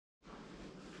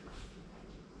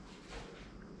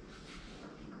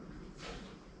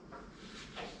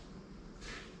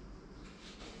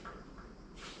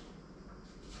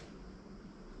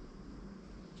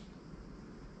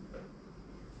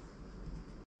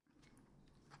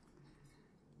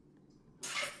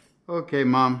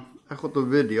Okay, Mom. Έχω το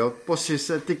βίντεο. Πώς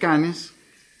είσαι, τι κάνεις?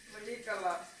 Πολύ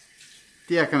καλά.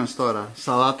 Τι έκανες τώρα,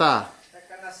 σαλάτα?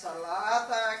 Έκανα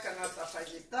σαλάτα, έκανα τα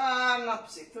φαγητά να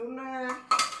ψηθούνε.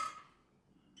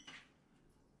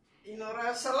 Είναι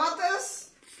ωραίες σαλάτες.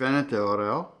 Φαίνεται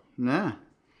ωραίο, ναι.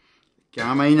 Και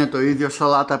άμα είναι το ίδιο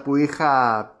σαλάτα που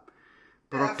είχα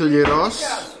προκληρός,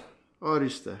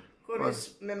 ορίστε.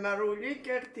 Χωρίς με μαρούλι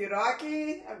και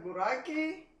τυράκι,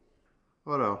 αγκουράκι,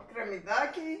 Ωραίο.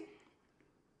 κρεμμυδάκι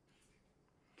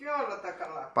και όλα τα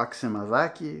καλά.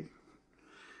 Παξιμαδάκι.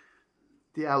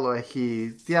 Τι άλλο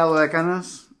έχει, τι άλλο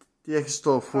έκανες? Τι έχεις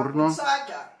στο φούρνο?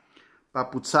 Παπουτσάκια.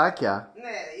 Παπουτσάκια.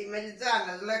 Ναι, οι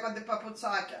μελιτζάνες λέγονται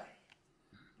παπουτσάκια.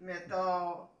 Με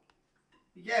το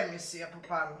γέμιση από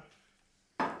πάνω.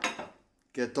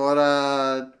 Και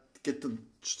τώρα και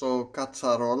στο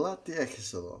κατσαρόλα τι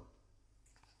έχεις εδώ?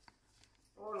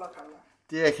 Όλα καλά.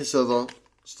 Τι έχεις εδώ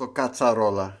στο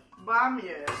κατσαρόλα?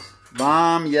 Μπάμιες.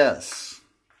 Μπάμιες.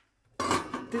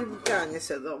 Τι κάνεις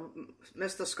εδώ,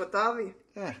 μες στο σκοτάδι?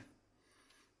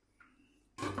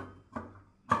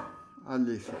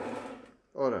 Αλήθεια.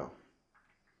 Ωραίο.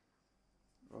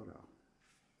 Ωραίο.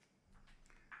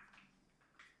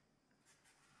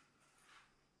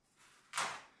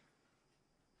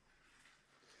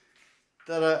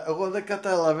 Τώρα, εγώ δεν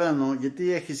καταλαβαίνω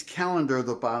γιατί έχεις calendar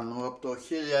εδώ πάνω από το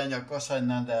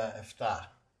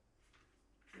 1997.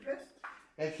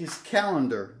 Έχεις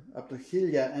calendar από το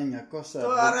 1997.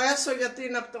 Το αρέσω γιατί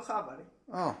είναι από το Χάβαρι.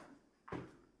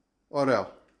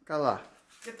 Ωραίο. Καλά.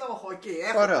 Και το έχω εκεί.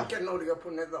 Έχω το καινούριο που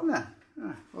είναι εδώ. Ναι,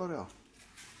 ωραίο.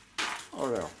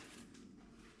 Ωραίο.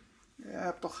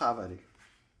 Από το Χάβαρι.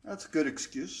 That's a good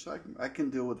excuse. I can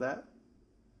deal with that.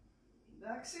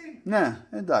 Εντάξει. Ναι,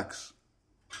 εντάξει.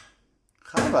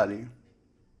 Χάβαρι.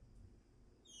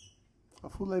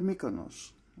 Αφού λέει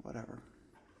Μύκονος. Whatever.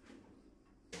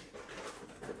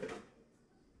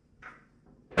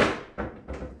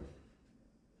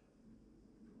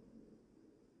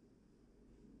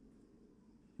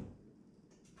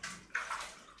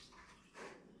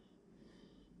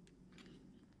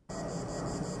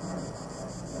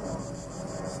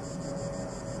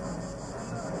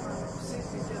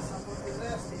 Ψήφικες από τη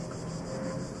ζέστη.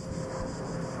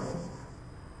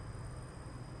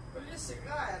 Πολύ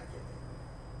σιγά έρχεται.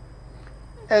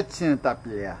 Έτσι είναι τα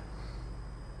πλοία.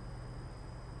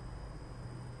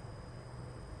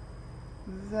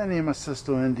 Δεν είμαστε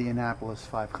στο Indianapolis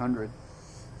 500.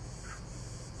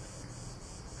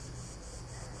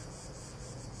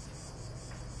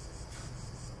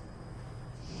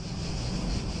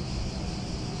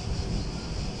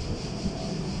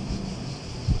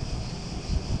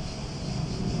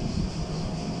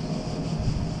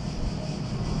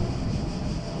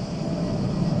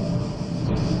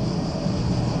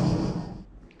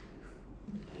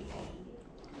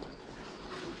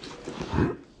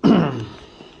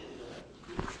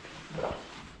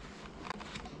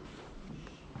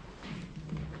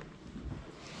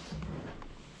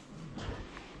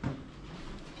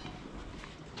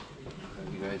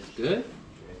 Good?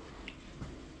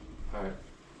 Alright.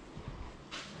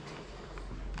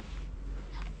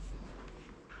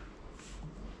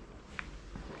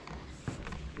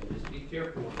 Just be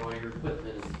careful with all your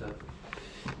equipment and stuff.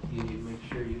 You need to make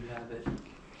sure you have it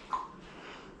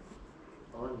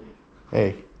on you. Hey,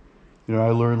 you know,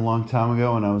 I learned a long time ago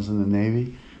when I was in the Navy,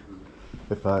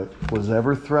 if I was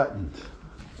ever threatened,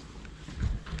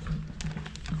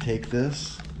 take this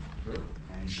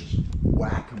and just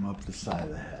whack him up the side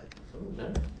of the head.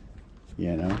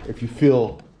 You know, if you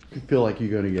feel like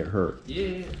you're gonna get hurt.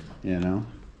 Yeah. You know,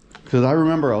 because I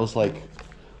remember I was like,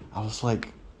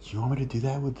 you want me to do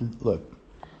that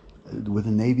with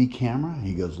the Navy camera?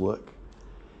 He goes, look,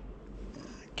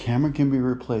 camera can be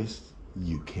replaced,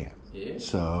 you can't. Yeah.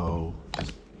 So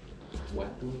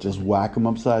just whack him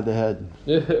upside the head.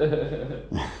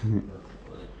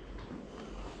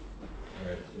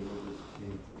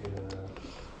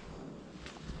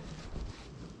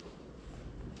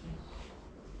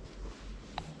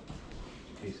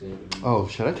 Oh,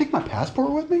 should I take my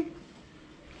passport with me?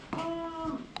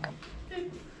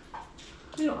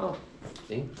 You know, I don't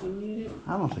think you need it.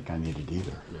 I don't think I need it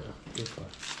either. No, you're fine.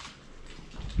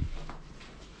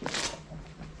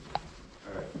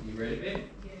 Alright, you ready, babe?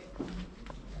 Yeah.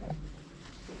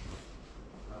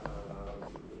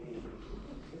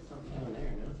 Get something down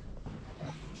there, no?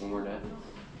 One more down.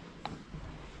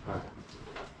 Alright.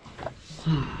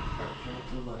 Alright, turn off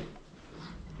the light.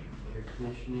 Air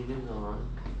conditioning is on.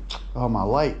 Oh, my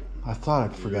light. I thought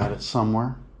I forgot it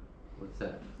somewhere. What's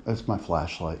that? That's my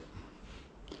flashlight.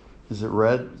 Is it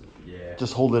red? Yeah.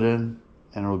 Just hold it in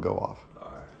and it'll go off.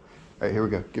 Alright. All right, here we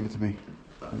go. Give it to me.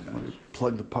 I'm gonna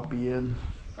Plug the puppy in.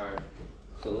 Alright,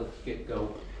 so let's get going.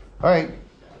 All right.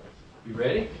 You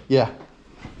ready? Yeah.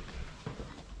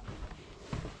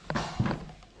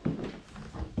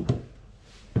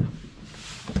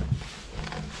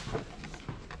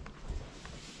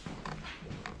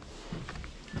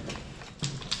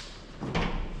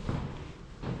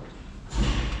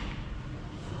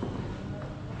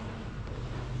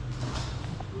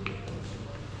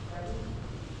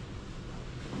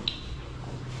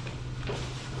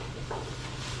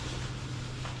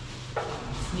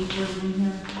 Sneakers in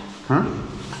here. Huh?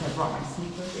 So I brought my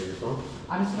sneakers. There you go.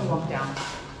 I'm just gonna walk down.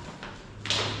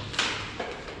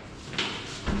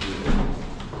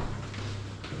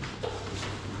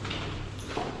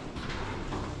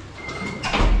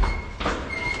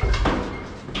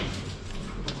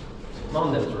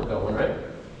 Mom knows we're going, right?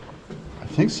 I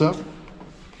think so.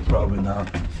 Probably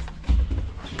not.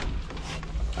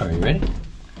 Are you ready?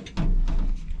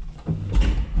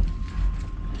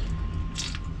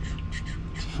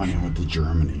 It's funny with the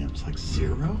Germany. It's like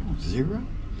 0? 0?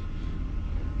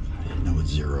 I didn't know what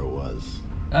 0 was.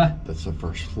 Ah, That's the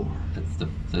first floor.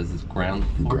 this is ground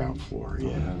floor. Ground floor,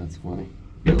 yeah. Yeah, that's funny.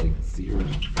 You're like 0. I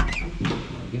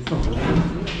guess I'm really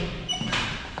 0.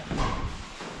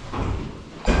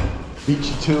 Beat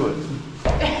you to it.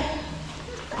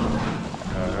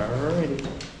 Alrighty.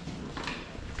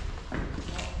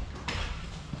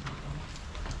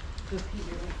 Does Pete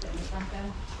really sit in the front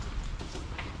then?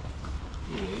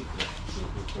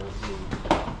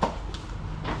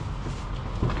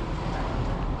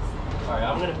 Alright,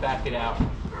 I'm gonna back it out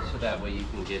so that way you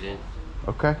can get in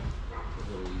Okay.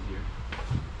 a little easier.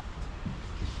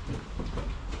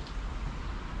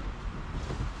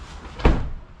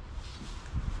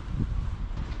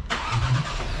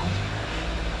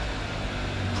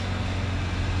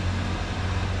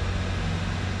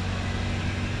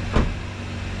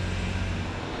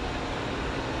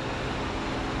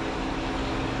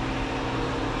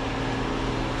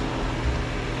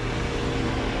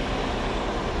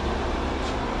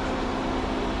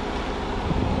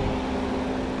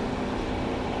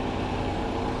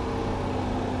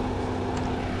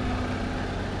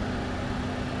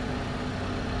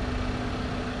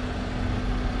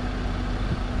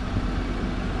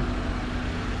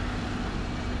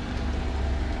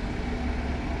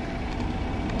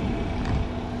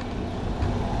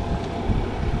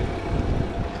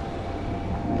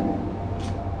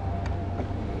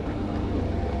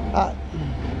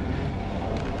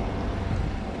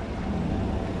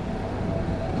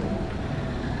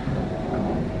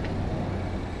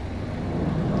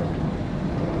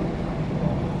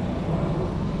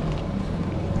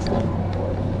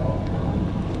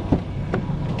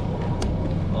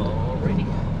 Alrighty.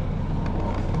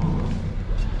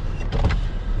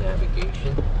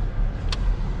 Navigation.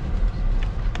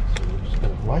 So we're just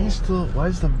gonna Why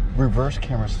is the reverse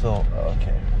camera still,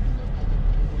 okay.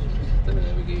 the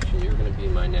navigation. You're gonna be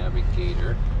my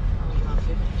navigator. About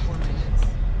 54 minutes.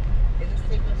 Is this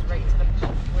taking us right to the,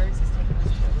 where is this taking us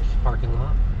to? Parking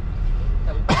lot?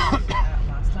 That we passed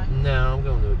last time? No, I'm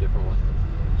going to a different one.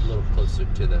 A little closer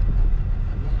to the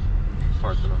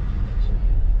Parthenon.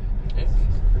 It's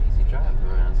crazy driving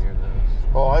around here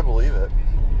though. Oh, I believe it.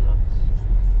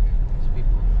 These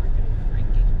people are freaking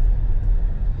freaky.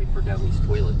 They pour down these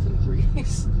toilets in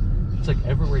Greece. It's like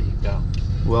everywhere you go.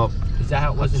 Well, Is that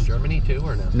how it was in Germany too,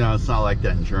 or no? no, it's not like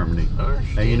that in Germany. Oh,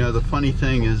 And you know, the funny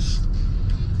thing is,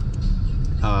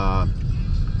 I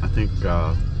think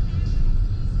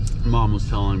Mom was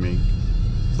telling me,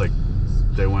 it's like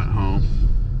they went home.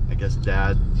 I guess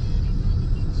Dad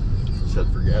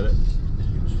said forget it.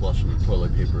 He was flushing the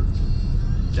toilet paper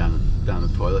down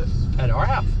the toilet At our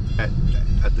house?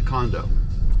 at the condo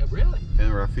Oh, really? in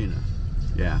Rafina.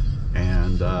 Yeah,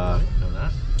 and I didn't know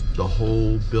that. the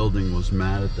whole building was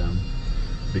mad at them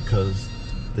because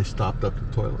they stopped up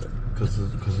the toilet because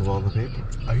of all the paper.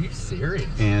 Are you serious?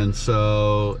 And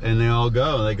so, and they all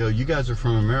go, they go, you guys are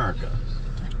from America.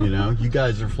 You know, you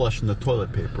guys are flushing the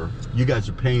toilet paper. You guys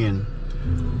are paying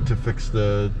to fix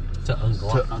the, To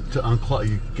unclog. to unclog.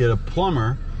 You get a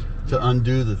plumber to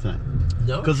undo the thing.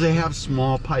 No. Because they have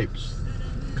small pipes.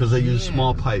 Because they use Yeah.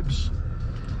 small pipes.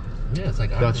 Yeah, it's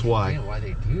like I That's don't why. understand why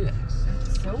they do that.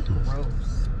 It's so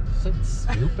gross. It's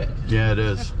like stupid. Yeah, it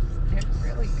is. It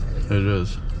really is. It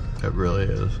is. It really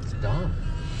is. It's dumb.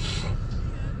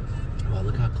 Well,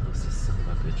 look how close this son of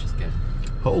a bitch is getting.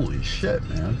 Holy shit,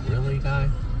 man. Really, guy?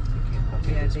 You can't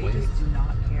fucking Yeah, this they way. just do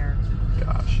not care.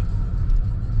 Gosh.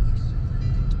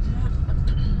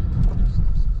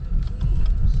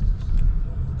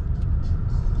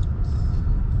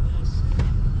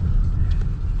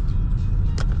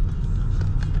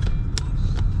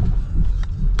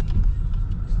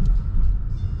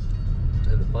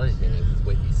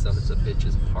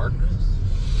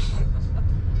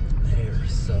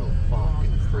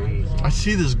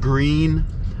 see this green.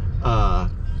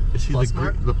 Is he Plus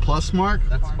mark? the plus mark?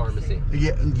 That's pharmacy.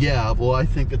 Yeah. Well, I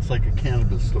think it's like a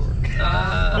cannabis store.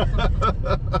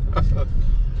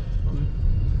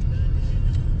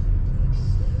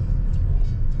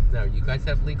 Now, you guys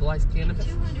have legalized cannabis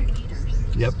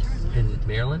Yep. in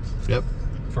Maryland Yep.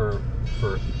 for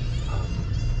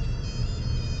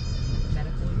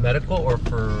Medical. medical or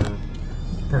for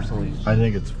personal use? I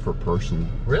think it's for personal.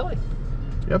 Really?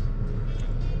 Yep.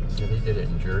 Yeah, they did it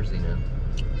in Jersey now.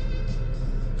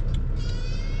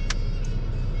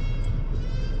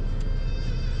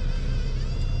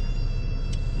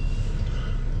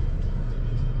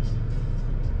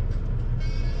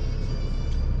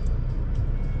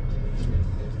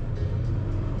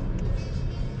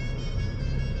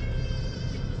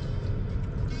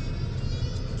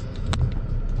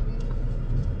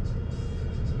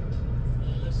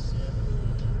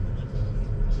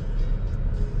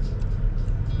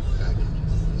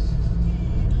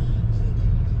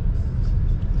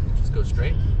 Just go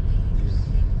straight.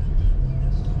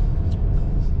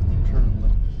 Turn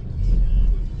left.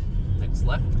 Next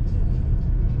left.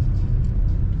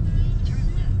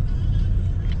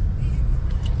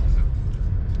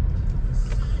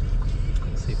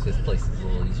 Let's see if this place is a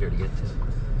little easier to get to.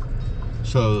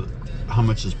 So, how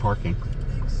much is parking?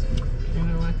 You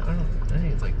know, I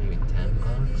think it's like maybe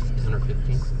 $10, 10 or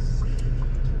 15.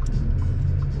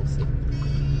 We'll see.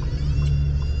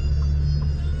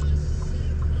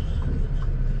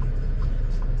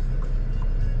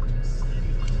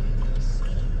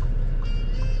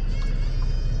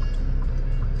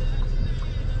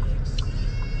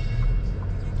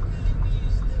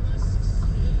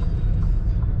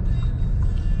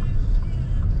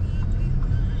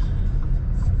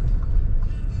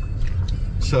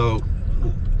 So,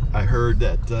 I heard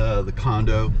that the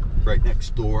condo right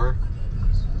next door,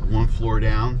 one floor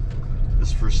down,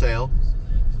 is for sale.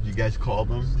 You guys call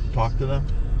them, talk to them,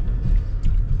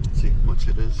 see how much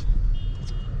it is.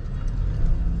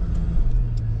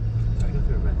 Did I go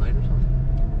through a red light or something?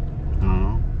 I don't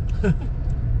know.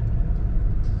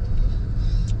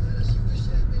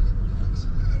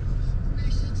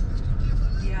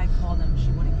 Yeah, I called them. She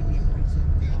wouldn't give me a price over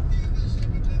the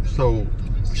phone. So,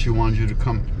 she wanted you to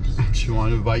come. She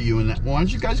wanted to invite you in that. Why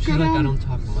don't you guys go She's like, I down? don't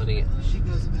talk money. She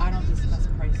goes, I don't discuss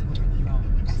price over the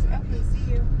phone. I said, okay, see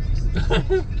you.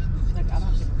 She's like, I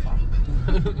don't give a fuck.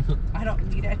 I don't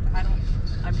need it.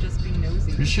 I'm just being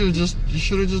nosy. You should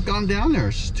have just gone down there.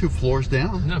 It's just 2 floors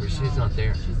down. No, but she's not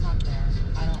there. She's not there.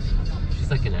 I don't She's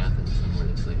like in Athens somewhere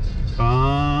this week.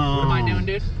 Oh. What am I doing,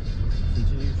 dude?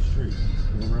 Continue straight.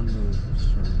 We'll run the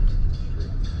straight.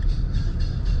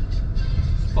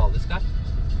 Follow this guy?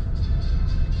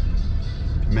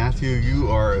 Matthew, you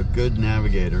are a good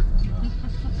navigator.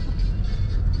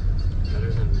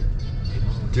 Better than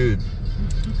Dude,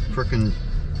 frickin'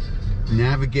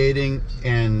 navigating,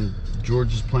 and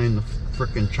George is playing the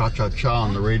frickin' cha-cha-cha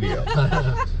on the radio. Cha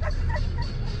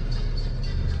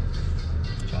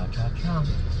cha cha.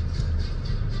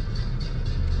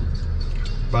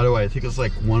 By the way, I think it's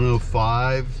like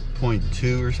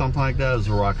 105.2 or something like that is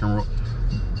a rock and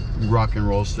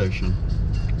roll station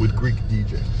with Greek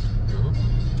DJs.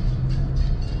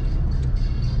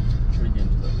 Try to get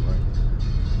into that right.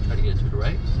 Try to get into the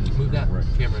right. Move that Right.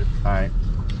 camera. All right.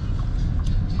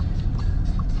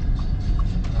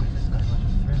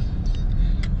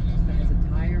 There was a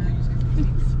tire.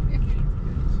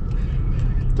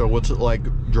 So what's it like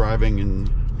driving in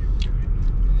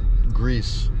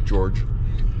Greece, George?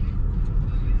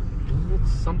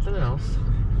 It's something else.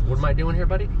 What am I doing here,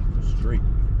 buddy? Straight.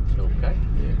 Okay.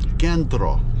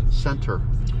 Gendro, center.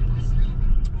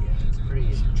 Yeah, it's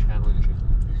pretty challenging,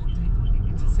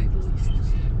 to say the least.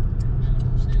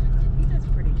 He does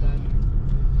pretty good.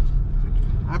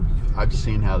 I've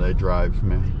seen how they drive,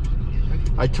 man.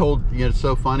 I told, it's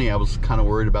so funny, I was kind of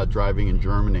worried about driving in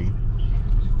Germany.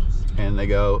 And they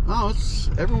go, oh,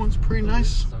 everyone's pretty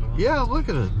nice. Yeah, look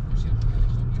at it.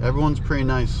 Everyone's pretty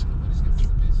nice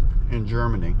in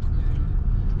Germany.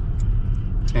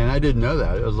 And I didn't know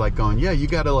that. It was like going, yeah, you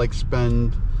got to like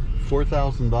spend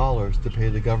 $4,000 to pay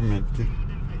the government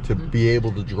to be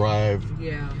able to drive.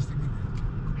 Yeah.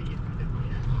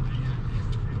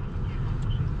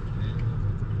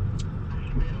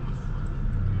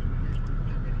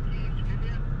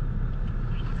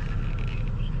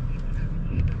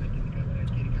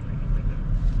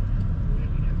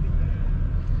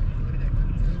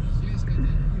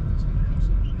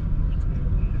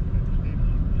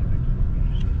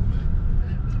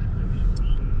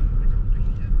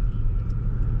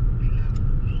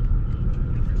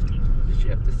 Did you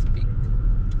have to speak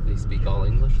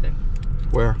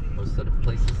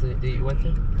places that you went to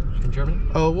in Germany?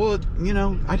 Oh, well, you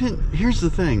know, I didn't. Here's the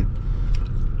thing.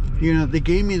 You know, they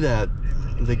gave me that.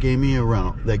 They gave me a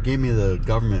rental. They gave me the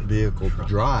government vehicle to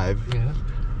drive. Yeah.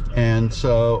 And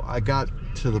so I got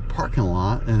to the parking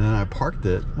lot and then I parked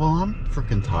it. Well, I'm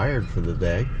freaking tired for the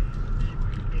day.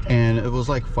 And it was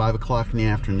like 5 o'clock in the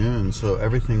afternoon, so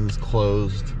everything's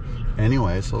closed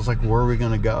anyway. So I was like, where are we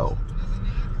going to go?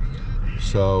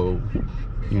 So,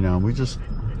 you know, we just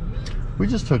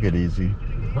took it easy.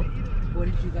 What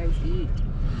did you guys eat?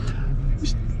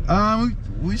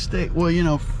 We stayed, well, you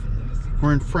know,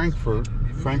 we're in Frankfurt.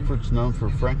 Frankfurt's known for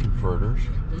Frankenfurters,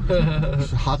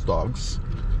 hot dogs.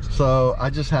 So I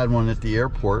just had one at the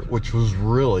airport, which was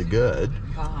really good.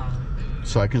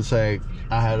 So I can say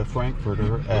I had a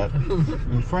Frankfurter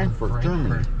in Frankfurt,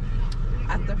 Germany.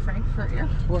 At the Frankfurt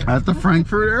airport. At the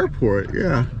Frankfurt airport,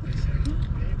 yeah.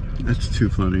 That's too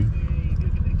funny.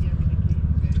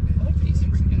 I like these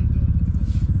freaking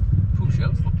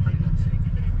Peugeots look pretty nice.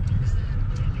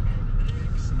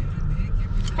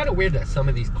 It's kind of weird that some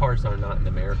of these cars are not in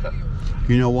America.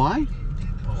 You know why?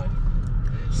 Why?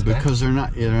 Because they're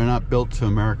not built to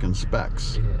American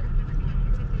specs. Yeah.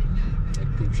 Like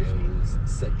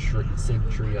Peugeots,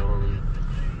 Centurion,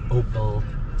 Opel.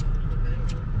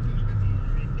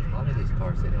 A lot of these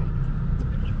cars they don't.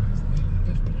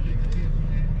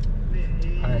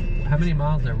 Alright, how many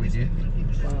miles are we due?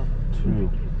 2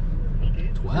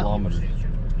 12? kilometers.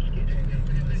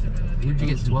 Where'd you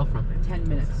get 12 from? 10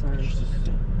 minutes, sorry.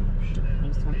 I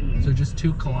was talking. So just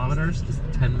 2 kilometers, just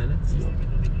 10 minutes?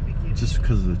 Just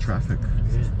because of the traffic.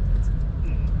 Yeah.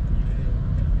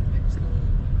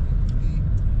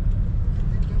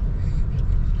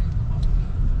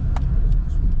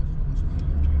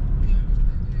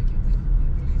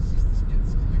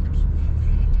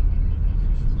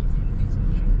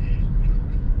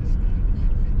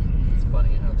 It's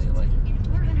funny how they like,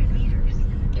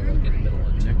 they're like in the middle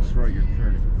of Next right, you're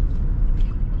turning.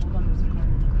 Hold on, there's a car.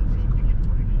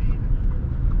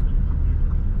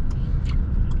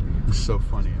 It's so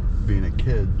funny being a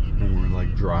kid when we're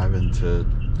like driving to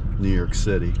New York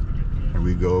City and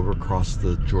we go over across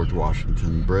the George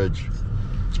Washington Bridge,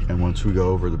 and once we go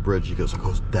over the bridge,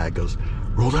 Dad goes,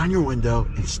 roll down your window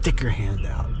and stick your hand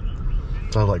out.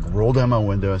 So I like roll down my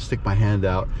window and stick my hand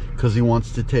out because he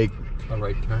wants to take a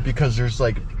right turn. because there's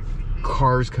like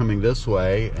cars coming this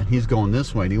way and he's going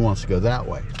this way and he wants to go that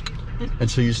way.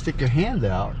 And so you stick your hand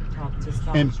out To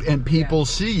stop. and people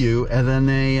see you and then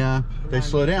they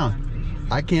slow down.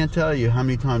 I can't tell you how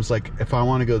many times, like, if I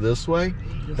want to go this way,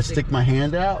 I stick my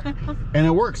hand out and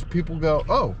it works. People go,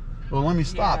 oh, well, let me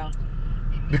stop. Yeah.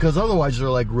 Because otherwise they're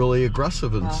like really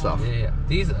aggressive and stuff. Yeah.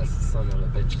 These son of a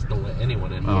bitches don't let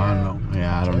anyone in here. Oh, I don't know.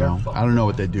 Yeah, I don't know. I don't know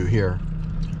what they do here.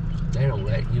 They don't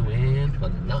let you in for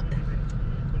nothing.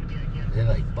 They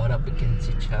like butt up against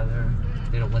each other.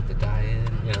 They don't let the guy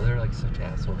in. You know, they're like such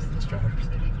assholes, these drivers.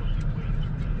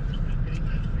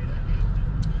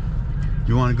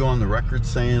 You want to go on the record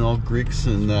saying all Greeks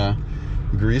in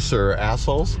Greece are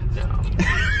assholes? No.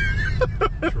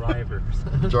 Drivers.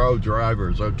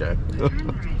 Drivers, okay.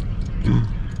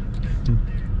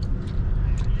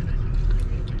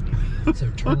 So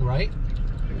turn right.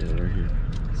 Yeah, right here.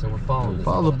 So we're following this.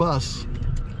 Follow the bus.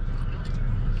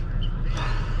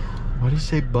 Why do you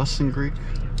say bus in Greek?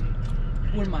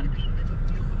 Pullman.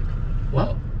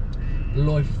 Well,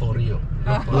 Loiforio.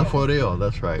 Leforio,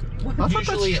 that's right. I thought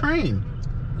Usually- that's train.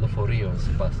 Loiforio is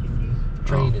bus.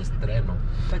 Train is treno.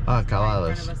 But Ah, the guy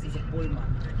in Calales. front of us is a Pullman.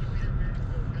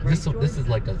 This Right, is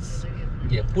like a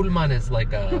Pullman is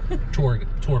like a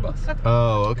tour bus.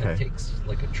 Oh, That okay. takes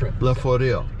like a trip.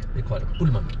 Leforio. They call it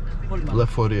Pullman. Pullman.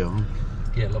 Leforio.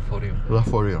 Yeah, Loiforio.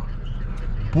 Leforio.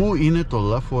 Πού είναι το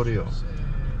λεωφορείο?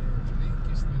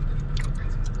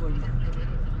 Pullman.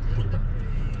 Pullman.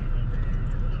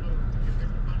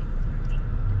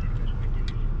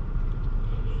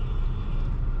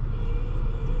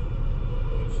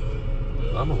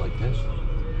 I'm gonna like this.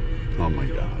 Oh my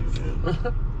God,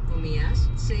 man. Ομοίας,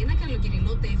 σε ένα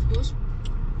καλοκαιρινό τεύχος,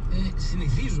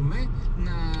 συνηθίζουμε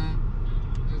να...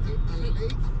 Αλλά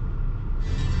λέει...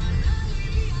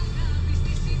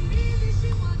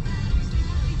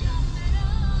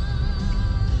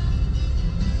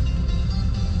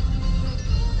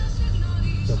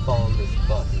 So following this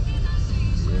bus.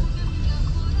 Yeah.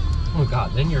 Oh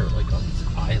God, then you're like on these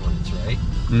islands, right?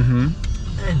 Mm-hmm.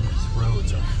 And these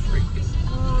roads are freaking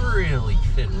really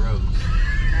thin roads.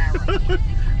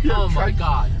 Oh my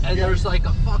God. And there's like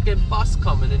a fucking bus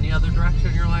coming in the other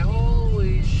direction. You're like,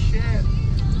 holy shit.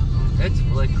 It's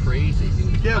like crazy,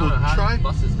 dude. Yeah, I don't know well, how these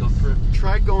buses go through.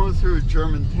 Try going through a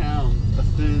German town, a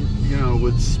thin, you know,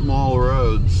 with small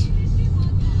roads.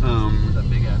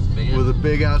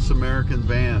 big ass American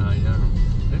van. I know.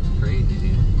 That's crazy,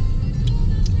 dude.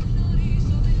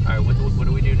 Alright, what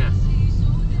do we do now?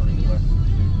 Turning left.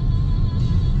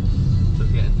 So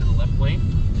get into the left lane?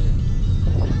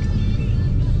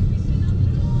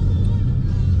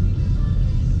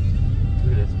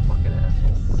 Look at this fucking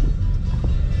asshole.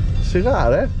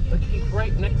 Sigare? Like he's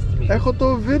right next to me. Έχω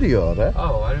το βίντεο, ρε.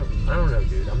 Oh, I don't know,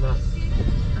 dude. I'm not.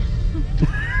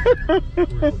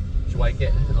 Should I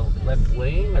get into the left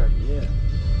lane or? Yeah.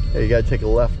 Hey, you gotta take a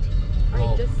left.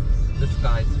 Well, this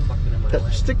guy's fucking in my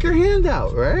way. Stick your hand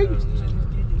out, right?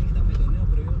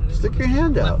 Stick your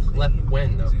hand out. Left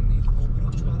when though? A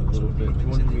little bit.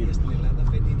 200 meters.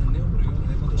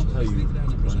 I'll tell you.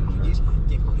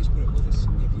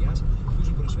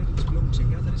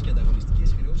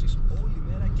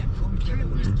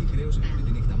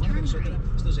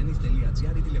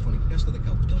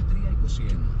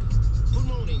 Good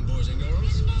morning, boys and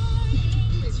girls.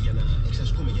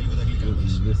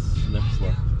 This next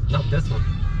left. Not this one.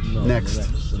 No, Next.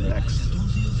 The next.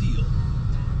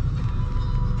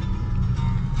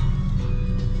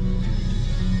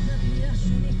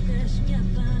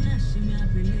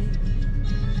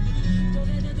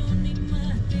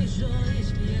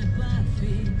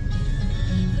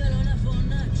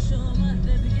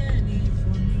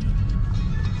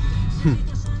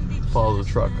 Follow the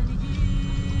truck.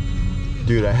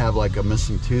 Dude, I have like a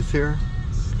missing tooth here.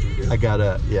 I got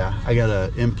a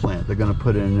implant. They're gonna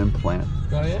put in an implant.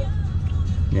 Oh yeah?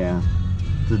 Yeah.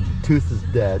 The tooth is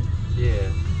dead.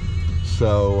 Yeah.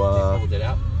 So Hold it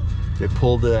out. they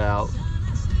pulled it out.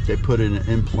 They put in an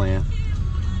implant.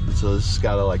 And so this has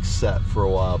gotta like set for a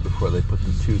while before they put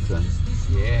the tooth in.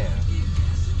 Yeah.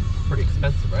 Pretty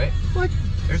expensive, right? Like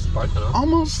There's Parthenon.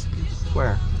 almost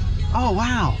where? Oh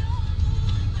wow.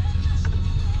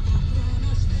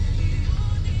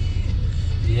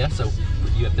 Yeah, so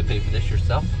you have to pay for this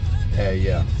yourself?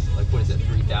 Yeah. Like what is it,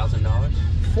 $3,000? $4,000.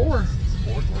 $4,000,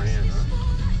 huh?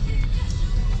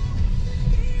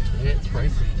 Yeah, it's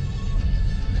pricey.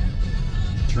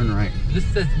 Turn right. This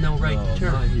says no right No,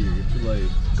 turn. not here. You're too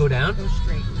late. Go down? Go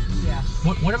straight. Yeah.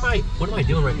 What am I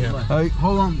doing right now? Hey,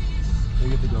 hold on.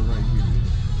 You have to go right here.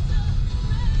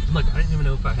 Look, I didn't even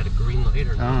know if I had a green light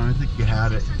or not. I think you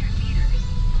had it.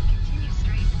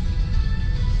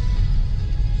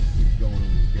 Keep going when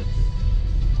you get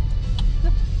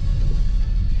there.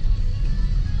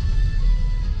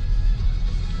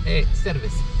 Hey,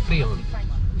 service, Freon.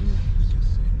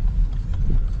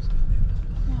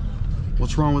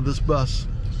 What's wrong with this bus?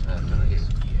 I have no idea.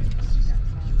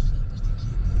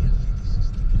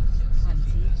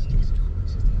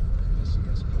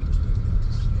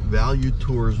 Value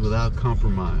tours without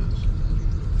compromise.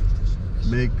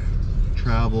 Make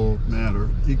travel matter.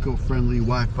 Eco-friendly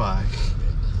Wi-Fi.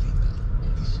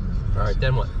 Alright,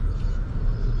 then what?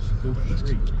 Go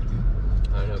straight.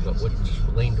 I know, but which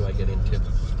lane do I get into?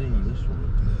 Stay in this one.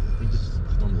 I think it's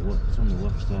on the left. It's on the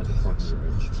left side of the parking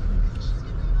garage.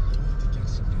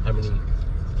 How many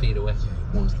feet away?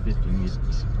 150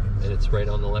 meters. And it's right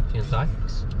on the left-hand side?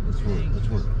 That's where it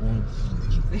points.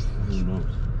 Who knows?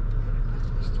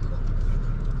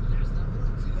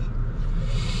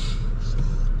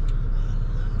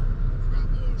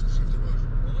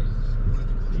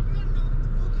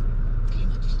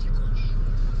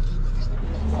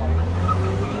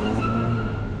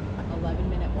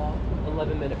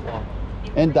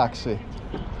 And Daxi.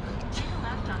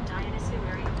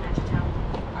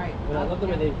 But I love the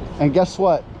way they... And guess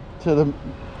what? To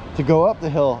go up the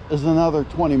hill is another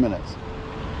 20 minutes.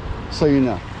 So you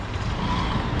know.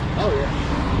 Oh, yeah.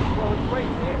 Well, it's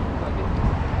right there.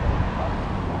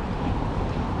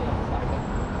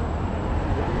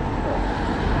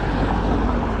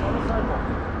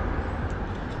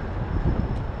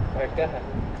 Alright, go ahead.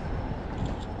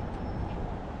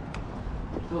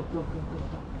 Go.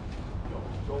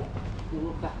 Go a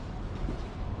little fast.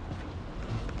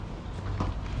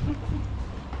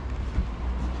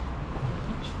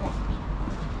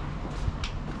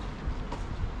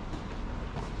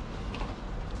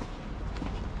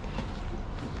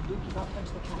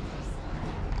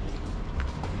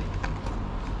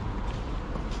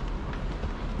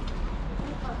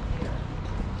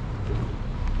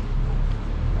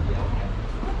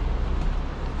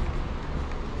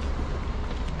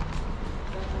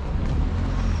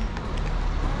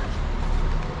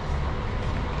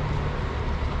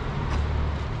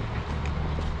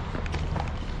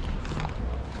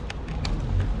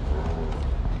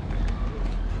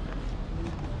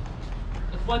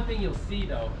 One thing you'll see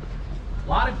though, a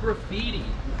lot of graffiti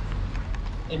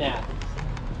in Athens.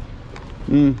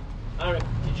 I don't know,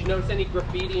 did you notice any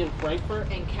graffiti in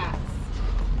Frankfurt? And cats.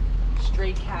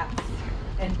 stray cats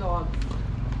and dogs.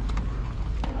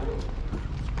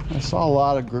 I saw a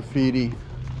lot of graffiti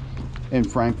in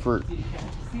Frankfurt.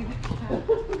 See the cat?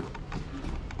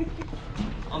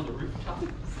 On the rooftop.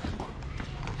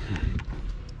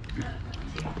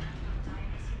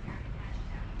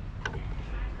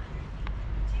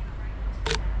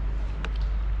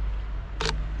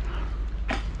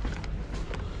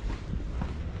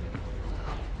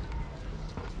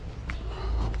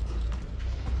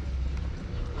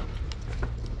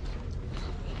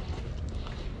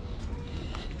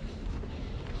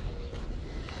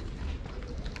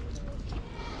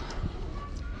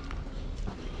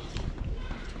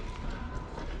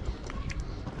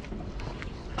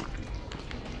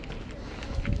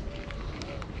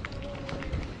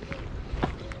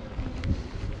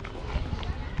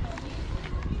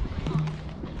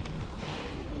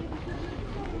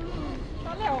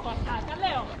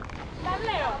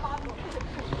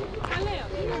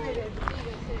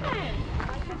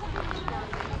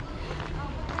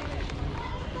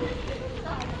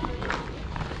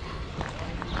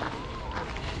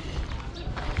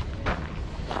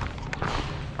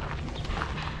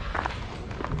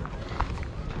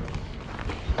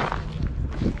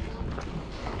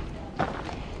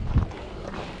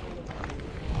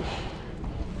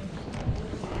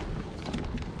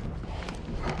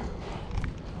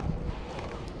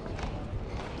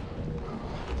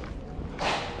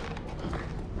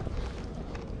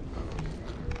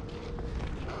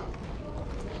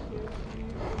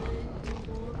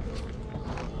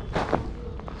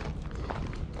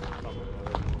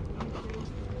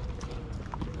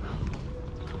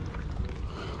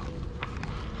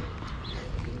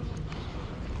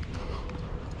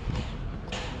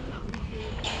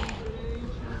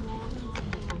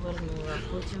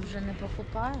 Потім вже не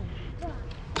покупаю.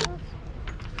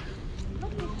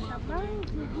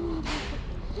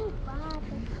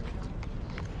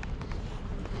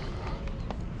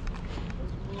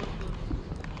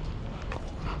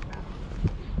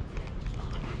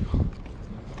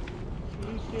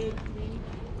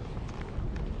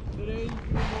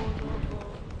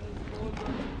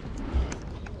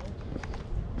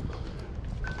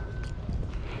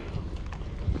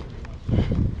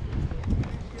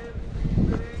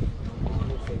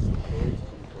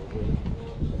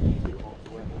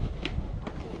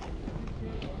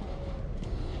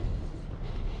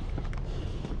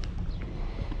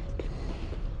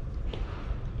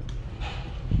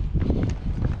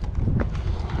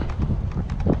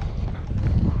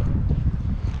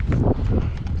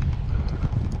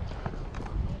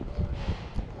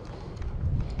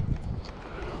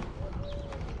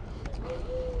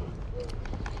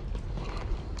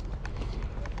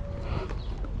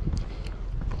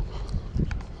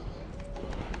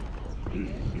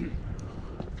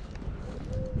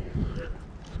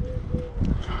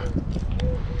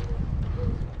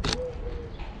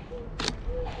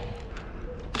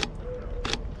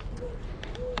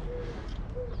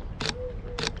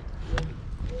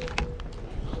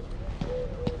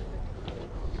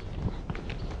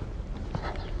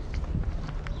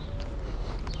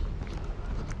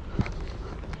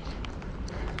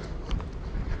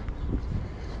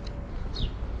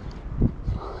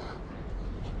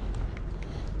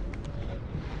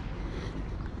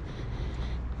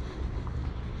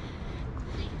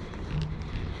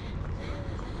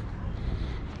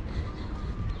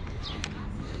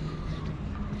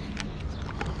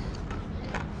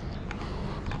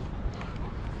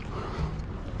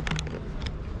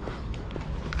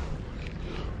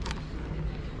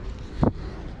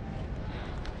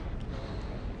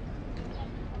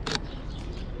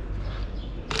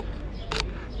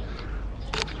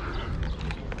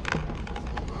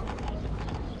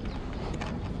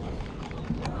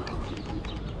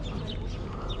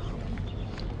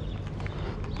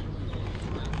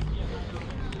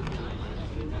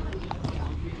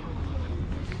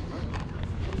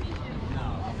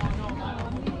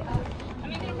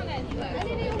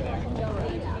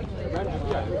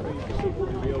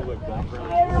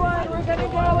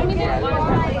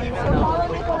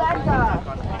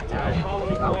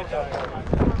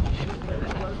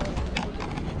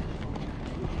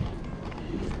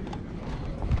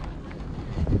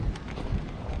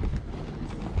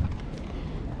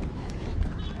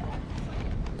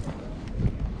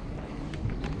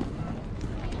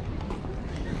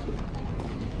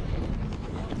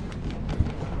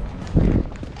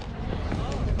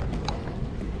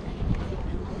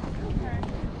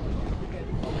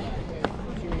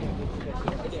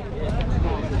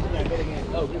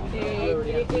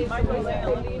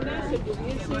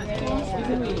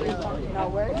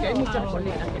 Porque hay muchas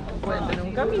colinas que pueden tener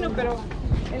un camino, pero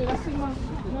en la cima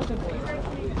no se puede.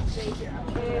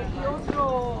 Y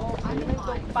otro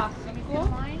alimento básico.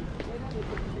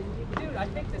 Dude, I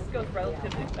think this goes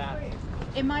relatively fast.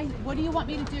 What do you want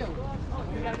me to do? You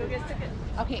gotta go get tickets.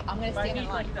 Okay, I'm gonna I stand need in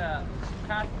line. like the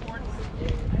passports.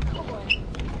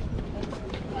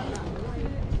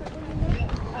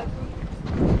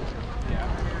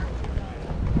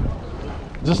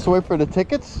 Just wait for the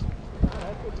tickets?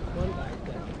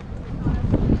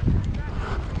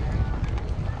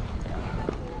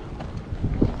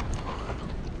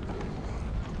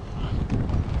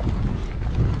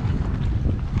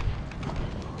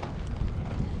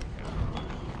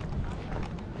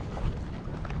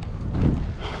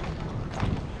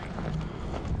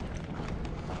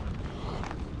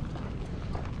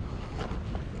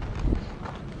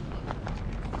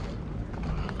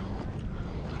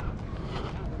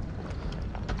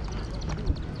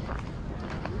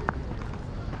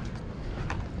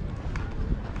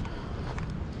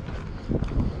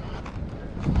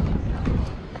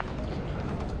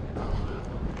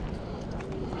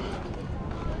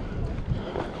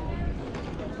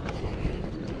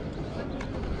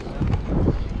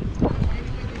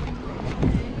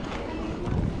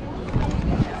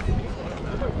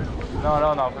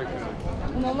 Non,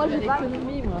 Non, moi j'ai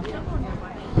l'économie, moi.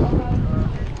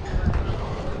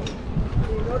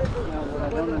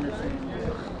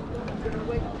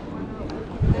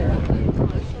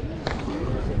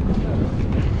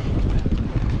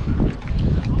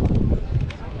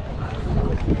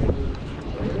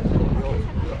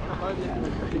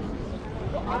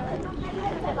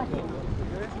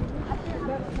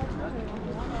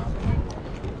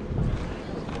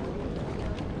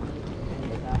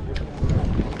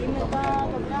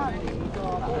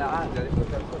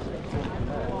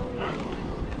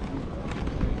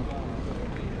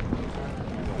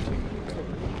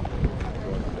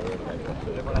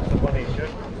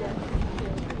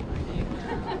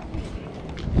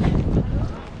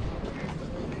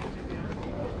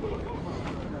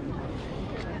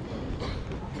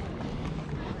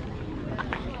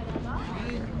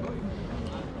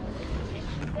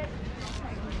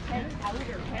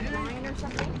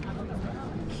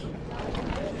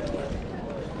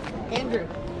 Andrew.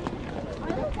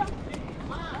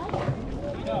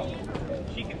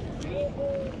 she can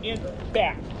in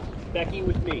back. Becky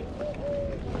with me.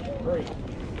 Great.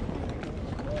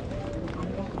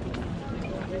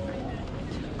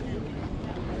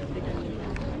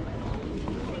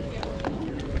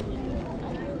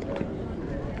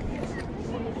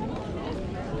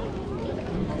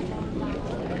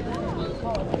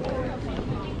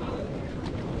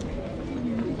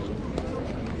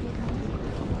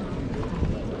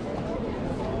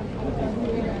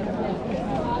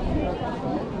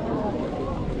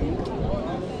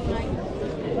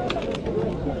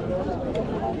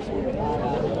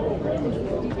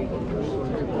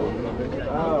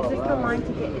 To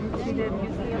get into the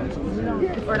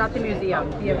museum, or not the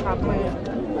museum, the Acropolis.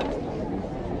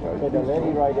 Okay, the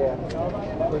lady right there.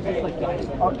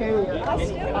 Okay.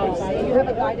 Oh, you have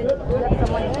a guided, you have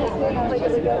someone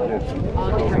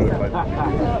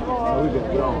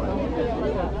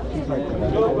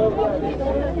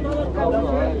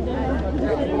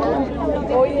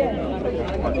Oh yeah.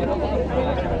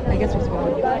 I guess we're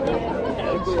supposed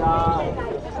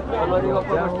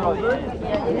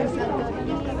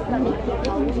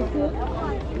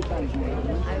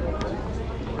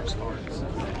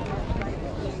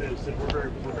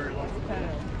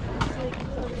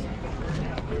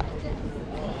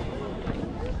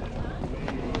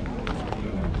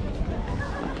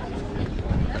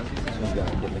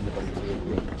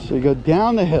So you go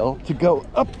down the hill to go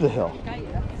up the hill.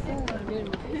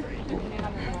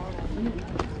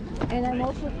 And I'm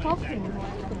also talking.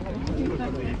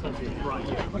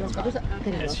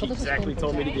 As she exactly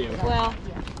told me to do. Well,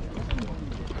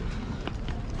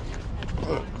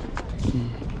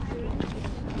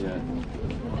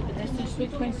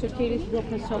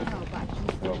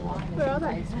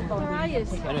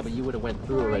 I know, but you would have went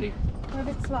through already.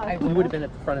 You would have been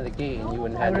at the front of the gate and you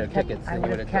wouldn't have had no tickets and you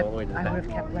would have gone all the way to the I would have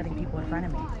back. kept letting people in front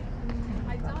of me.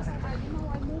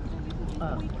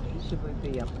 Should we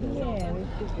be up there? yeah, we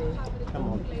should be. Come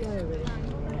on.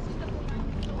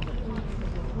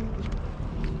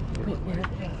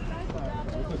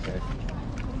 Okay.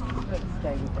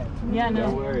 Stay with them. Yeah, no,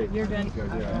 Don't worry. you're good.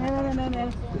 No.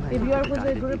 If you are with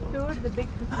the group tour, the big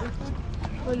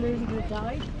for learning to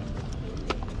guide.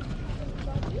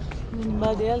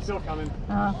 Anybody else? Still coming.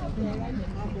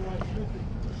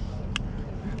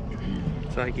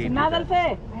 So I gave you Συνάδελφε,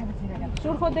 that. σου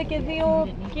έρχονται και δύο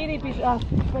κύριοι πίσω. Α,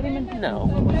 περίμενε. No.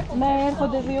 Ναι,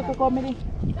 έρχονται δύο κακόμοιροι.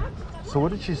 So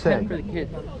what did she say? 10 for the kids.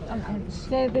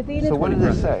 Ξέρετε τι είναι So what did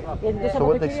they say? Γιατί το So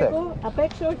what did they say? Σαββατοκύριακο απ'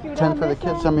 έξω όχι ουρά 10 for the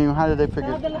kids? I mean, how did they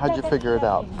figure, how'd you figure it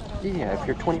out? Yeah, if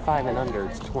you're 25 and under,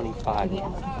 it's 25.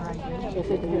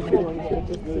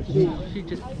 She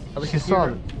just, like, She saw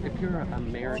it. if you're an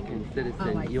American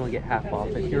citizen, you only get half off.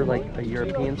 If you're like a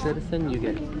European citizen, you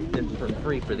get it for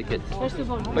free for the kids.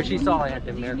 But she saw I had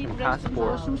the American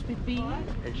passport,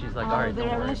 and she's like, all right,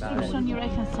 don't worry about it. on your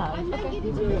right hand side.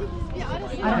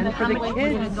 10 for the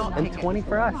kids and 20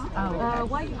 for us.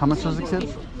 How much was the kids?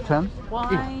 10?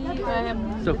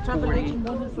 So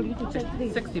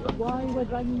 40, 60 bucks.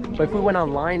 But if we went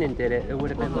online and did it, it would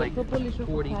have been like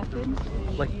 40,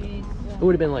 like, it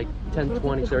would have been like 10,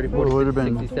 20, 30, 40, It would have 50,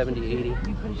 been- 60, 70, 80.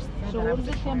 So all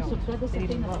the camps of brothers that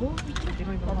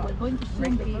are going to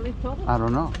swim the very top I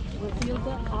don't know. will feel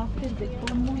that after the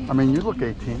common. I mean, you look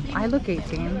 18. I look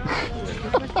 18.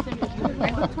 I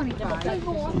look 25.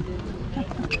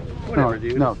 Whatever,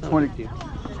 dude. No, It's not 20, a big deal.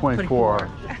 24.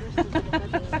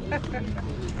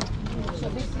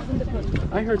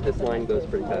 I heard this line goes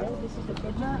pretty fast.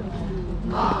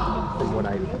 From what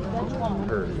I've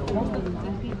heard.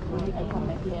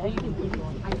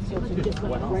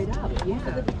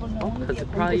 Because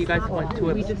probably you guys went to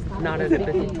it not at a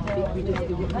busy.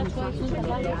 That's why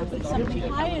it's something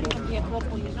higher than the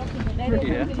Acropolis, not in the area,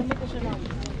 Yeah. in the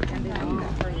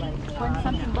when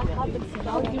something bad happens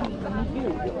without you, you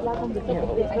flag on the top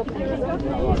of the Acropolis.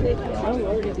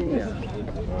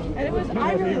 And it was,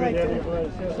 I really liked it.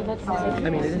 So that's I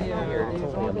mean, it is weird.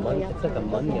 It's only a month. It's like a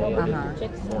Monday.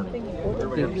 check something. Yeah.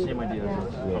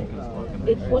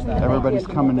 It wasn't Everybody's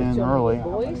coming in early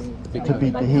to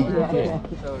beat the heat.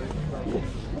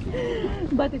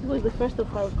 but it was the first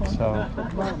of our concerts. So,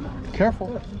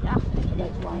 careful.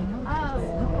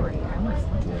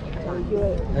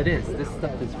 It is. This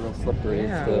stuff is real slippery.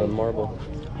 It's the marble.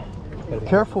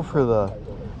 Careful for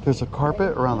there's a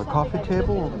carpet around the coffee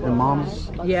table in Mom's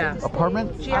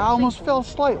apartment. I almost fell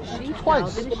twice.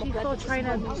 Didn't she fall trying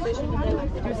to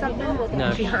do something?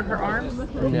 No. She hurt her arm?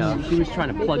 No, she was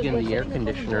trying to plug in the air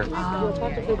conditioner,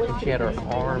 and she had her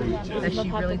arm. That she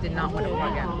really did not want to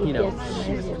plug in. You know,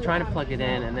 she was trying to plug it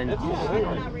in, and then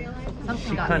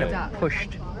she kind of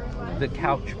pushed. The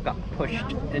couch got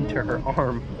pushed into her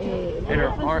arm,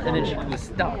 and then she was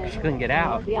stuck. She couldn't get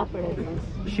out.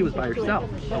 She was by herself.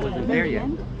 I wasn't there yet,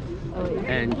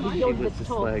 and she was just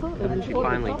like, and then she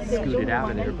finally scooted out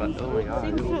of there. But oh my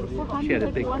god, she had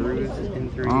a big bruise in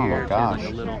through Oh my here. gosh. She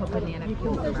had like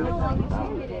a little.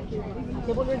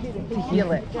 To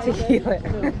heal it. To heal it.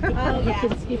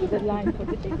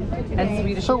 And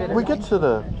Swedish. So we get to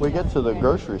the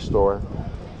grocery store,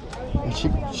 and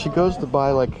she goes to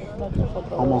buy like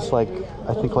almost like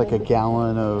I think like a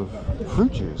gallon of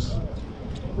fruit juice,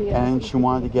 and she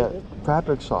wanted to get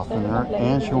fabric softener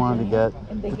and she wanted to get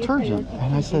detergent.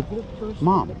 And I said,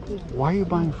 Mom, why are you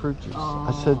buying fruit juice?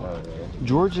 I said,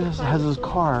 George has his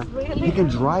car. He can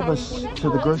drive us to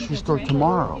the grocery store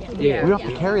tomorrow. Yeah. We don't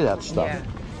have to carry that stuff.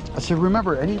 I said,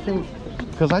 remember anything.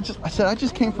 Because I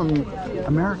just came from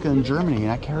America and Germany,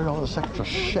 and I carried all this extra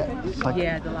shit. It's like,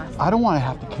 I don't want to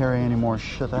have to carry any more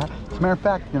shit. As a matter of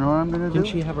fact, you know what I'm going to do?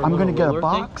 Can she have her I'm going to little get a roller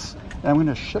box, and I'm going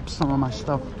to ship some of my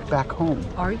stuff back home.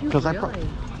 Are you Because I really?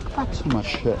 brought so much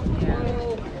shit.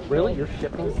 Really? You're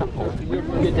shipping stuff home? You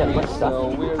did that much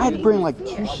stuff? I had to bring like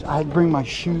I had to bring my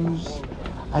shoes.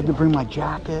 I had to bring my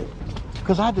jacket.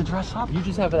 Because I had to dress up. You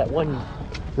just have that one.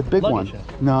 The big one. luggage.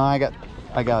 No, I got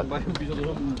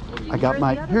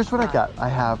my, here's what I got. I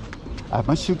have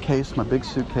my suitcase, my big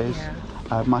suitcase.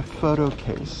 I have my photo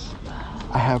case.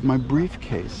 I have my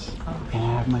briefcase. And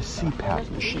I have my CPAP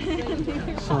machine.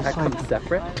 So That it's like, comes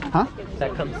separate? huh?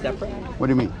 That comes separate? What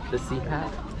do you mean? The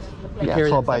CPAP? You Yeah, carry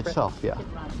it's all that by separate? itself, yeah.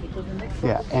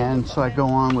 Yeah, and so I go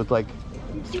on with like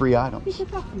 3 items.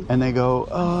 And they go,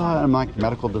 I'm like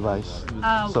medical device.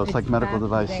 So it's like medical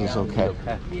device is okay.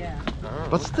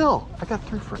 But still, I got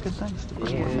 3 freaking things to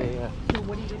bring with me.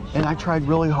 And I tried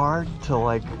really hard to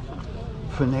like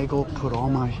finagle, put all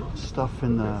my stuff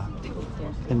in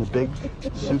the big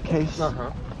suitcase.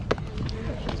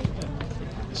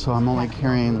 So I'm only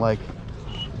carrying like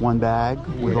 1 bag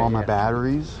with all my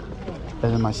batteries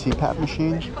and then my CPAP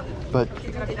machine. But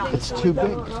it's too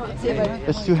big.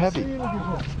 It's too heavy.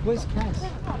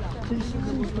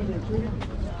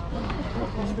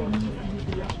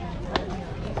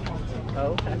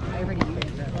 Oh, okay. I already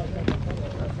used it.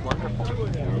 That's wonderful.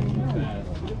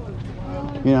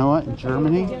 You know what? In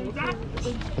Germany,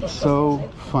 it's so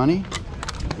funny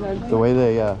the way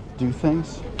they do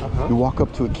things. You walk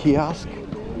up to a kiosk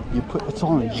you put, it's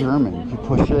all in German. You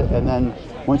push it, and then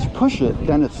once you push it,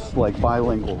 then it's like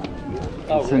bilingual.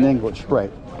 It's in English,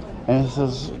 right? And it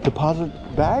says deposit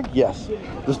bag. Yes.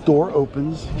 This door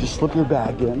opens. You slip your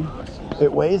bag in.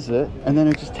 It weighs it, and then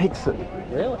it just takes it.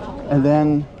 Really? And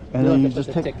then you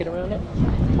just put take the ticket around it.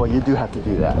 Well, you do have to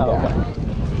do that. Oh, yeah. okay.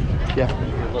 Yeah.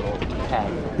 Your little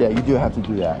tag. Yeah, you do have to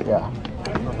do that. Yeah.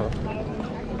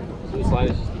 So you slide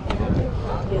it.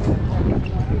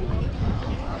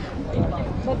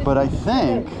 But I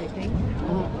think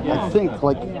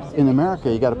like in America,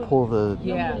 you got to pull the.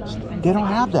 Yeah. They don't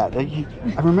have that. I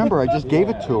remember I just gave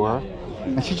it to her,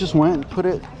 and she just went and put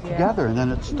it together, and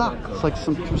then it stuck. It's like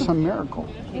some miracle.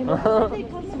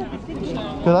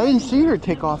 Because I didn't see her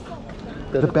take off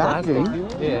the backing.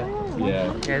 Yeah.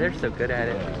 Yeah, they're so good at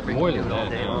it. More than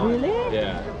that now. Really?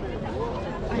 Yeah.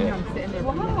 I know, I'm sitting there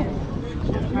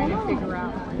trying to figure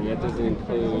out. And that doesn't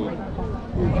include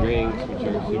drinks, which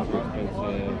are super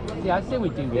expensive. Yeah, I say we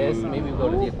do this. Maybe we go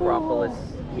to the Acropolis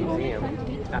Museum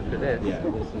after this. Yeah,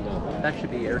 this is not. That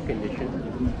should be air conditioned.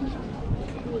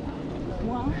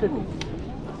 Should be.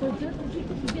 So just to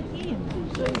get in.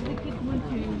 So if the kids want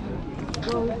to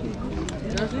go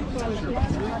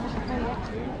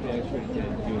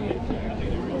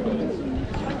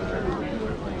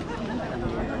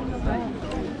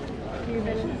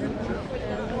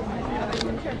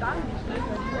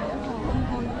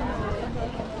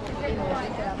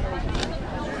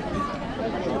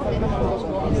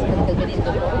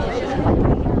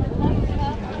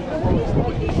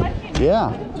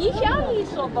Yeah.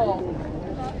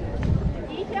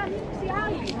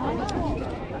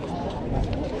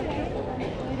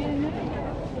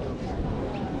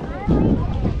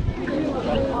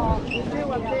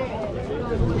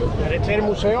 ¿Eres el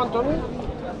museo, Antonio?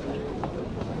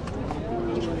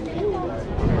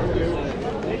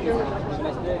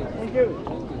 Thank you.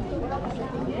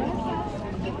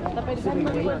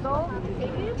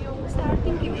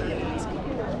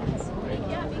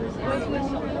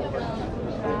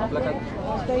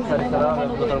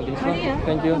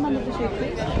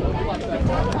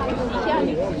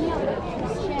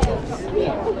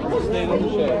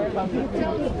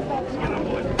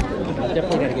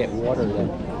 Definitely gotta get water then.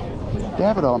 They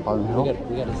have it all up on the hill.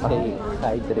 We gotta stay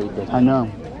tight today. I know.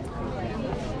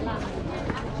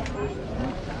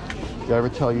 Did I ever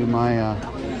tell you my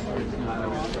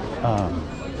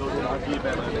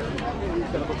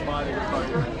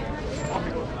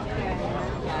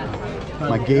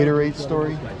my Gatorade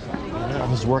story? I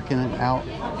was working out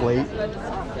late,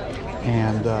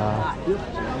 and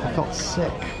I felt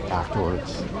sick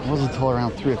afterwards. It wasn't until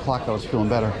around 3 o'clock I was feeling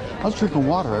better. I was drinking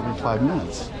water every 5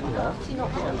 minutes.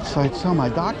 So I tell my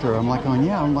doctor, I'm like, I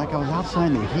was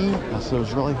outside in the heat, and so it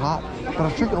was really hot, but I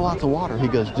was drinking lots of water. He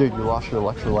goes, dude, you lost your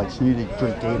electrolytes, you need to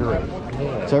drink Gatorade.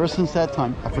 So ever since that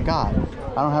time, I forgot.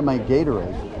 I don't have my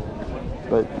Gatorade,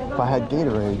 but if I had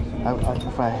Gatorade,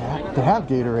 if I had to have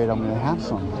Gatorade, I'm going to have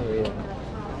some.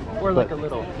 Or like a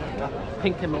little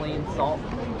pink Himalayan salt.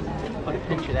 Put a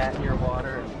pinch of that in your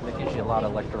water. That gives you a lot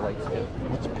of electrolytes too.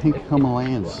 What's pink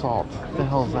Himalayan salt? What the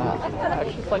hell is that?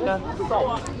 It's just like a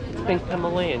salt. It's pink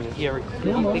Himalayan.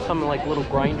 They come in like little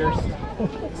grinders.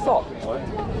 Salt.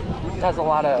 It has a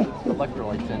lot of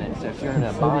electrolytes in it. So if you're in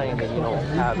a bind and you don't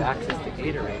have access to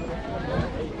Gatorade,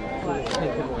 put this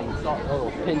pink Himalayan salt, a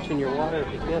little pinch in your water,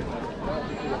 it'd be good.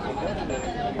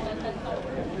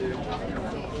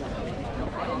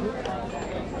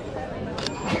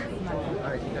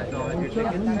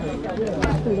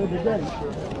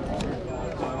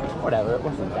 Whatever, it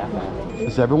wasn't that bad.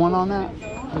 Is everyone on that?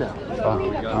 No. Oh,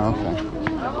 okay.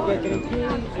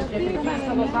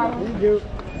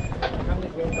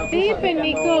 Pipe,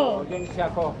 Nico.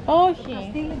 Oye.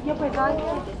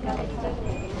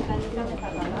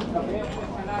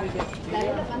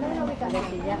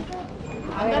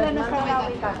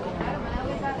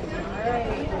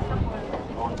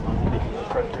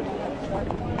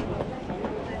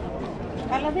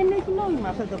 Αλλά δεν έχει νόημα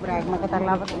αυτό το πράγμα,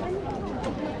 καταλάβατε.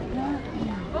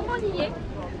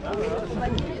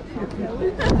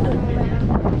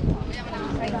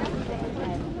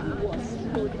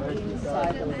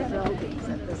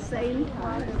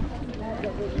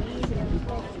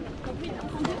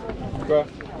 Quoi?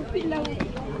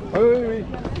 Oui.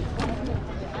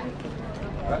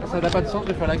 Ça n'a pas de sens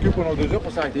de faire la queue pendant 2 heures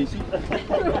pour s'arrêter ici.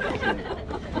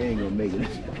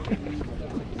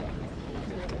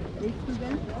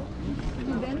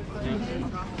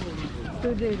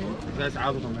 Zij is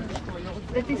ouder dan mij.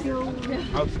 Het is heel...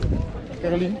 Oudste.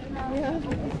 Caroline? Ja.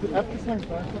 Even langs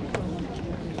daar.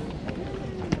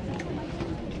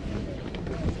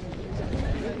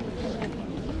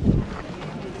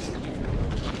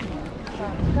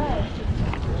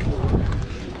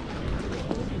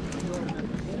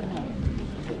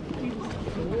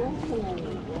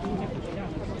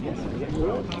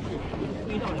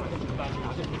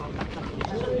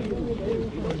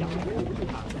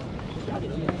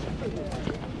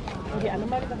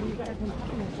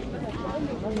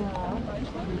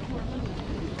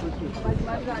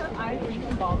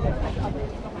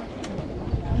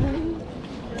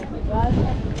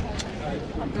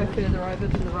 Go further over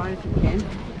to the right if you can.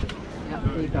 Yep,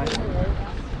 there you go.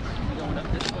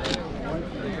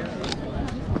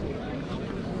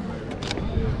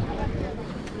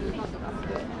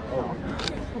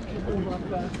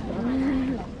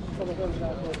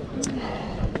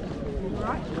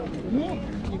 Yeah,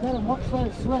 you gotta watch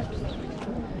those slips.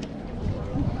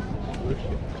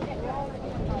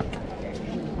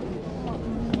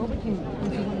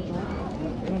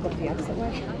 The exit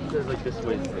way? There's like this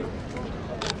way.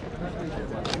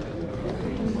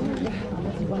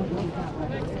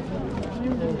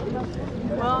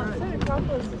 Well, it's at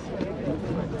Acropolis this way.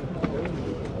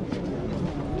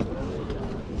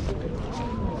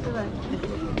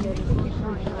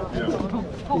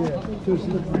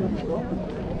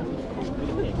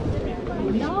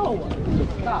 No!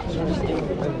 Stop.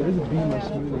 There's a beam I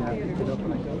smoothly have to get up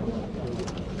when I go.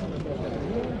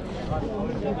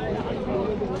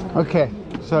 Okay,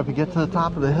 so if you get to the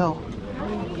top of the hill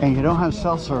and you don't have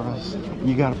cell service,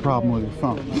 you got a problem with your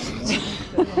phone.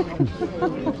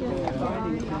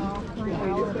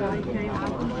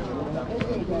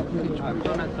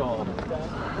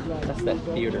 That's that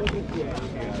theater.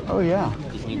 Oh yeah.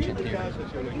 The ancient theater.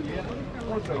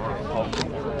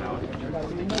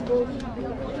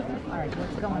 Alright,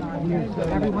 what's going on here?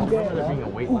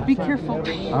 Everyone's be careful. I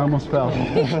almost fell.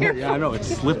 Yeah, I know, it's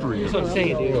slippery. That's what I'm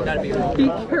saying, dude. You gotta be Be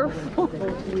careful.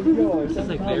 This is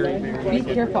like very, very.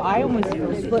 Be careful. I almost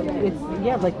slipped. It's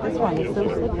yeah, like this one. It's so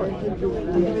slippery.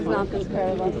 It's not this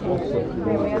parallel.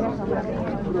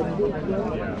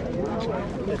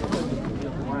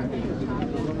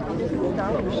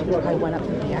 We should have probably went up to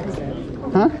the exit.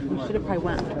 Huh? We should have probably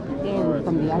went in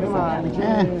from the exit.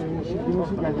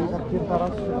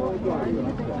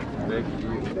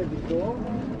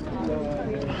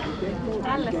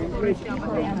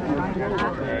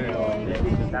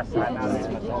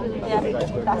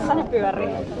 Tässä ne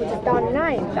pyörii. Tää on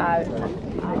näin täynnä.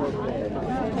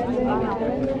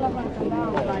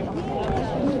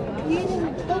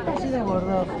 Tosi de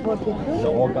gordo, porque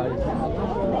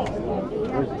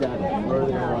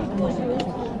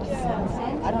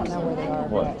I don't know where they are.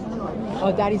 What?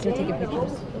 Oh, Daddy's there taking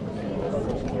pictures.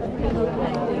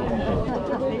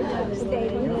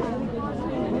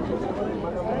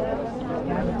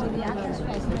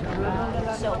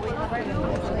 So we are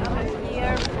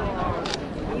here for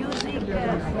music,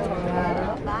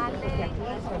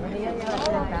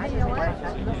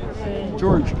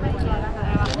 George.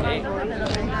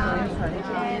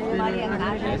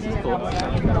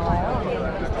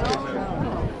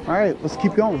 All right, let's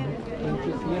keep going.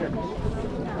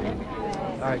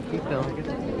 Alright, keep going.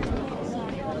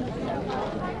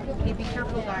 Hey, be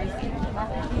careful, guys. Be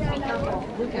careful.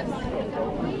 Lucas.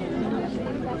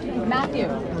 Matthew.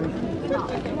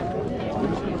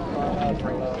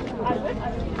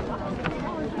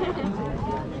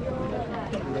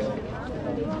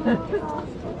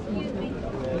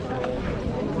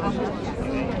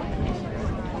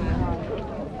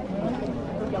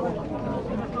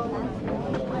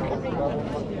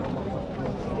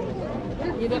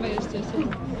 Nie dawajcie się.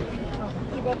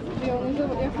 Chyba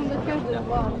jak on do każdego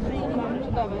nie mam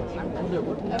muszę dawać.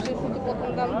 A że sobie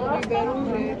potem dam do Riberu,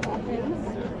 Athens.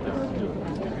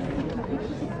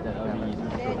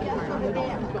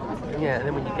 Yeah, and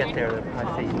then when you get there, they'll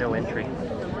probably say no entry.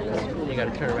 You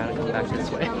gotta turn around and come back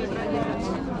this way. I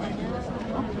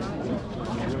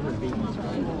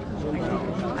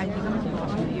think I'm going to go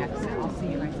to the exit. I'll see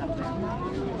you guys up there.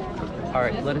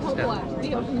 Alright, let us know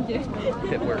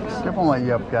if it works. Skip won't let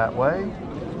you up that way.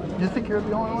 You think you're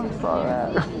the only one who saw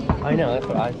that? I know, that's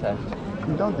what I said.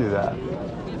 Don't do that.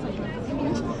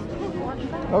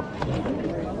 Oh.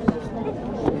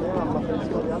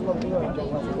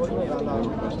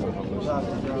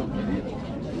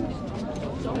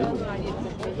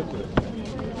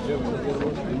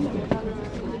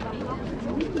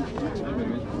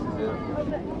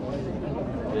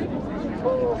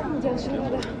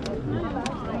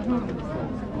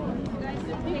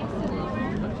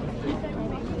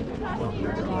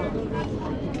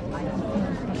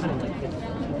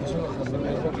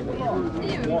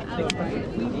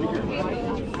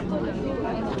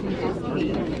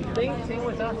 Same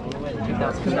with us.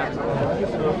 That's because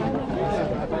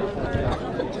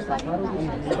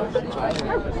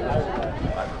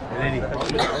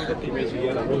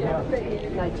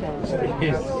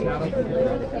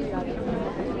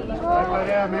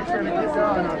Yeah, make sure to keep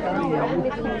going,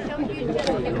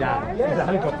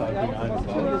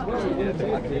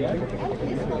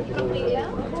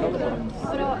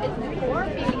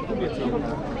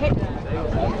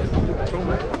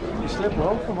 You slip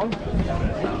well, come on.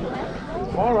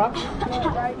 Far up.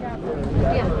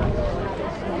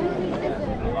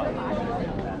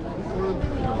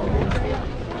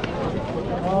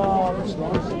 Oh, that's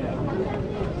nice.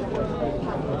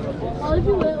 I'll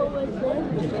do it always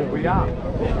there. We are.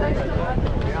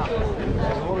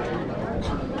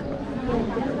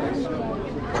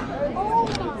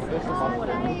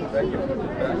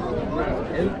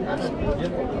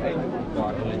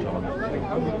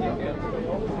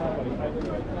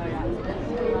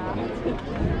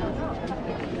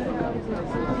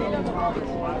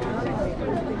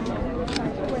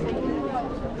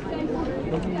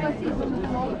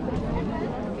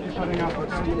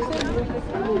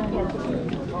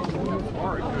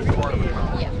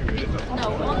 No,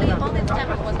 only the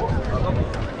stomach wasn't.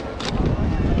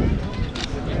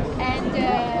 And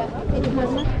it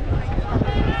was.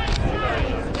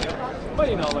 But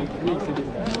you know, like we used to do.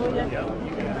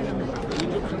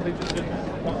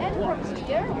 And from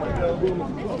here,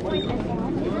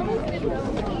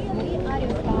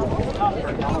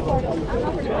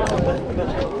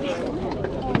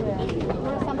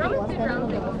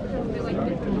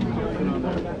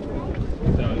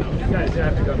 You guys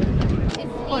have to go.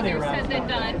 it's easier said than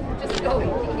done. Just go to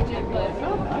Egypt, but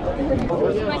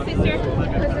my sister.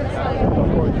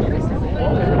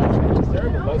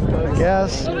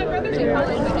 Yes. Well, my brother's in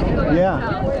college, but he can go back Yeah.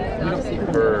 to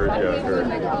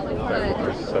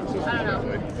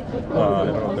I don't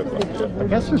know. I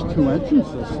guess there's 2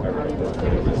 entrances.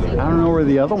 I don't know where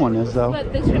the other one is though.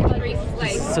 But this race is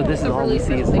like So this is all we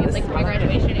see. It's like for my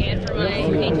graduation and for my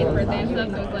 18th birthday and stuff.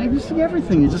 So it's like You see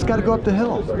everything. You just got to go up the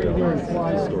hill.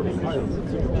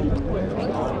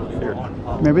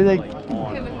 Maybe they.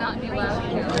 it would not be allowed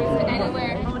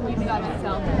anywhere by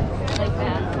myself like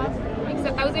that.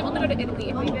 Except I was able to go to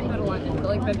Italy. We didn't go to London, but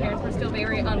like my parents were still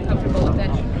very uncomfortable with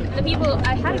it. The people,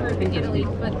 I had a group in Italy,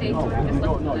 but they sort of just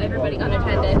left everybody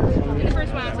unattended. And the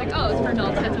first one I was like, oh, it's for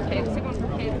adults, that's okay. The second one's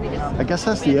for kids. They just I guess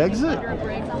that's the exit.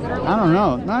 I don't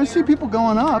know. No, I see people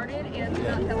going up.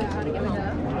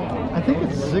 I think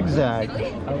it's zigzag.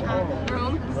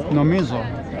 Rome. No miso.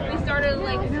 We started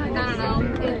like, I don't know,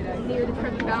 near the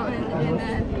Trevi Fountain, and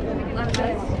then left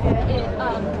us in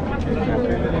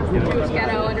Jewish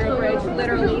ghetto under a bridge,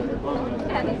 literally.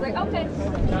 And he's like, okay,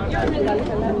 you're in the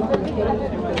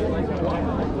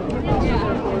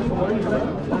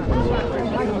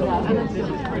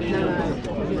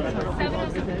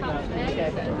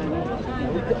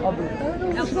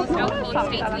most alcoholic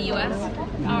states in the U.S.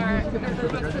 are,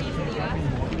 most cities in the U.S.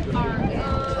 are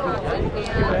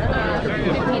Wisconsin, and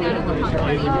 15 out of the top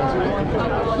 20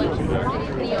 alcoholic cities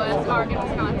in the U.S. are in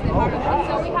Wisconsin. So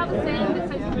we have a saying that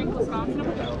says drink Wisconsin.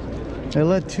 They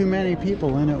let too many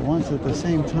people in at once at the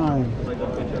same time.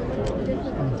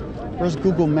 Where's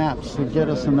Google Maps to get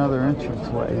us another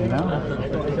entranceway, you know?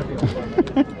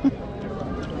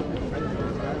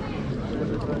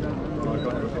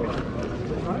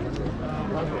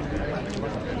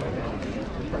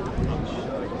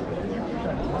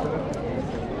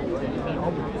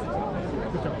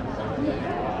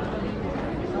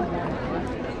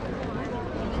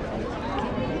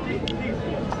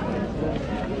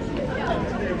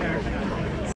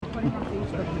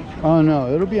 Oh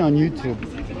no, it'll be on YouTube.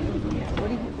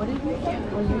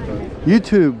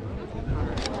 YouTube.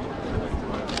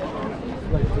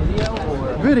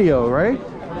 Video, right?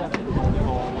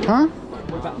 Huh?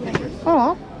 Oh,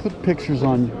 I'll put pictures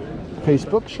on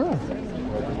Facebook, sure.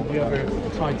 Have you ever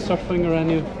tried surfing or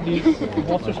any of these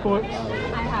water sports? I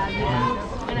have,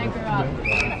 yeah. And I grew up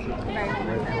very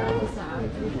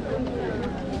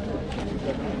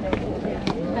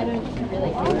I don't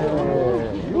really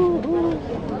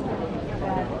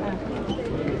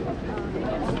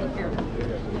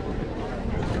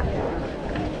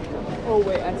Oh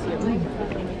wait, I see it.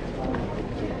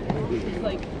 It's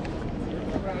like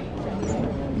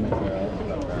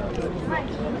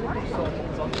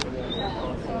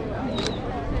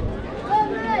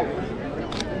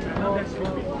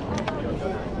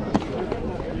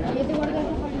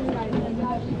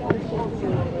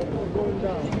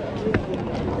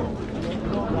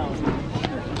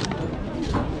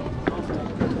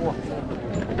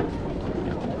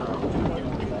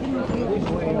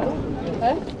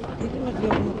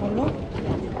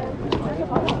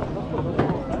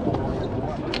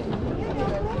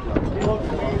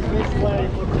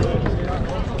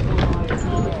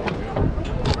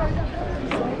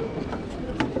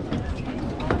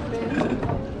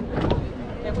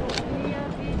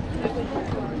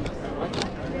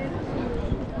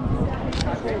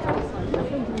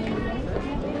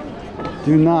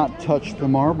Do not touch the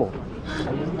marble.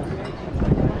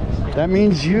 That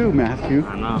means you, Matthew.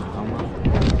 I know.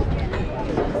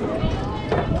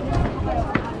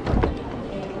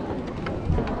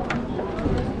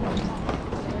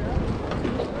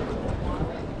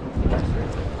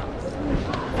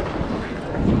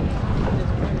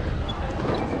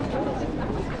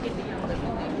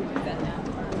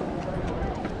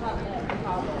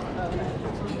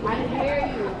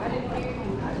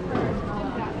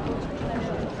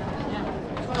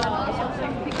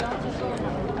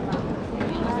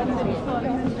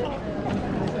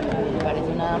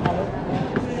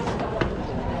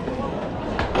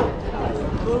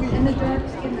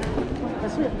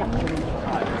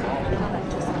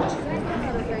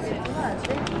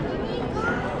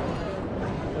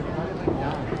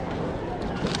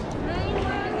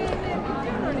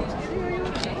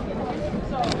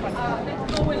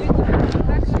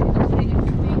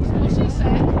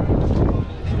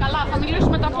 Καλά, θα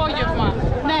μιλήσουμε το απόγευμα.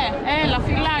 Ναι, έλα,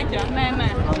 φιλάκια. Ναι, ναι.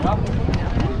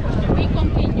 We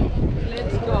continue.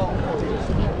 Let's go.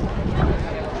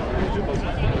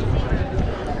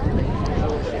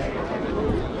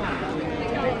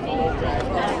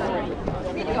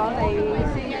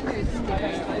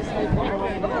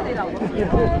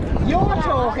 You're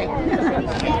talking.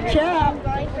 Shut up.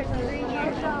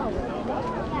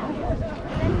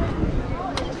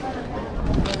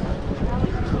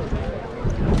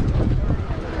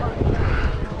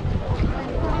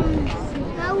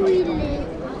 How we live.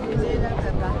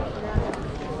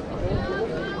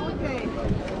 Okay,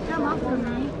 come up for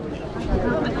me.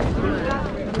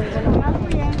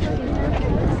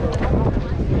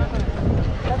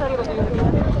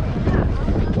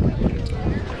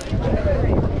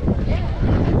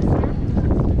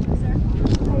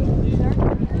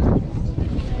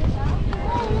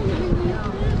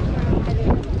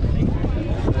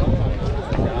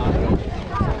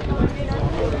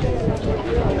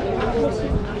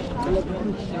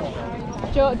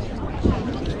 George.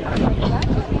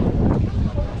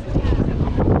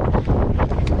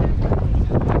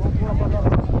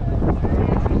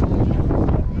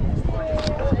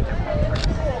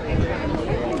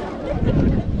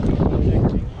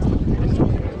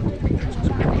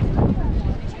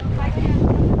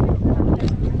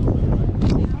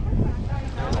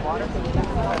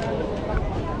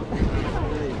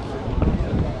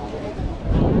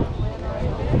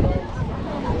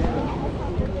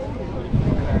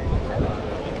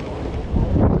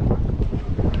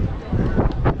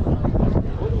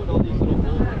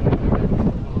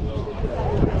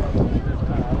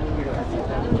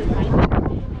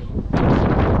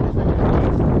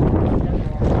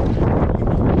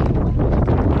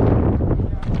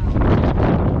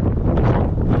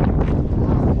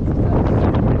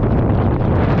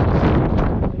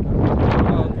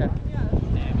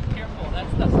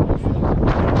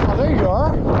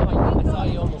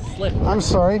 I'm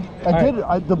sorry.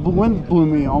 The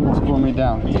wind almost blew me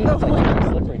down. Dude, it's like very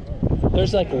slippery.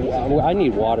 There's like, I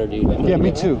need water, dude. Yeah,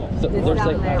 me too. So there's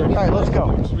like 30. All right, let's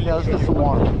go. Yeah, let's get some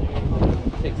water.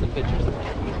 Take some pictures.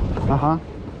 Uh-huh.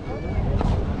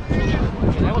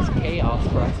 That was chaos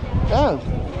for us. Yeah.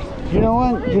 You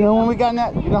know when we got in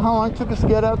that, you know how long it took us to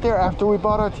get out there after we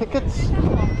bought our tickets?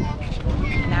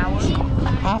 An hour.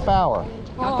 Half hour.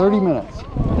 30 minutes.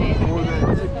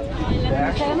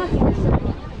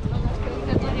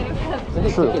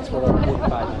 True. Tickets were like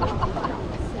 45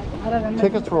 minutes.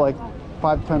 Tickets were like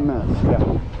 5-10 minutes. Yeah.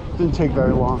 Didn't take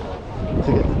very long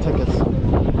to get the tickets.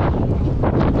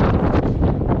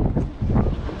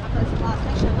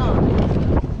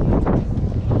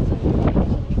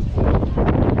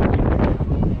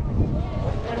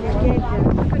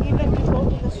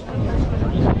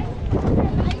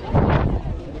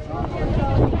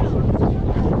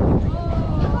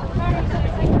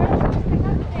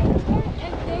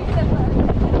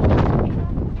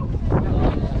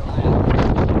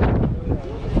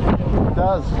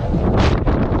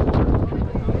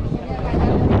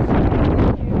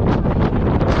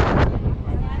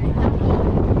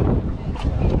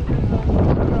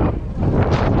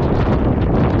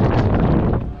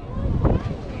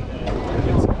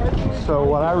 So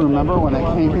what I remember when I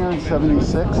came here in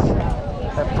 '76,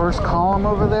 that first column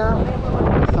over there,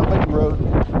 somebody wrote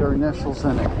their initials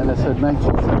in it, and it said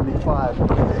 1975.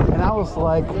 And I was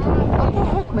like, what the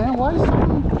heck, man? Why is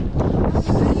somebody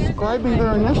describing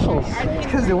their initials?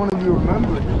 Because they want to be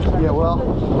remembered. Yeah, well,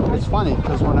 it's funny,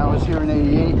 because when I was here in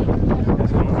 '88, it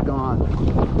was gone.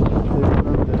 They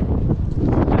removed it.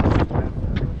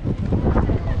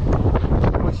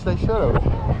 Which they should have.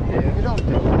 You don't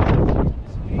think that.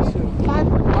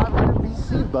 500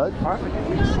 BC, bud.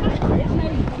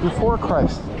 Before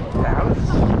Christ.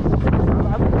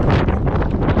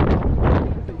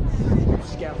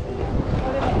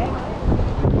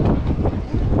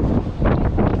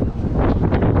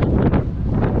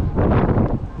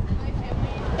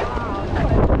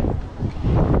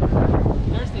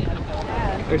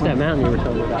 There's that mountain you were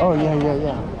telling me about. Oh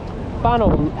yeah.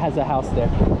 Bono has a house there.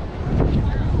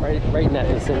 Right in that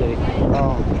vicinity.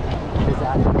 Oh. Is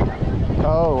that?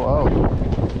 Oh.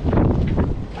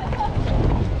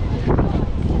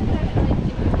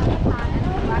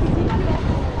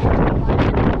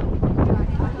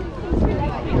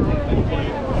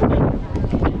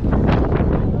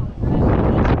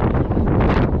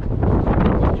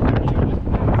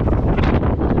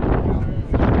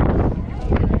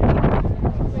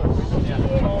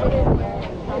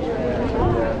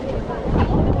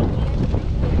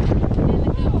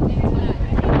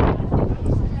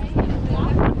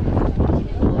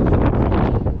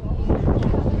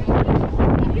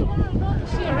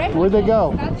 Where'd they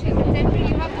go?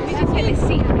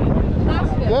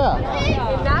 Yeah.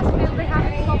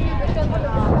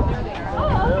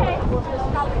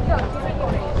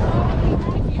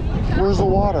 Where's the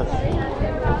water?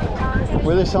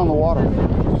 Where are they selling the water?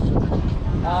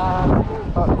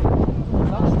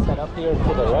 Set up here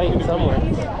to the right somewhere.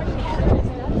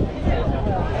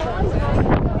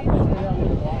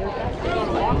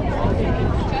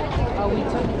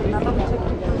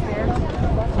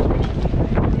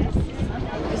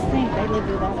 They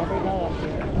do that every day up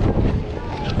here.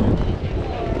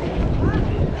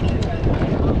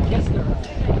 Yes, there are.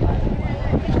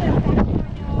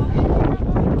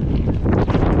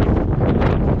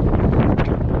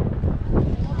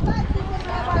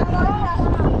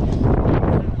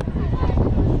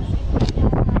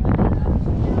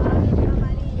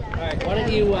 Alright, why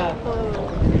don't you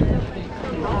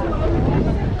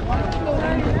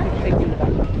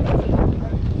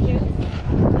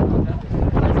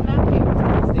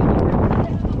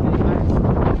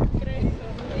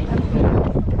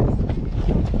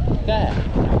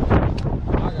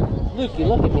Lukey,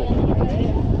 look at me.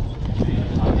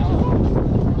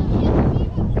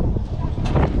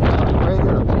 Right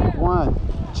here. 1,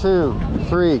 2,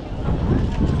 3.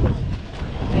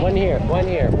 One here.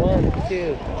 1,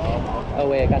 2. Oh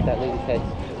wait, I got that lady's head.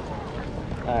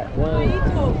 Alright, 1.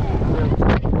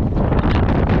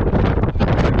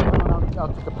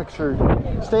 I'll take a picture.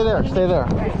 Stay there.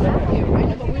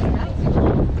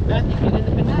 Matthew, get in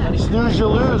the picture, buddy. Snooze you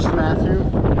lose, Matthew.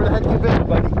 Where the heck you been,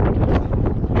 buddy?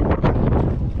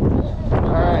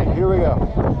 Alright, here we go.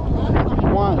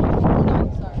 1,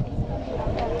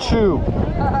 2,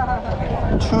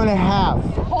 2.5,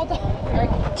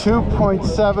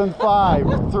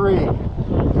 2.75, 3.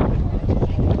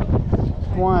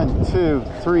 1, 2,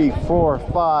 3, 4,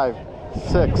 5,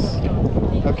 6.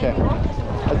 Okay,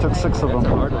 I took 6 of them.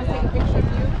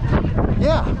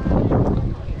 Yeah.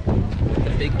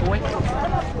 The big boy?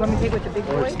 Let me take with the big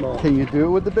boy. Small. Can you do it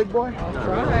with the big boy?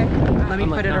 Okay. Let me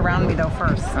put it around me though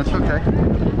first. That's okay.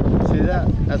 See that?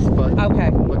 That's the butt. Okay.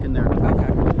 Look in there. Okay.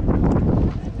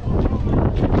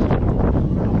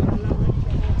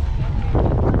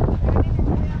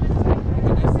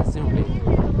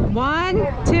 One,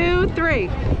 2, 3.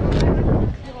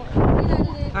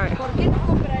 All right.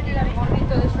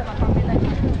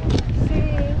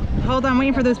 Hold on,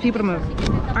 waiting for those people to move.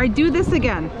 All right, do this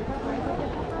again.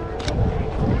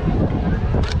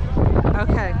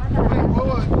 Okay.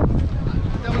 Wait.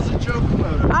 That was a joke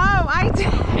photo. Oh, I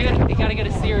did. You gotta get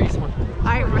a serious one.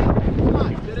 Come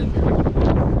on, get in here.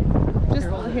 Just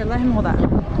here, let him hold that.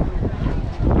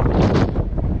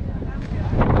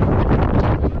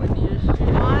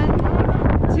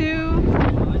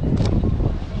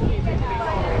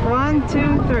 One, two,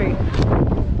 3.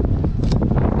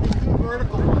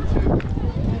 Vertical one too.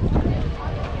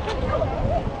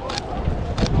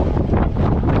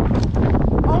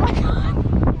 Oh my God.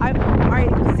 All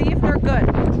right, see if they're good.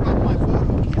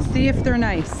 See if they're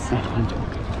nice.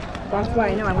 That's why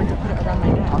I know I went to put it around my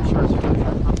neck. I'm sure it's good.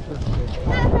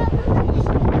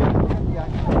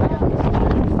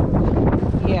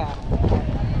 Yeah.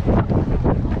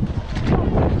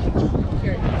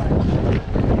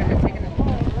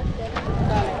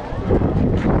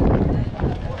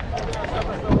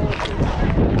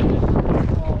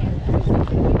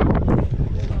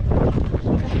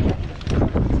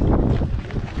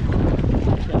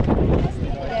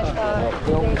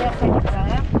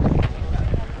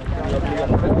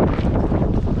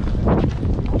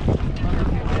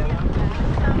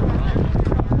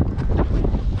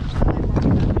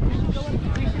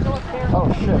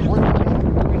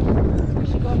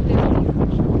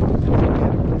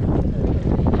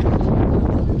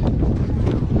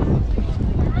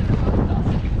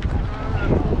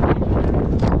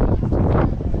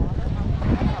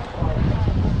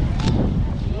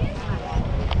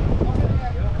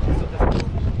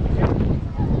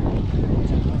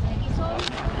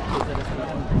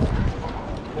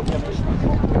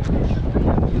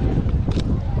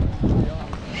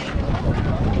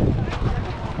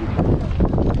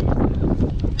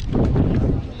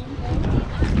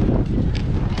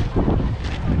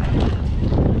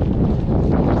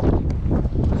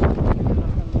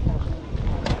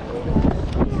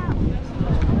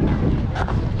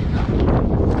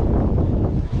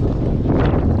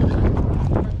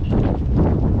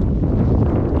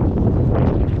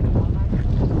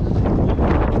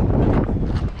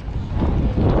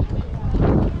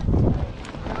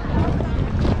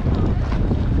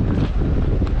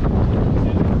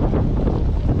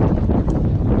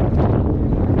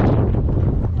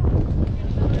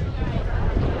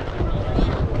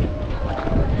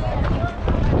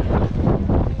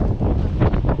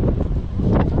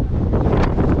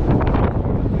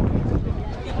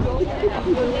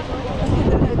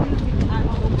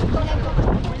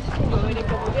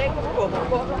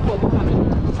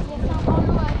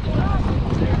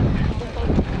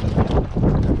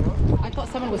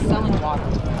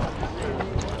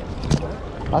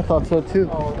 I thought so too.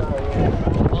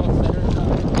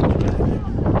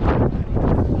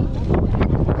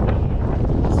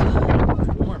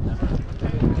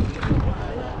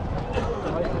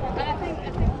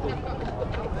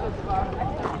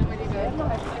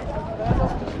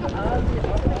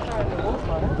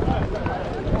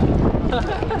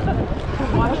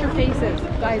 Wash your faces.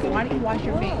 Guys, why don't you wash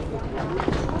your face?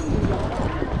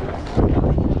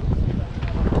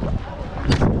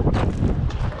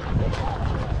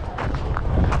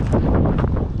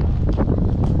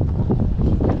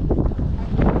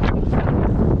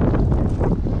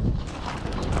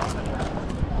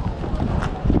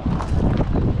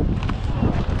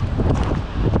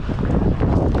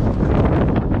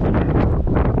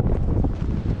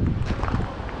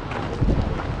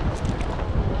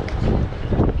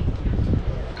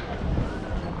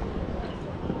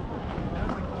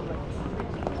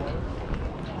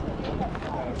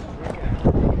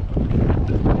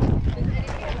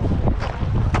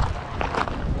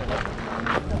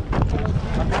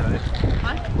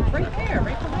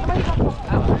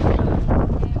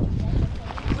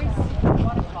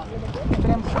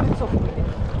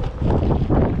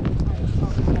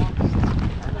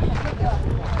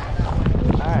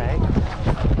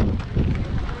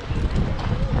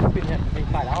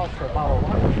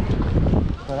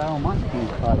 But I don't mind being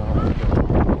cut off.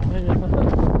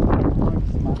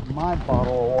 My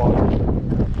bottle of water.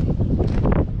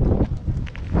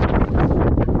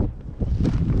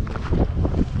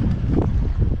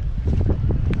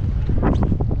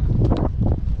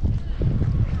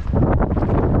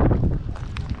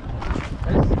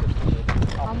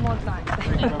 One more time.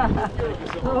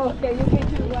 Okay, you can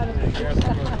do one.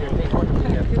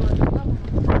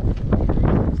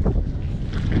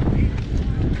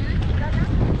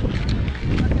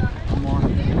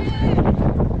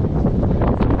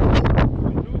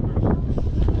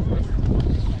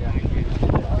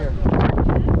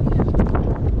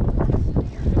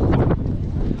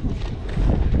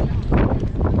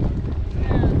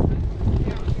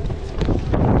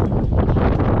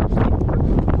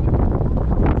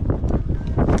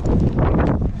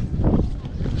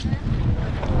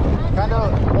 Kind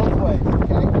of both ways,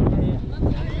 okay?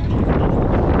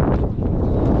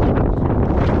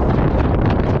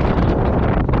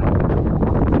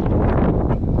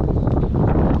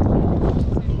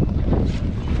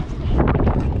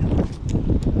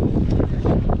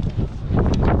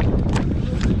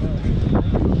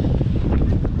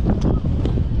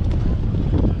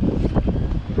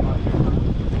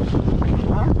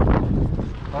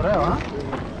 Pareo, ¿ah?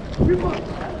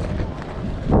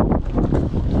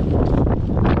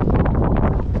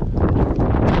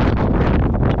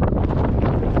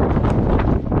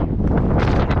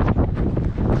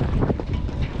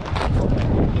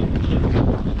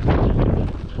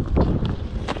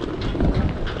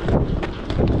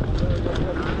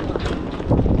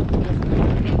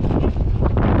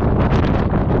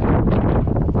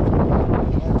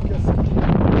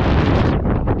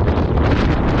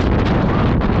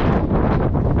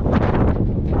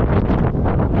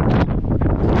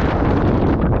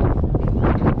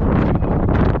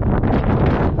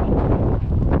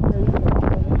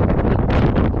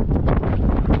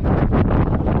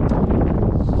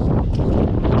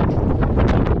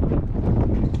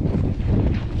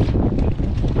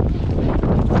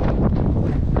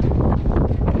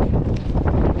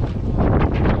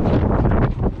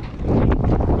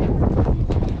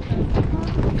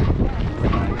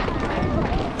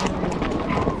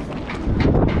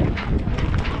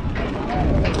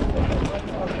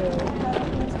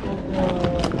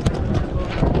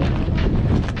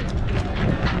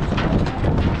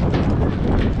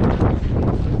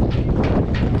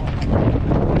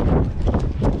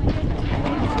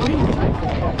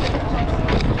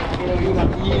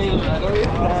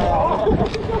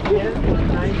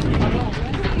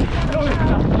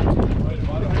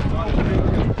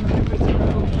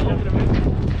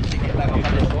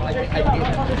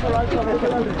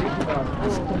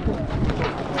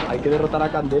 Hay que derrotar a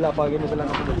Candela para que no se la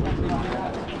haga.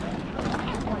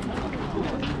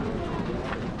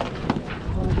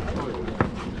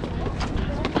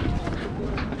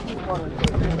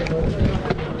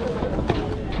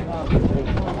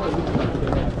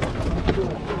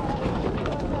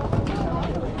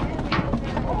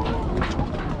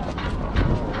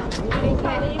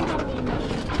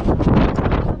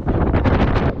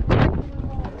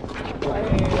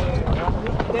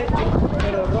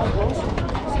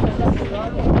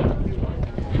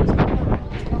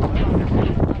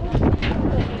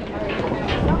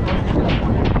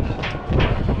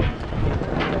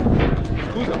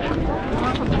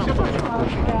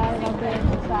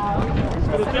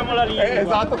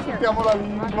 Esatto, sfruttiamo la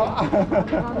lingua.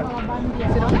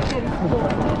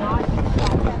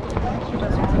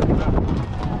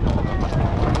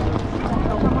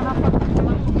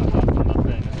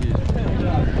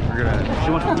 She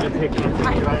wants to get a picture.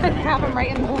 Have him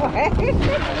right in the way.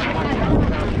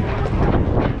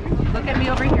 Look at me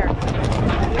over here.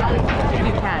 If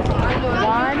you can.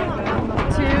 1,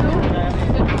 2,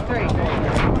 3.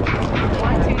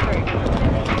 1, 2, 3.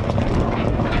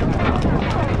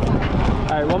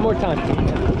 All right, one more time.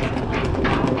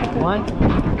 1,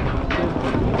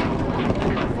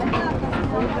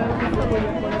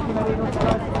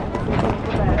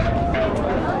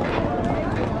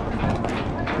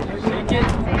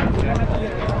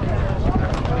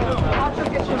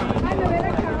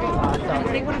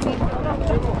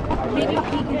 Maybe he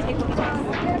can take one.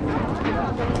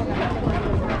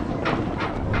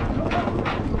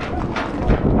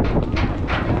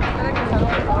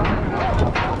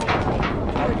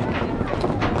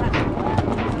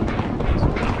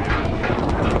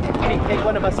 Take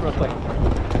one of us real quick.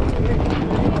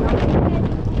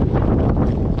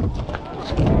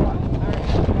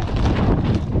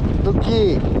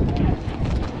 Looky.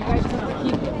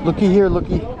 Looky here,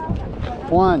 looky.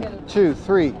 1, 2,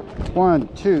 3. 1,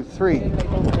 2, 3.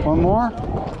 One more.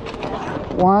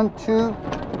 1, 2,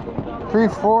 3,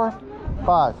 4,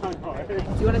 5. Do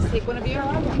you want us to take one of you?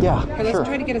 Yeah, Okay, let's sure.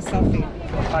 try to get a selfie.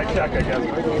 High tech, I guess.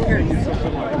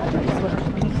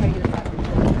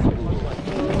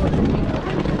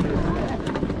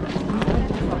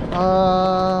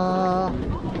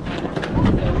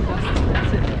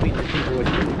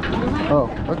 Oh,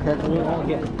 okay.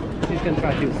 She's gonna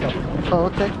try to do a selfie. Oh,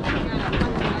 okay.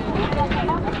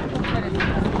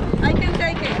 I can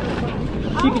take it.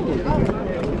 She can do it.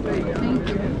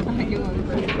 Thank you.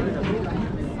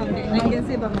 I can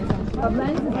see by myself. The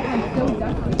lens is so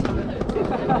dusty.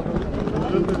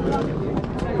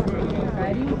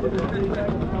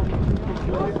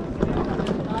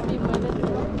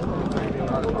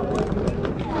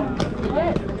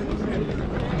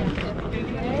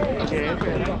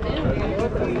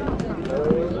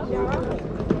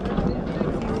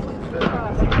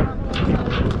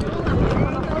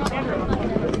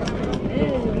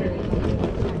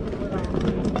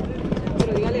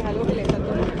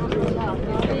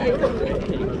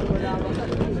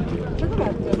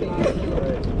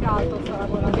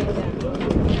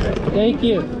 Thank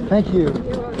you. Thank you.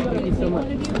 Thank you so much.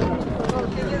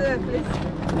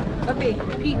 Okay,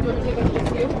 Pete, do you want to take a picture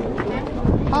too?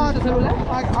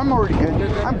 I'm already good.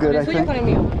 I'm good, I think.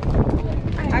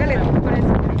 Hágale con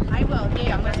eso. I will.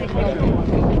 Yeah, I'm going to take a picture.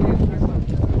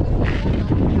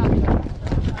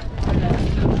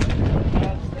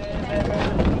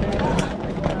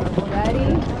 Ready?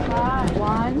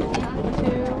 1,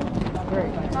 2, 3.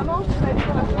 Vamos.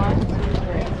 1, 2,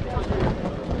 3.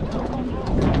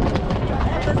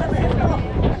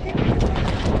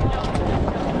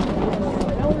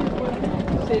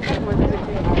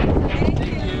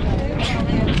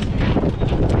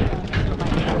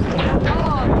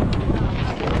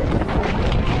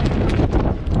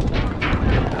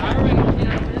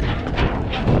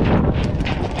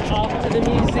 Off to the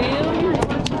museum.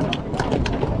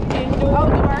 Oh,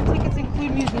 do our tickets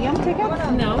include museum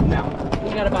tickets? No.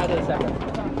 You gotta buy those separate.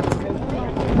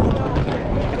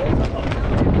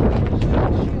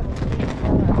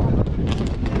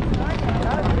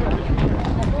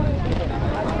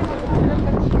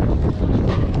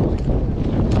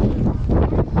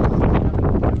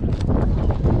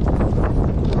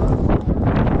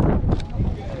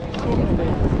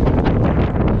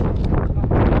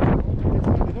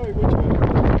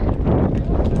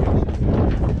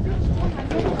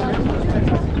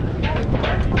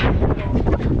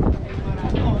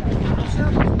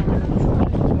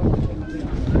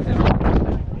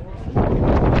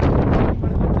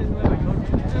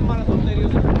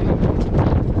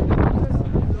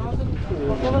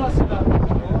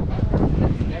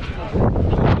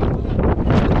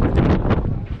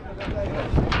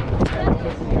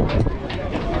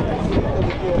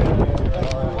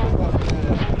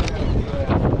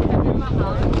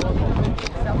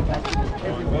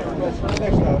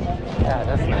 Yeah,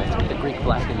 that's nice. With the Greek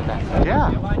flag in the back.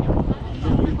 Yeah.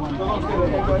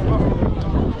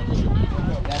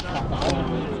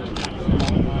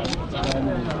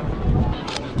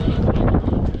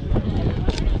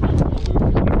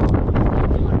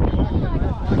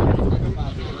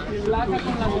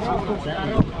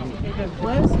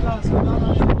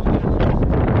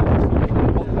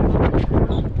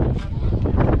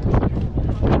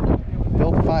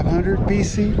 Built 500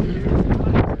 BC.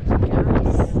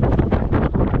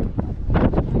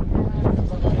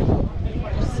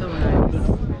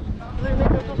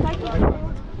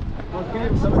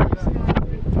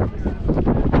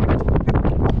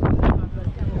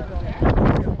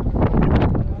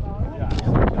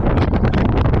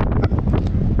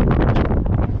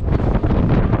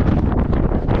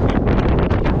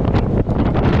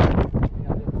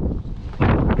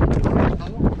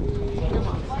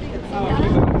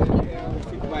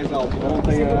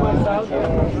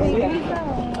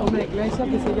 iglesia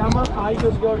que se llama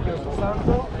Aios Georgios,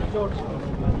 Santo Giorgio.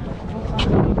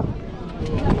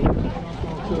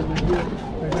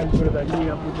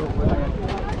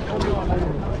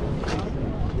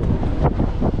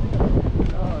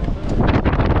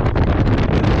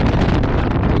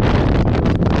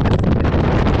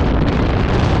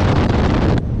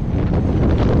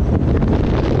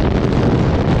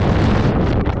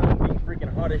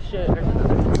 Freaking hot as shit.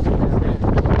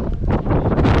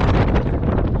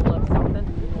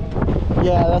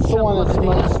 Yeah, that's the one that's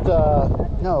most,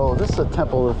 no, this is a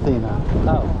temple of Athena.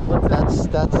 Oh, what's that?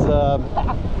 That's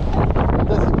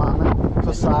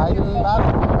Poseidon, I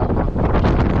don't know.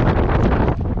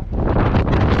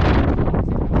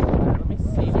 Let me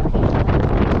see.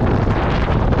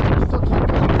 Still can't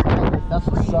get it. That's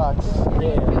what sucks.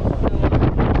 Yeah.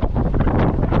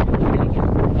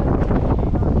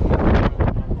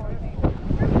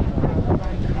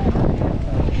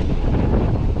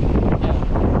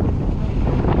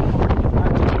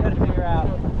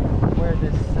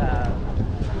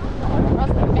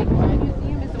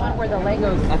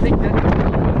 I think that's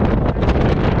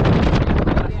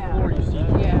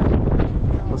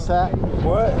What's that?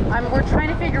 What? We're trying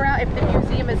to figure out if the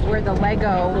museum is where the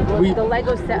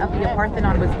Lego set of the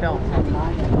Parthenon was built.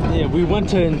 Yeah, we went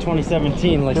to in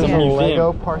 2017, like There's some a museum.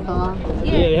 Lego Parthenon?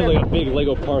 Yeah, they have like a big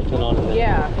Lego Parthenon in there.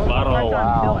 Yeah. I don't know.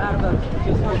 Parthenon built out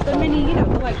of the mini, the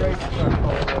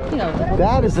Legos.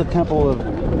 That is the temple of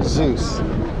Zeus.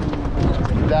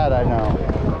 That I know.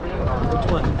 Which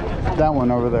one? That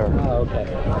one over there. Oh, okay.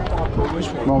 Which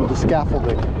one? One with the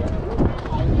scaffolding.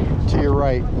 To your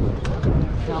right.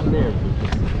 Down there.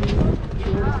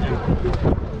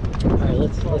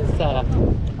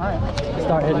 Alright, let's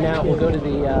start heading out. We'll go to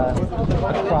the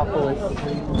Acropolis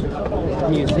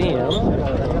Museum.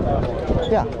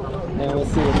 Yeah. And we'll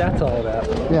see what that's all about.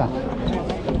 Yeah.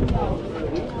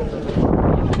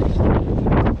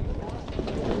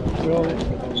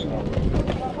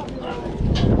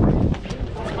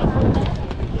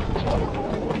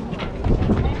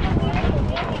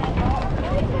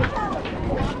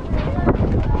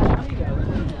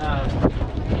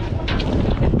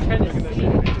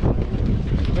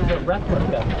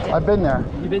 Replica. I've been there.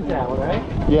 You've been to that one, right?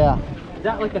 Yeah. Is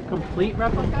that like a complete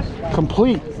replica?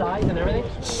 Complete. Size and everything?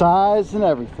 Size and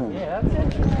everything. Yeah, that's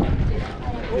interesting.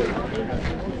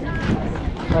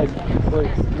 Like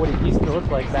what it used to look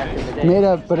like back in the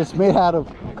day. But it's made out of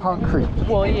concrete.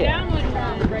 Well, yeah.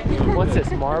 What's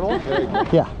this, marble?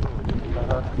 Yeah.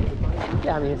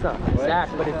 Yeah, I mean, it's not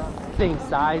exact, but it's the same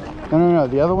size. No.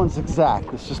 The other one's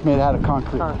exact. It's just made out of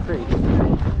concrete. Concrete.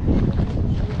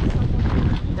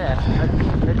 Yeah, that's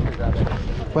pictures of it.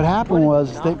 What happened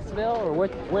was Knoxville or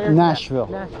where? Nashville.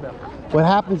 Nashville. What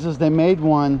happens is they made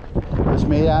one that's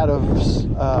made out of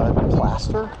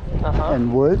plaster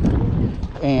and wood,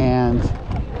 and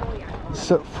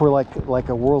so for like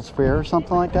a World's Fair or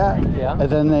something like that. Yeah. And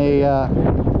then they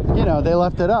they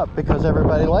left it up because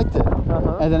everybody liked it.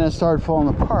 And then it started falling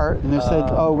apart, and they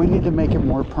said, "Oh, we need to make it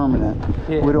more permanent.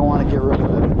 Yeah. We don't want to get rid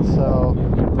of it." So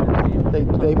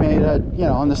they made a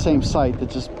on the same site that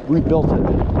just rebuilt it.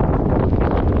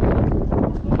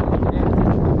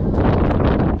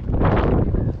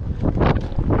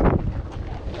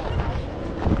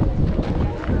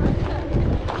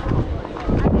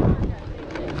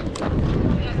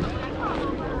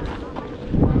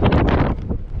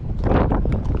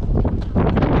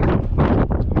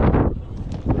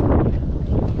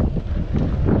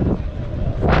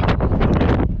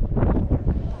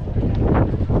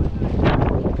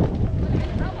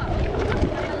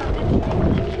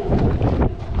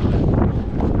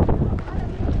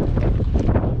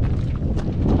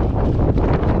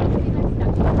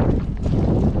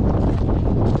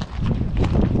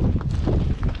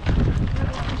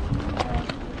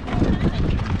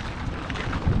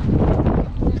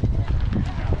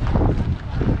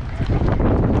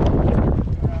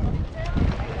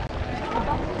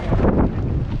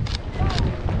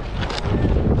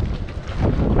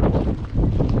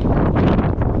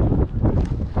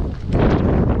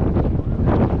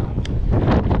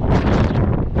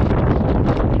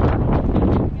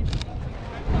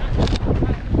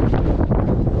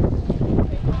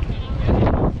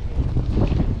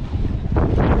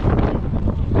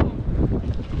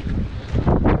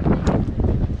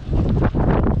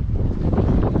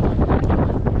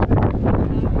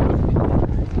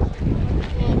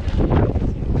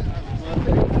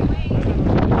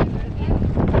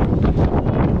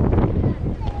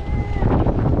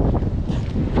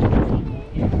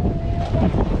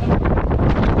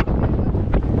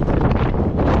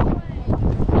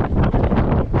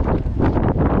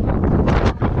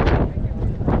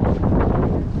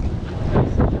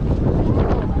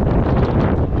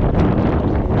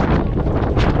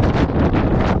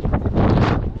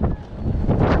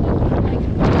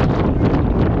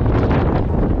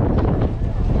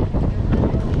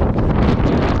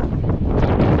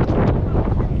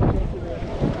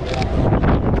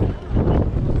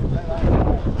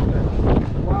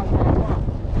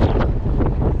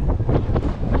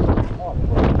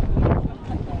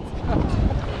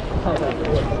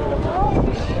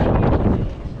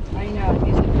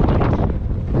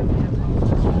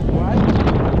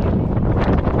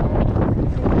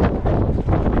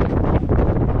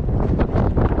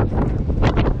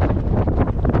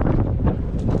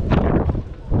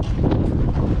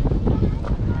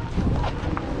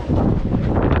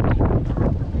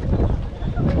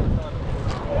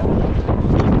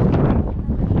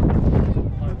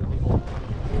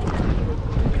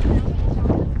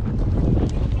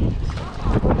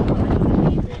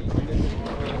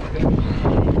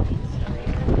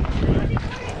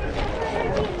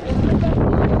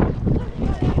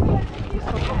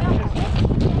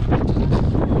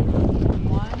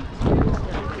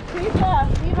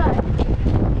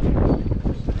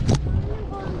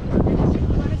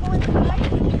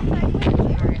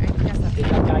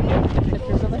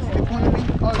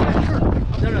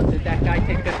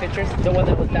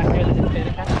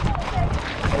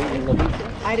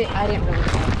 I didn't really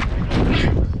know.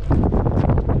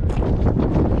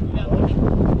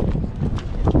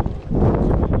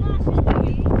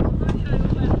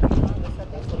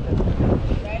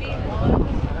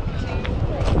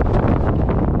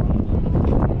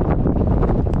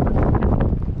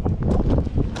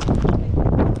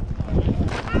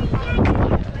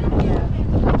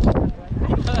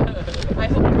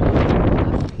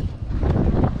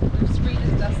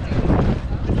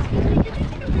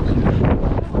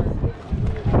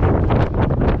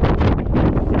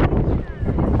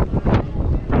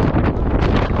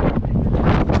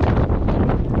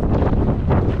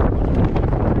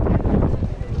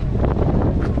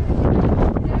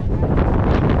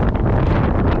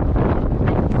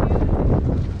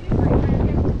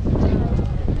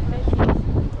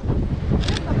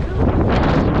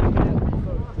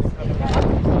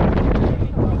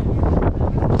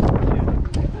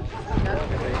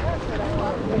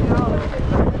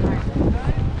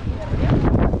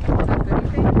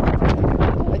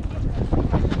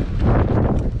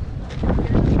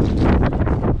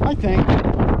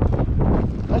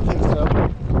 I think so.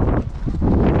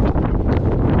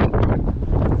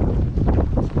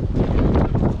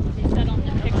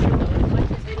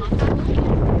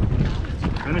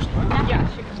 Finished? Yeah.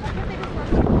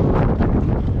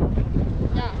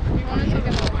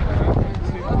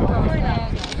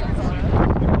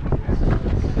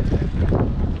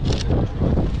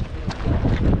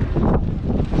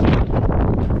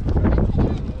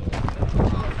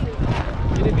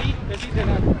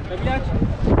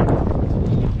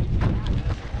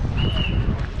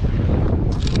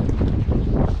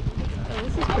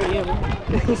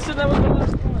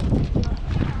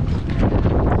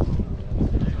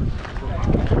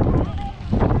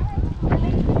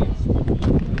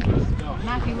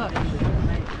 Matthew, look.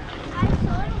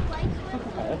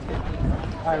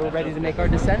 All right, we're ready to make our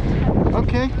descent.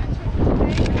 Okay.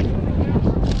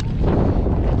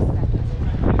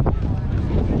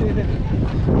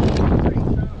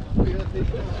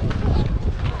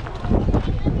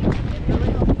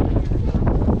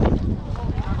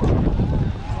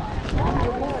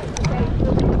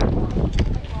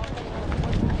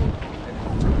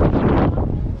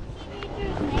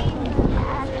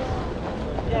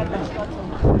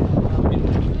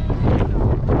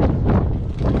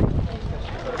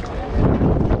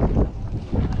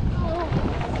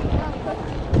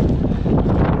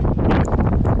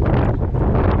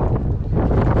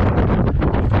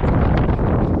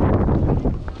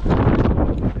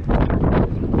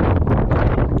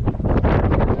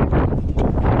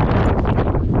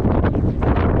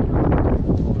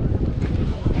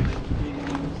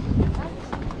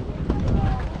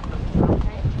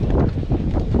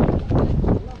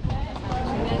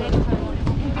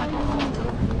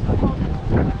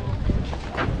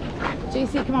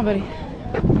 JC, come on, buddy.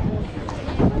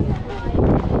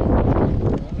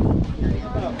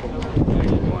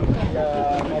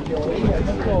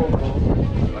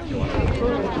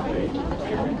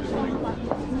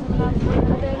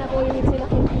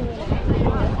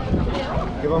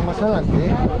 Que van más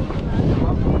adelante.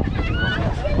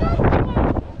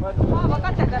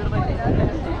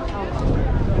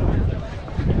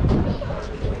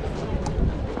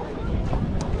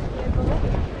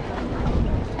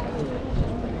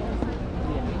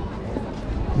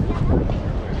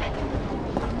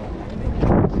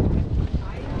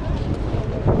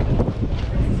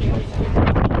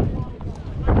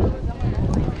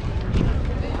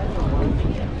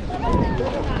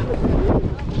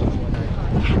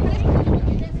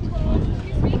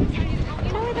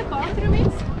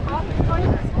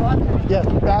 Yes,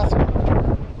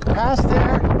 pass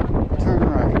there, turn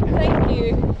right. Thank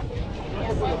you.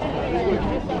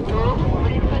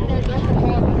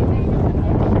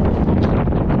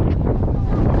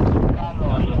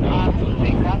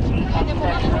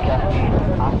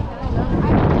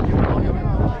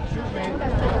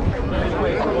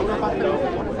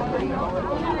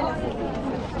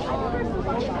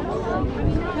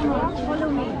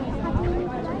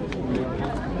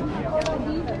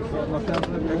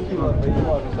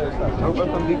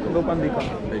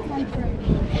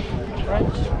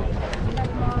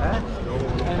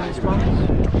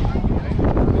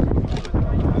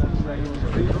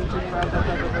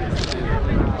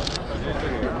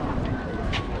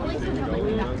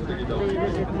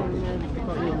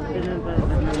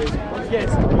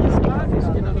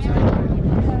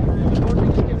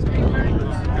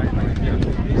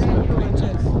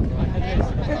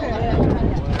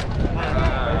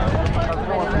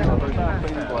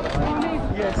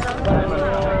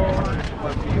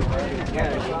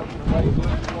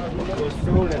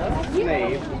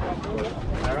 Slave.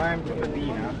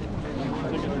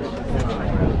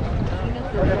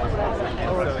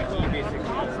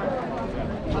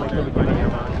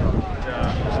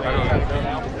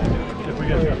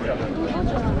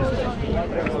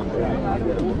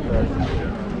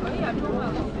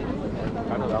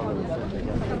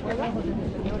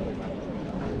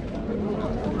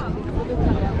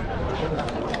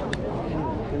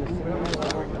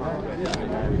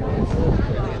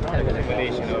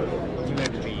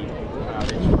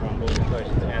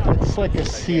 like a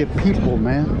sea of people,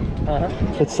 man.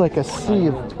 It's like a sea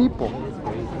of people.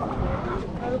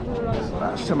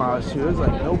 Last time I was here, it was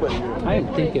like nobody here. I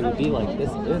didn't think it would be like this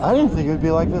busy. I didn't think it would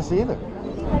be like this either.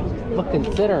 But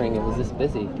considering it was this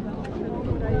busy,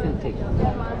 it didn't take.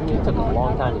 I mean, it took a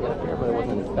long time to get up here, but it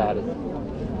wasn't as bad as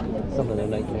some of the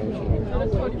nightmares here.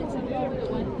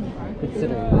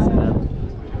 Considering this amount.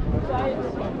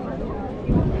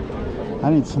 I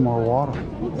need some more water.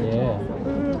 Yeah.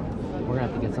 We're gonna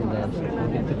have to get some down.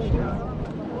 We'll get to the street.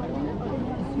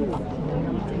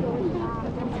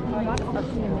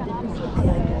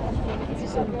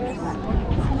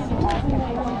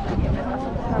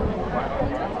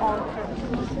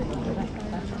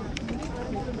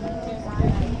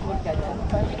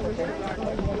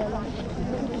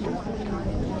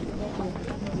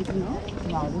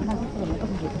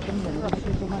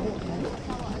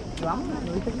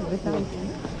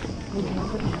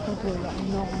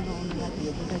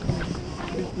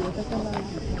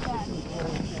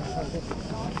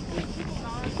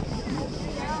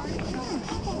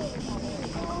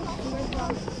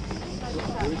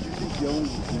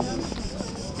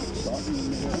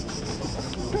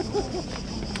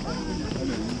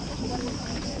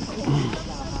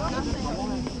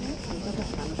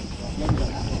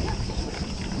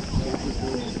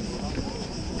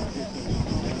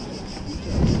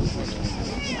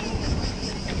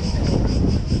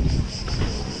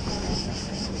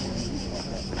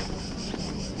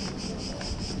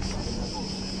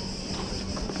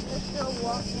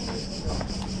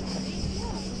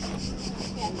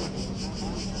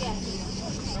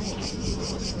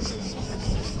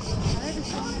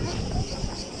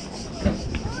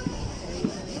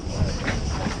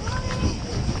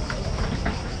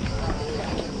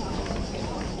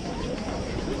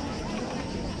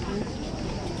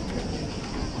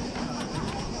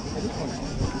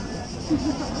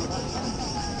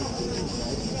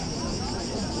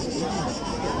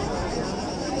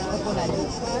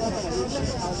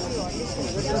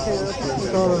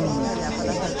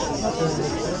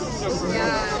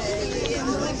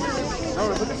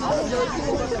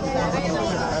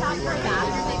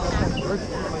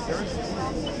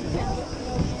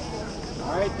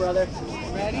 Alright, brother.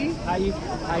 Ready? How you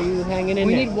hanging in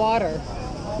We there? need water.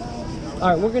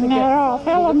 Alright, we're gonna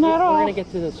get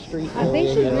to the street.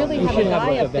 They should really We have should a guy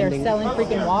like, up there vending. selling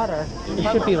freaking water.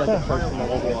 It should be like a person that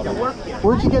will water.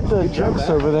 Where'd you get the drinks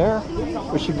over there?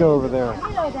 We should go over there.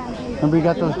 Remember you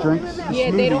got those drinks?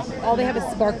 Yeah, they don't. All they have is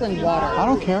sparkling water. I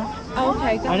don't care. Oh,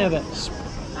 okay. I know that.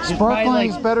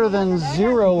 Sparkling's better than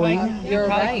zeroing. You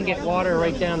probably can get water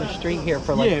right down the street here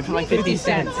for like, for like 50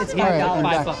 cents. It's All right,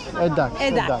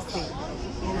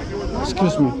 $5.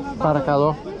 Excuse me. Para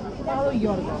calor. How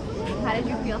did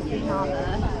you feel seeing all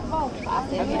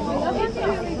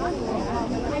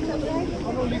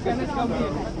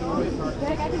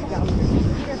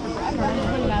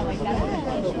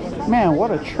Man,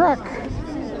 what a trek.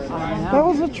 That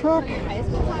was a trek.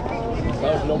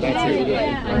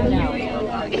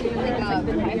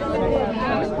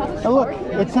 And look,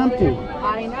 it's empty.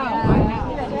 I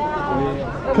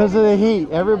know. Because of the heat.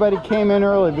 Everybody came in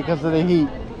early because of the heat.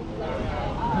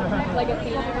 Like a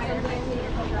theater.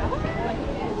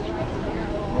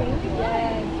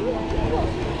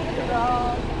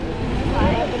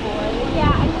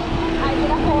 Yeah, I did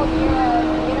a whole year of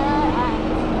theater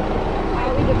and I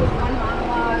only did this one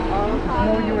monologue.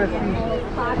 No USC.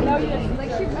 No USC.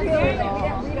 Like she really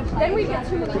then we get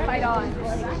to fight on.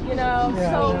 You know,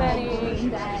 so many.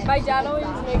 My dad always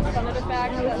makes fun of the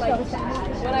fact that like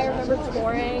when I remember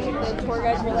touring, the tour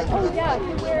guides were like, oh yeah, if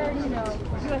you wear, you know,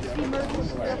 USC merch,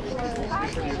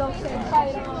 they'll say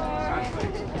fight on.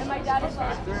 And my dad is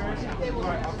like, they will.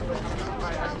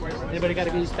 Anybody got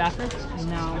to use the bathroom?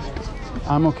 No.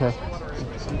 I'm okay.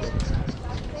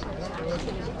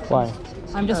 Why?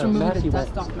 I'm just removing the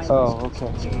dust off my. Oh,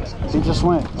 okay. He just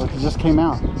went. Or he just came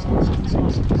out.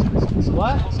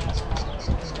 What?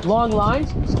 Long line?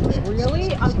 Really?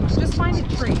 Just find a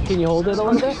tree. Can you hold it a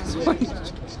little bit?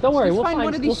 Don't worry, we'll find one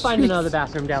of find, these we'll find streets. another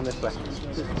bathroom down this way.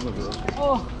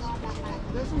 Oh,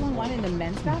 there's only one in the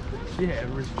men's bathroom? Yeah,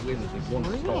 we're just waiting. There's like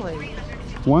one stall. Really?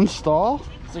 One stall?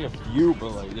 It's like a few,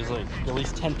 but like there's like at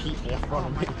least 10 people in front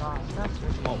of me. I'm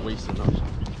all wasted up.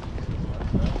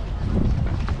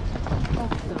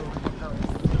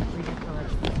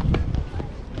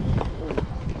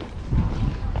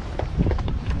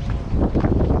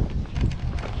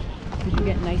 Did you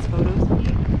get nice photos of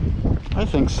you? I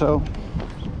think so.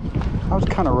 I was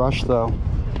kind of rushed though.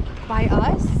 By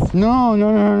us? No.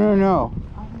 No,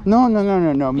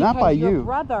 not by Because your you.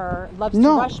 brother loves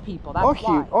No. to rush people. That's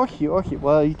why. Okay.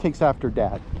 Well, he takes after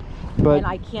Dad. But and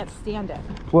I can't stand it.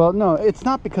 well, no, it's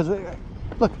not because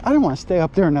look, I didn't want to stay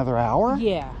up there another hour.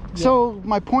 Yeah. So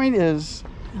my point is,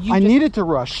 You I just- needed to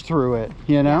rush through it,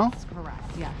 you know. Yes,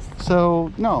 correct. Yes.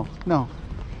 So no,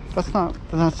 that's not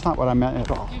what I meant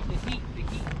at all. The heat.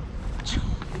 It's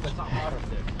not hot up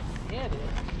there. Yeah, it is.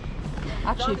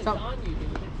 Actually, Sun is on you,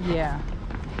 dude. yeah.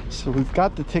 So we've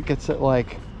got the tickets at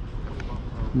like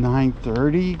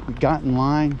 9:30. We got in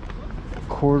line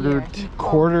quarter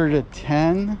to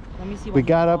 10. Let me see. We when he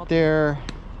got up called. there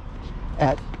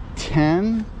at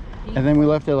 10, and then we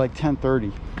left at like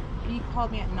 10:30. He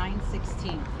called me at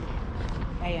 9:16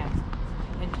 a.m.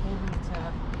 and told me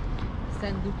to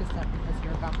send Lucas up because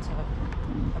you're about to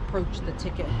approach the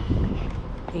ticket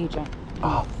agent.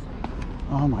 Oh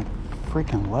my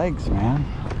freaking legs, man.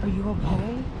 Are you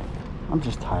okay? I'm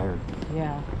just tired.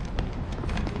 Yeah.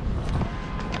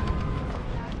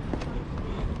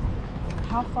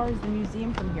 How far is the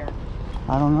museum from here?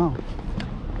 I don't know.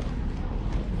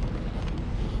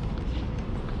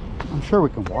 I'm sure we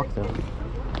can walk there.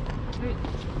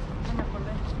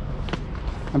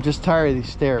 I'm just tired of these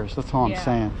stairs. That's all I'm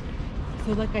saying.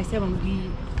 So like I said, when we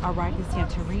arrived in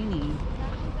Santorini,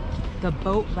 the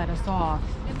boat let us off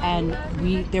and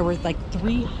there was like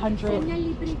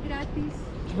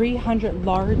 300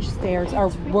 large stairs, or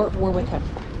we're with him.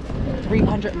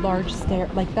 300 large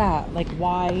stairs like that, like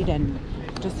wide and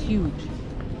just huge.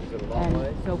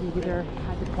 And so we either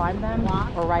had to climb them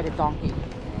or ride a donkey.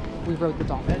 We rode the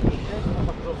donkey.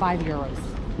 €5.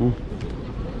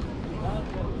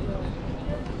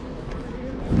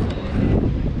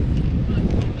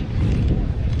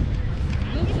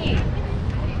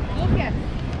 Lucas.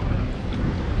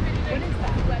 What is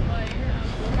that?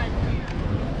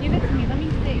 Give it to me. Let me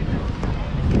see.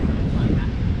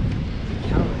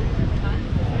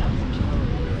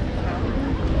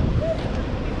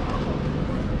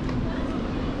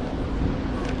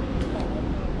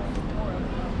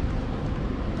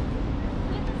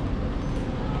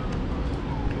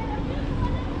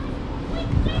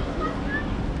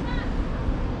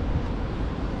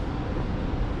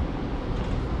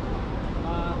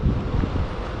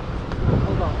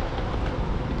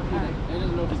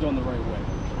 Going the right way.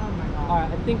 Oh my God.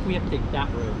 Alright, I think we have to take that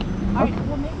road. All right,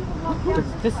 well maybe we'll walk down.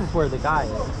 This is where the guy is.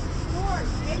 Maybe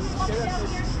we'll walk down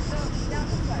here. Down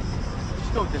this way.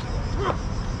 Just go this way.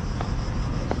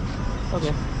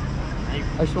 Okay.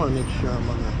 I just want to make sure I'm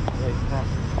on the right path.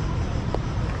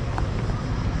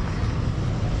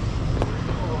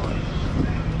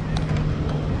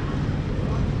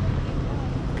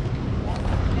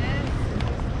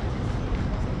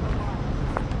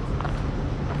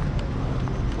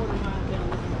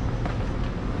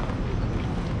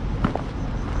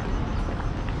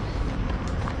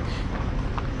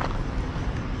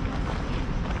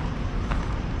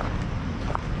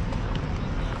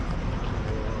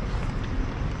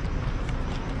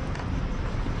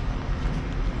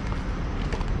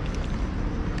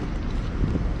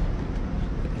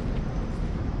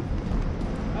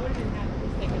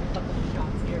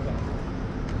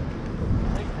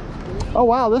 Oh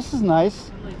wow, this is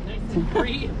nice. Like nice and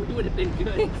free, we would have been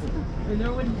good. And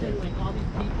there wouldn't have been like all these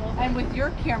people. And with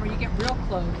your camera, you get real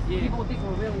close. Yeah. People will think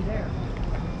we're really there.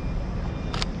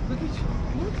 Look at you.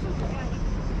 Look at that.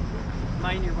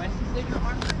 Mind your West. Leave your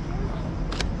arm right here.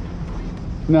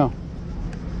 No.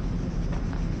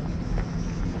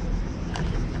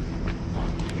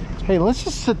 Hey, let's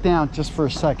just sit down just for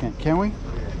a second, can we?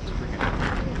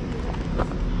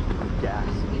 Gas.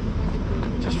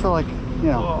 Just for like, you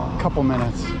know, a couple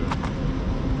minutes.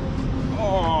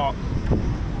 Oh.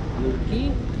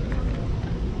 Lukey.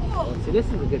 Oh, see, this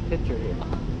is a good picture here.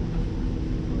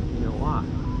 You know why?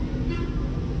 You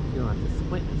don't have to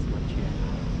squint as much here.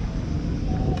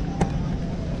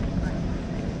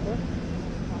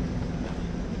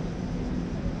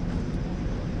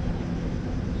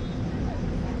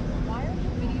 Why are you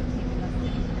videotaping us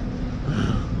sitting here?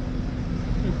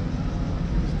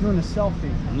 Just doing a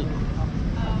selfie.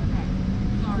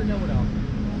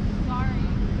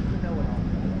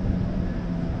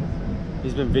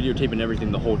 He's been videotaping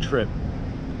everything the whole trip.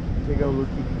 Here you go,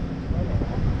 Lukey.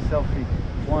 Selfie.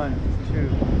 1, 2.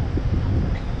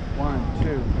 1,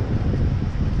 2.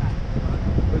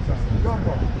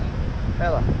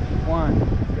 Ella. 1.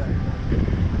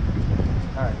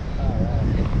 All right.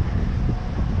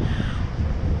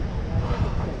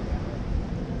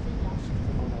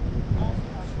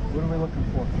 What are we looking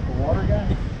for? The water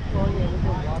guy? Oh yeah, there's a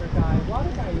water guy.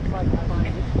 Water guy is like fun.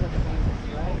 This is what the famous,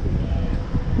 right?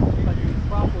 But the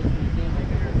Acropolis museum, I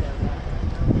think, does that.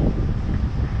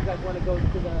 You guys want to go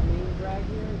to the main drag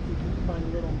here and see if you can find a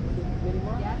little mini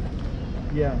market?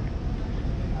 Yeah.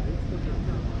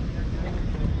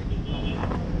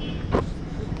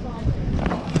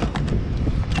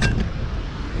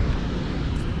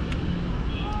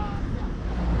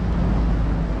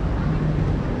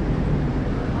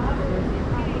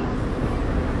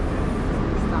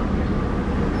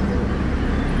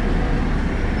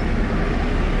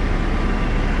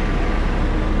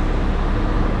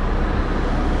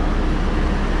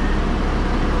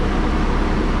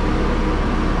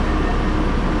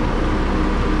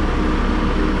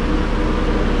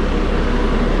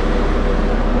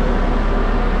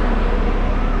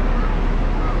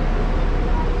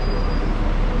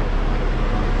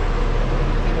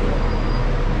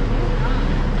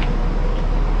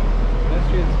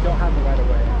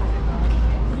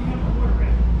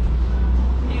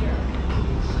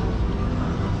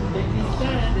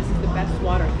 best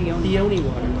water, Peony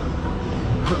water.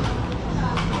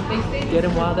 Get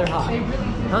them while they're hot.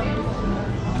 Huh?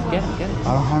 Get them.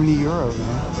 I don't have any euros,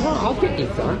 man. Well, I'll get you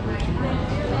some.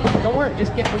 Don't worry,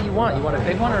 just get what you want. You want a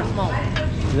big one or a small one?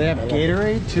 Do they have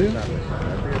Gatorade too?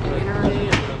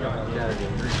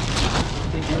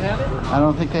 Think you have it? I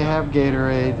don't think they have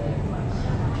Gatorade.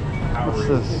 What's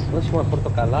this? Unless you want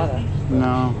portocalada.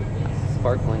 No.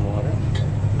 Sparkling water.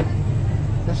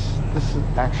 This is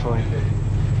actually,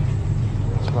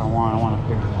 that's what I want. I want a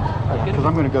bigger one. Because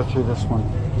I'm going to go through this one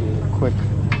quick.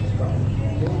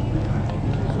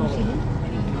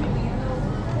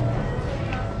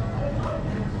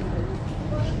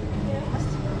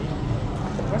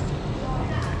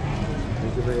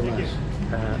 Thank you very much.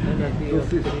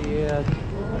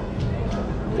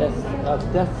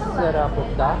 Desera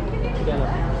portar.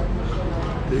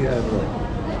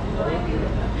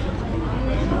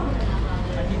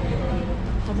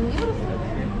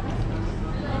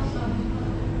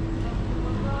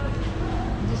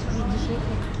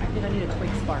 I think I need a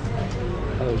quick spark.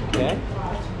 Okay.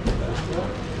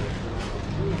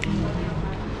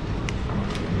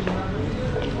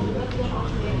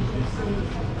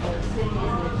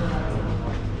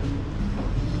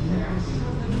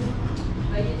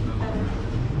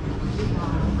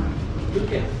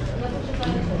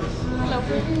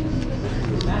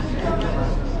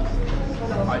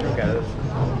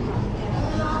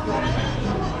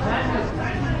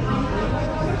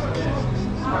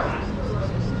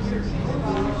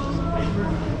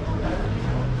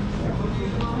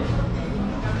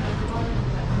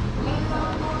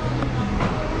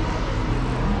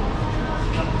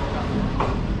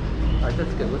 Alright,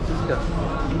 that's good. Let's just go.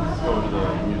 Let's go to the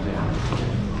museum.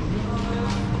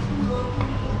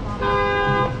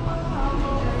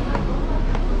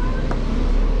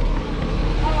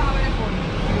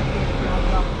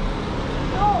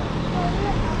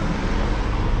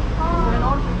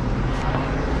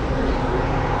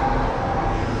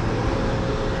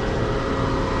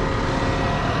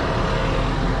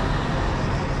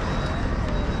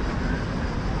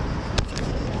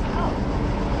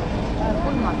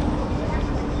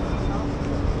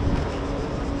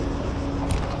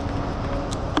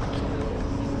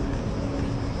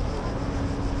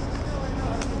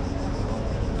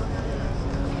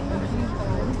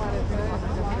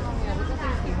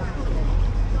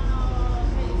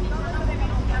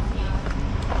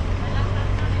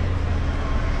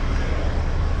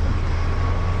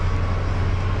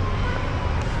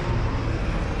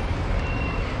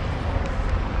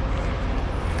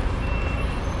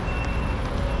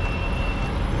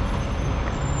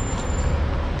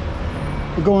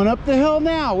 We're going up the hill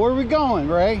now. Where are we going,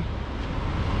 Ray?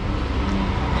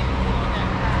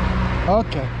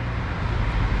 Okay.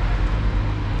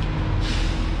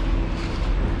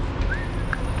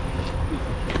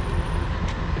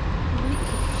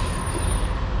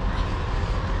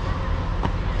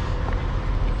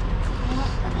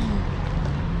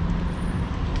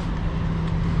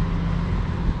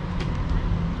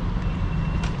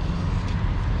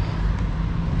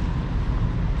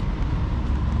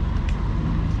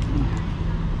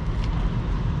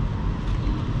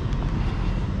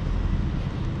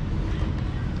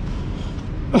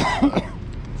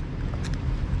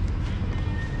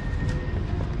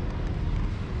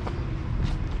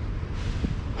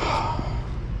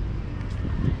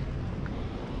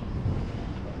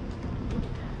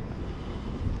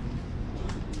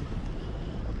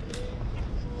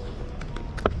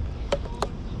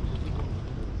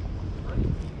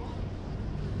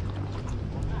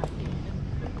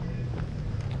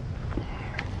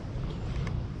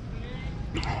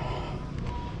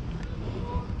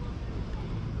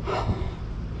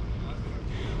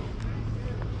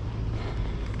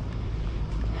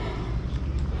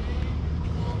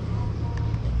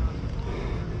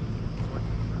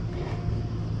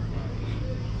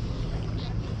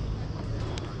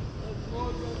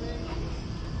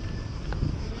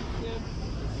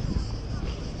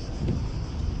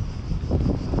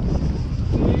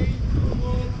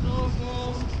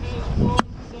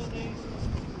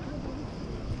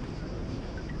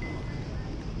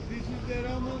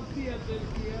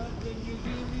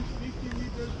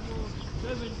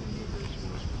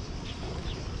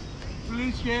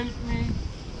 Please help me.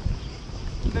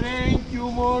 Thank you,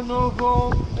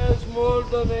 Monohome, a small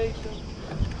donation.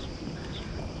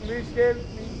 Please help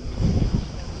me.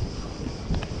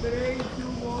 Thank you,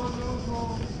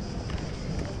 Monohome.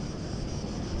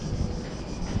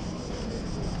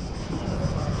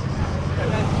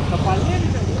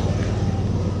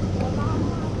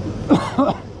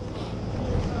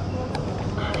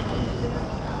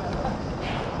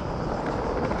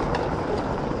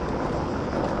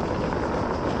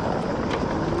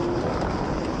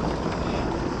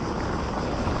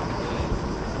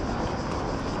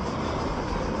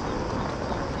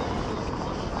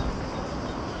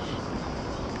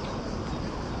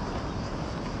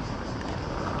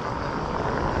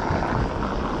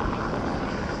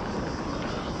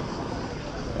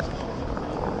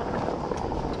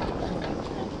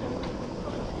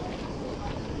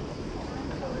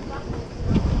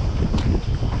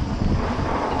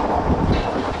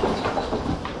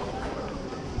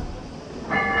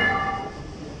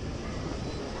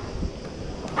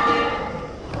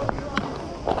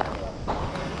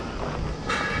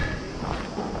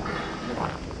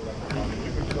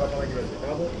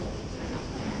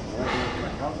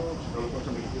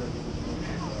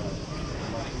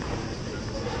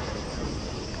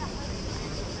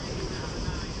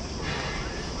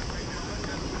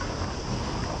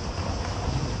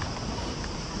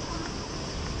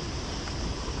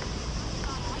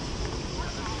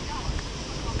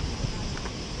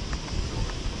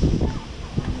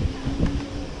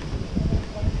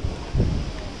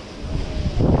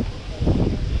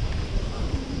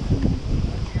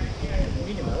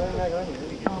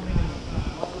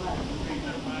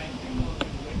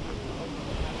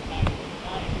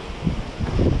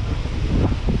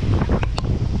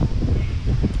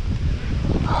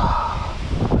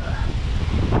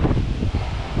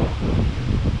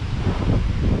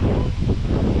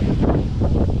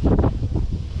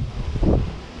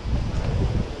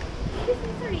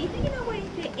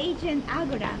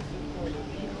 Agora.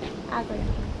 Agora.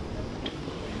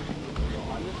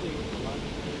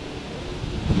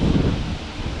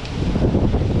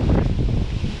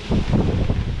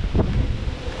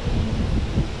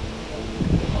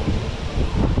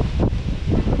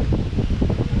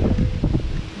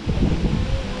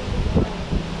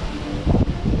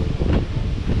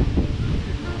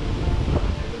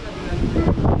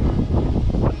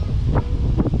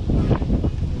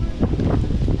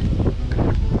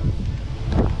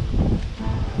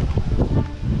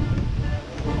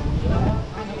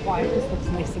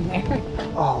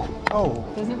 Oh.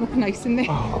 Doesn't it look nice in there?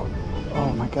 Oh. Oh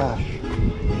my gosh.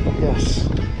 Yes.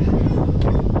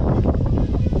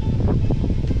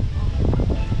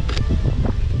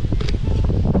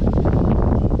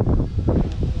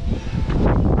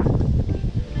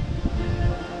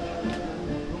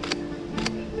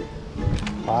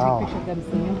 Wow. Take a picture of them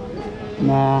singing.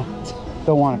 Nah.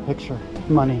 Don't want a picture.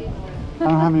 Money. I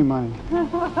don't have any money.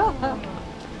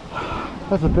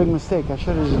 That's a big mistake. I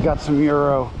should have just got some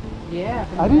euro. Yeah.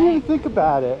 I didn't even think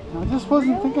about it. I just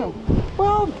wasn't thinking.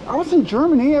 Well, I was in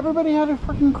Germany. Everybody had a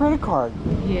freaking credit card.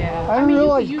 Yeah. I didn't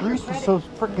realize Greece was so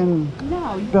freaking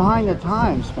behind the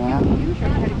times, man. You use your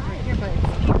credit card here, but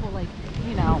it's people like,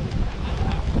 you know.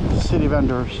 City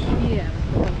vendors. Yeah.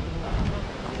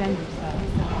 Vendor stuff.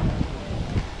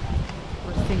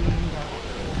 We're singing.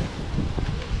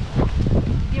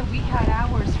 Yeah, we had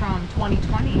ours from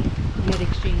 2020. We had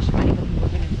exchanged money, but we were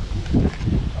going to.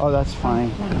 Oh, that's funny.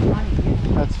 2020,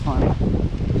 yeah. That's funny. So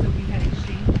we had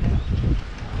exchanged it.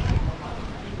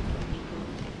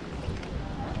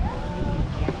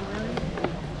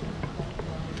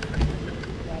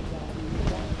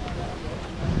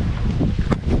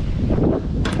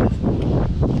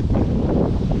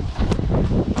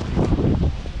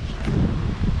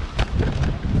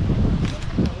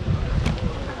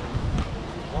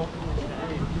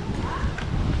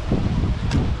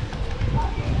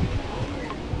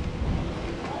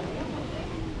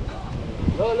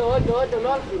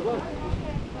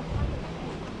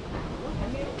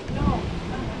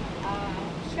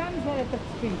 שם זה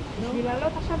לתצפית. בשביל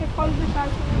לעלות עכשיו לכל זה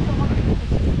שאלתי מקומות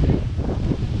לתצפית.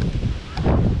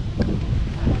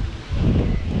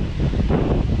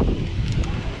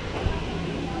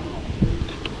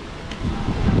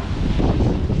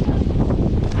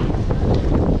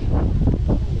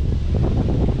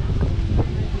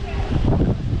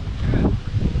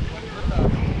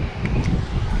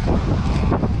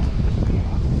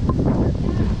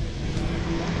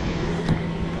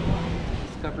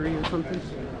 Or something?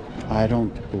 I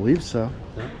don't believe so.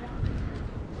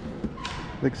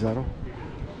 Δεν ξέρω.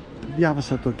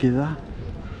 Διάβασα το κοίτα.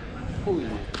 Πού είναι?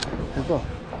 Εδώ.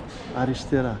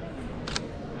 Αριστερά.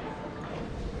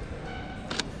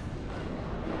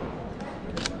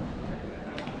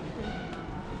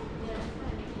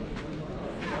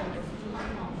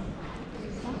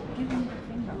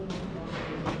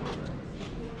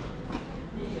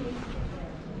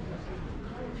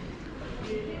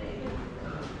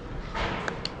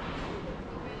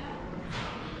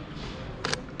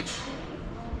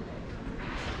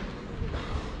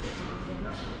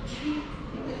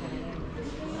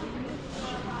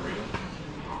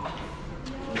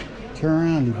 Turn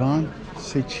around, Yvonne.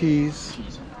 Say cheese.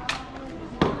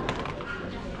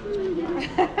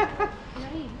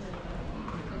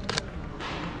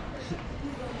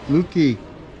 Lukey.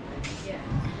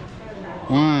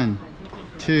 1,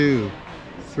 2,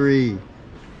 3.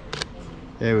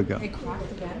 There we go.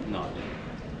 No.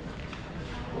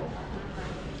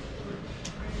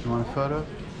 You want a photo?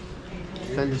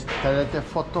 Take a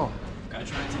photo. Can I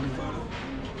try and take a photo?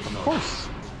 Of course.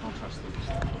 I'll trust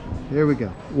them. Here we go.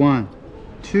 1,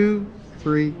 2,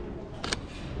 3.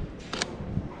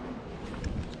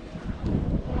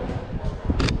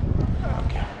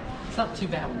 So not too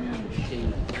bad when you see.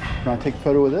 You want to take a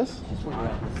photo with this? Just when you're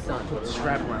out in the sun. Put the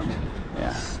strap around it.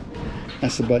 Yeah.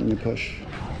 That's the button you push.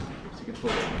 Take a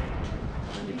photo.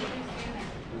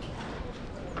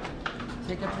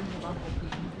 Take a picture of Uncle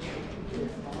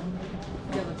Pete.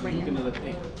 Yeah, let's make another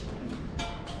thing.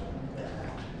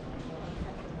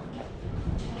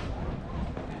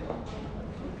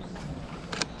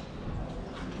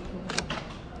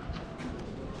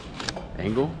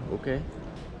 Angle? Okay.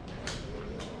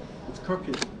 It's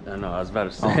crooked. I know, I was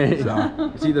about to say.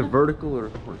 Oh, it's either vertical or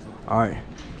horizontal. Alright.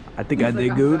 I think I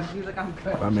did good. He's like, I'm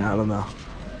good. I mean, I don't know.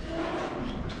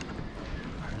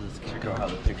 Let's check out how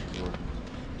the pictures work.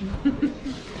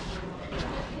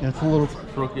 Yeah, it's a little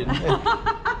Crooked. it's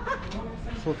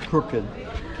a little crooked,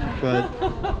 but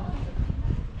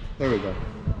there we go.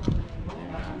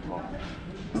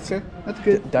 Okay, that's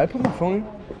good. Did I put my phone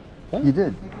in? You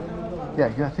did.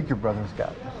 Yeah, I think your brother's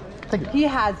got it. He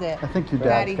has it. I think your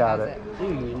Daddy dad's got has it.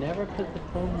 Dude, you never put the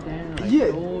phone down.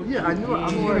 Yeah, I knew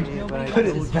I'm going to put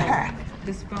it back.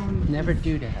 This phone. Never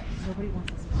do that. Nobody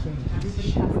wants this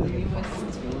phone. Everybody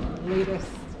has the newest,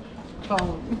 latest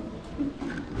phone.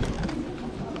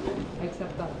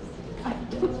 Except us.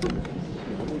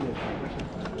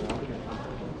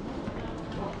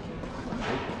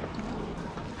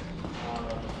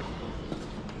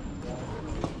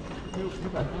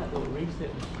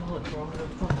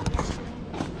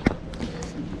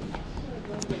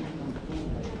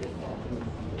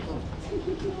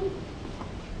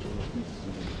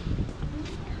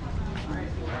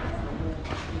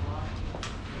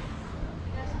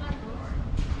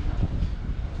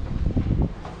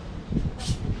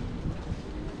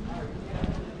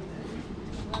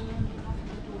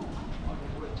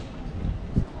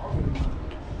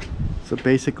 So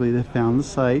basically, they found the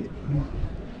site,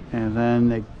 and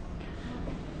then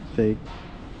they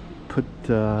put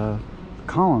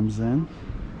columns in,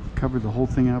 covered the whole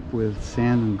thing up with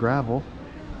sand and gravel,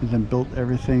 and then built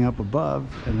everything up above.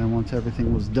 And then once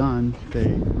everything was done, they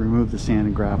removed the sand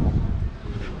and gravel.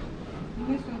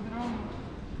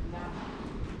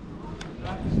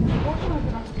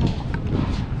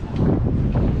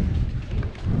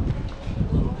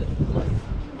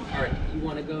 Alright, you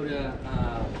want to go to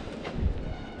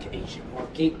Asian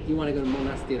market? You want to go to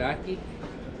Monastiraki?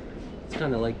 It's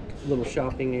kind of like a little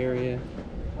shopping area,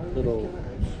 little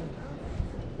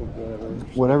whatever.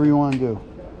 Whatever you want to do.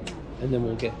 And then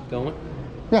we'll get going.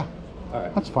 Yeah,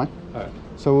 Alright. that's fine. Alright.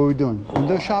 So what are we doing?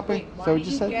 Window shopping? Is that what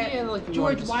you said? Yeah, like you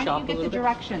George, wanna why shop don't a you get the little bit?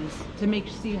 directions to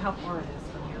see how far it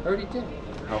is from here? Already did.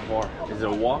 How far? Is it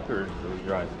a walk or do we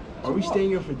drive? Are we staying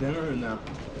here for dinner or no?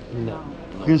 No.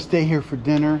 We're gonna stay here for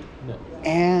dinner No.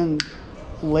 and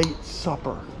late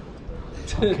supper.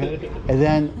 Okay. And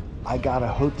then I got a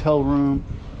hotel room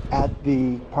at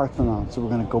the Parthenon, so we're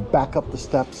gonna go back up the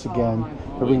steps again.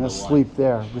 We're gonna sleep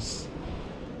there.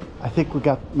 I think we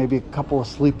got maybe a couple of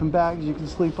sleeping bags you can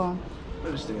sleep on.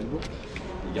 Understandable.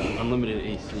 You got unlimited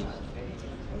AC. You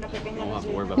don't have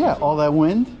to worry about Yeah, all that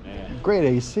wind. Yeah. Great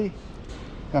AC. You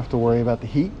don't have to worry about the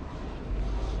heat.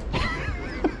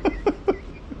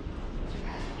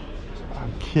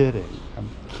 I'm kidding. I'm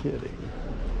kidding.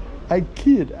 I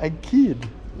kid. It's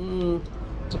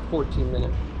a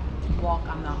 14-minute Walk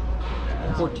on the.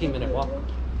 14-minute walk.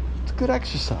 It's good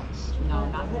exercise. No,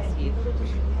 not this heat.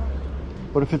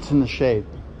 What if it's in the shade?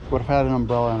 What if I had an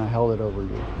umbrella and I held it over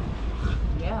you?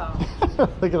 Yeah.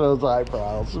 Look at those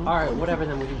eyebrows. All right, whatever.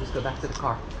 Then we can just go back to the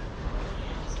car.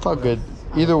 It's all good.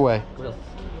 Either way. We'll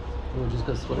just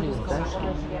go swimming. All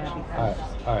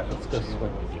right. Let's go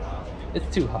swim.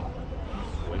 It's too hot.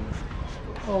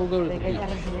 Oh, we'll go to the beach.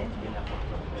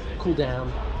 Cool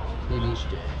down. Maybe you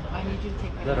should do. I need you to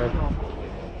take my That are- phone.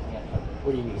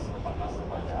 What do you need?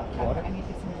 Water? I need to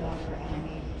get some water and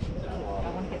I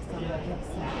want to get some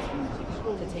snacks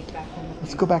to take back home.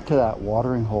 Let's go back to that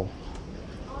watering hole.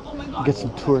 Get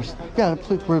some tourists. Yeah,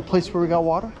 the place where we got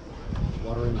water.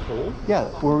 Watering hole? Yeah,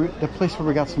 the place where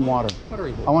we got some water.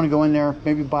 Watering hole. I want to go in there,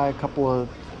 maybe buy a couple of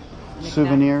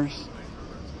souvenirs.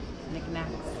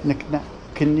 Knickknacks.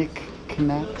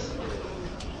 Knickknacks.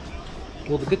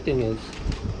 Well, the good thing is,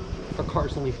 our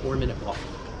car's only 4-minute walk.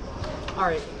 All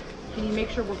right. Can you make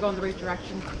sure we're going the right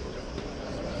direction?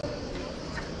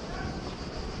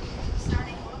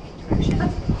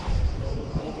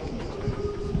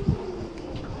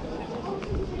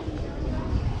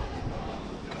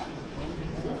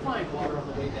 We'll find water on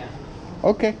the way down.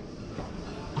 Okay.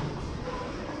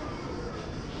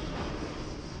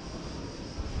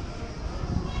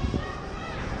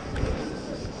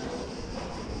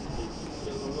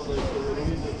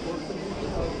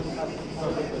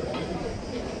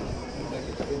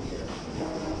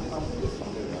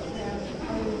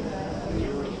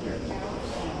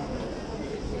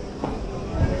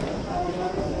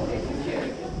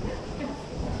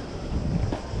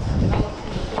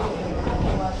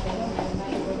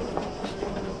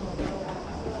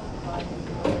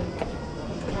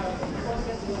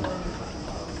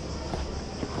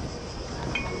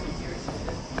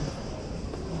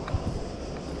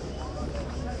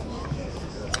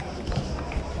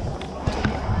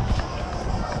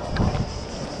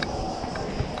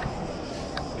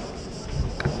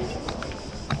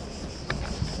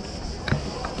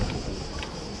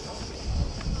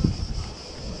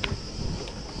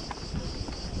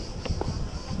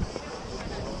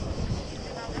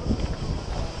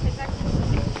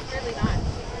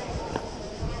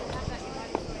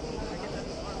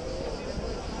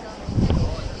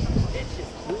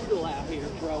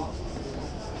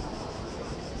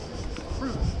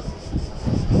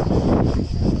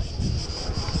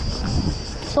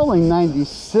 only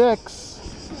 96.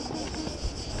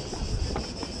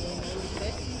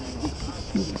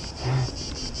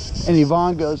 And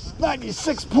Yvonne goes,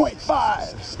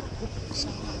 96.5.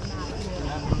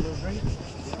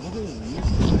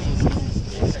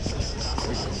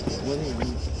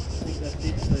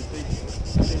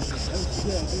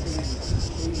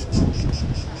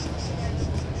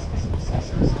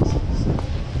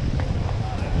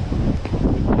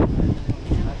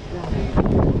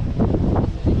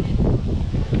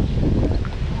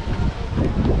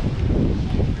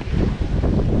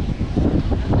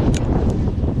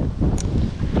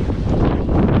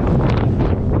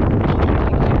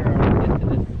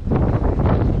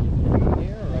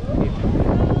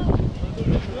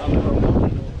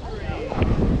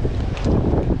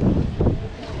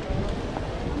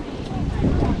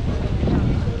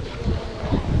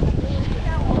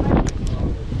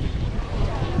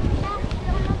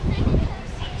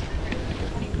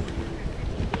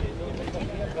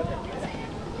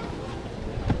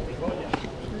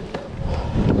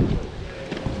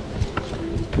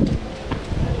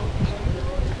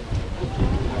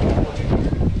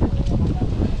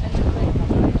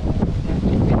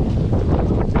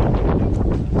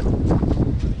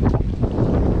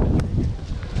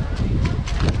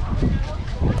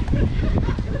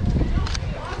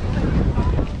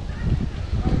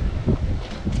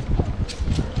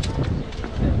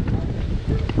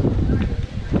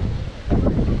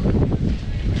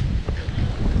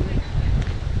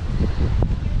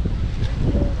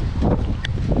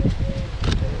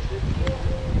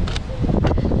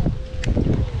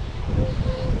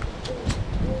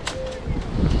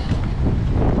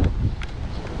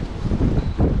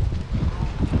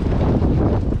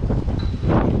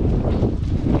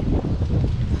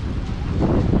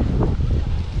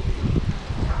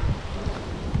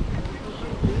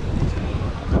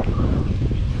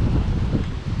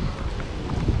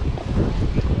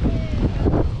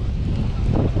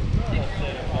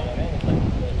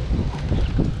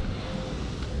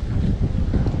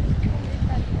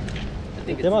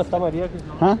 Huh?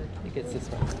 Huh? I think it's this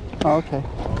one. Oh, okay.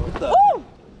 Oh!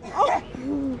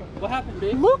 What happened,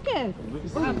 babe? Lucas!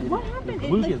 What happened?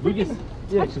 Lucas,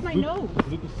 Touched my nose.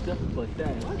 Lucas stepped like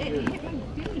that. It hit my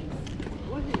face.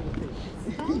 What hit your face?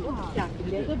 Stop.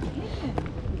 There's a pin.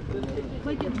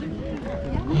 Like it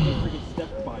literally. He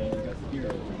stepped by and got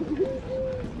scared.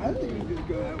 I think you could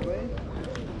go that way.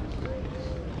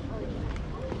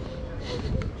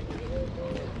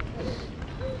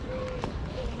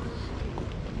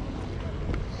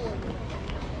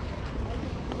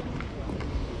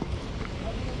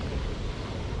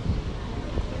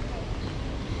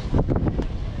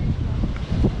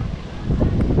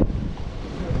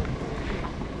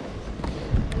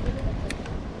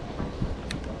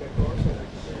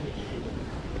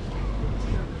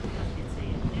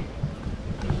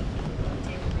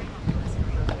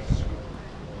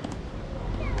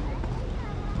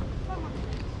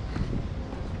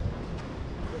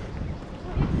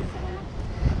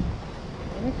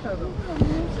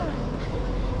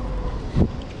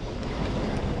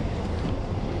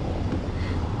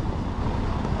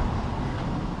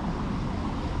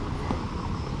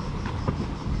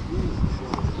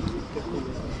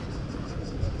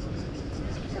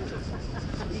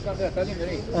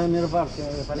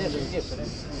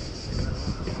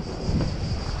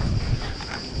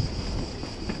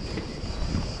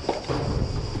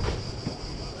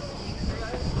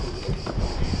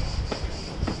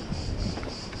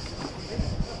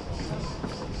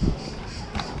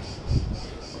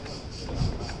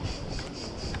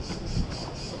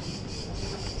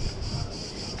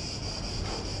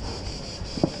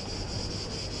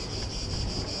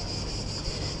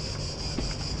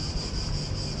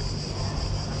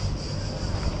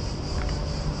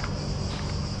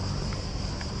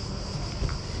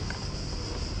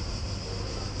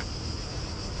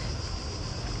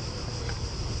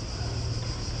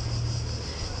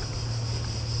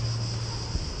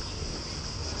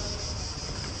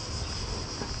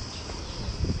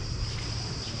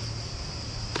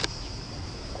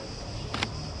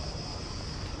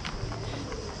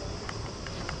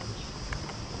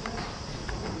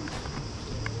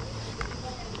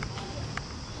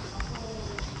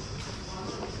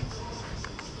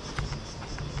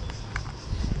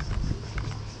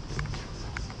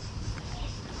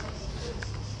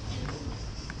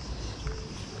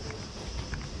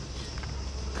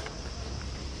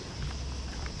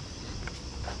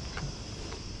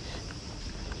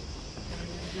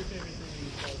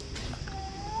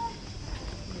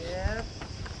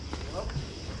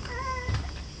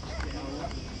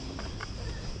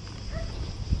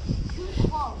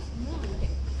 Wall.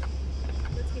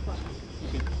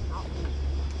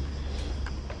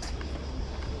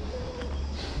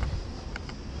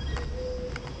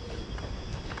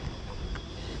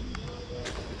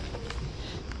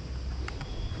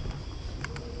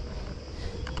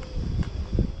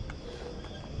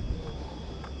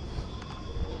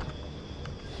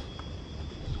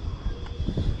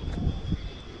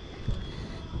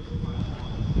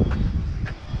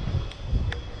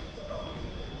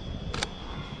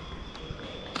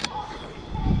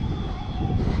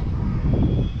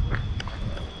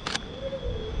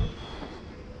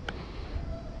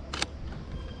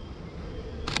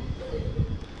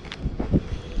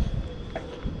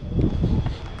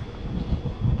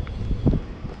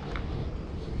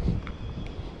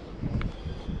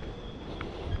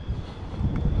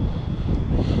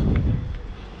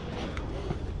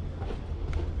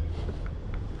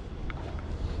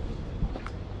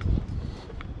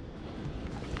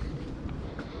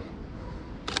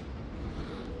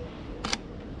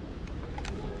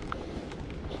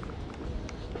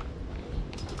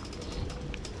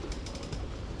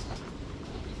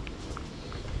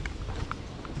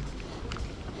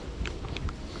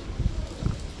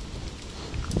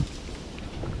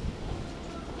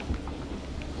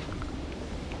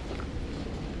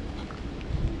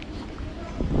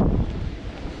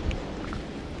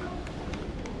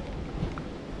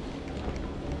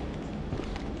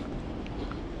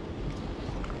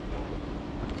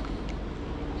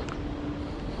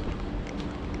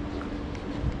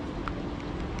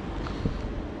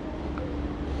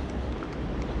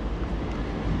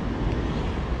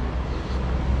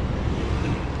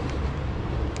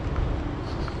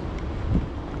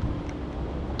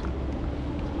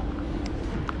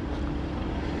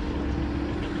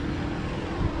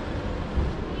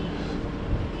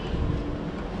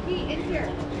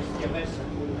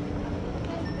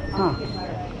 Huh.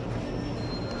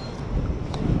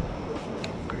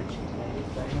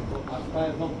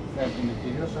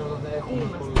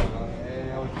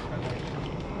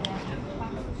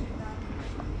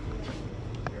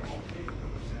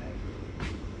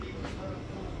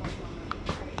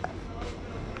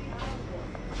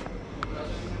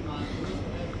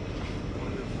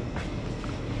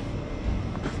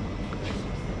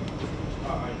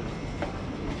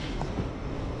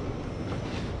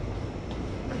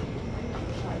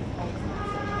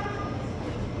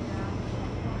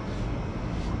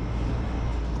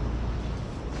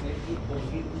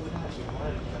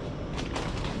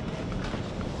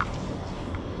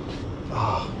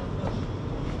 Oh,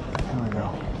 here we go.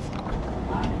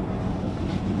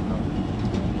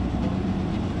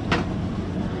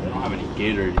 I don't have any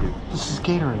Gatorade here. This is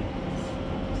Gatorade.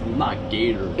 It's not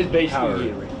Gatorade. It's basically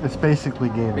Gatorade. It's basically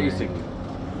Gatorade. Basically.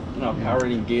 No,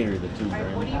 Powerade and Gatorade, the two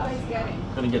brands. What are you guys getting?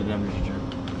 Gonna get an energy drink.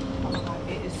 Oh my god,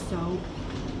 it is so.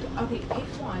 Okay, pick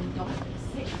one. Don't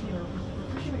sit here with the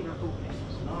refrigerator open.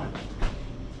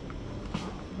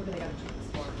 What do they got to check this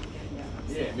for?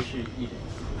 Yeah, make sure you eat it.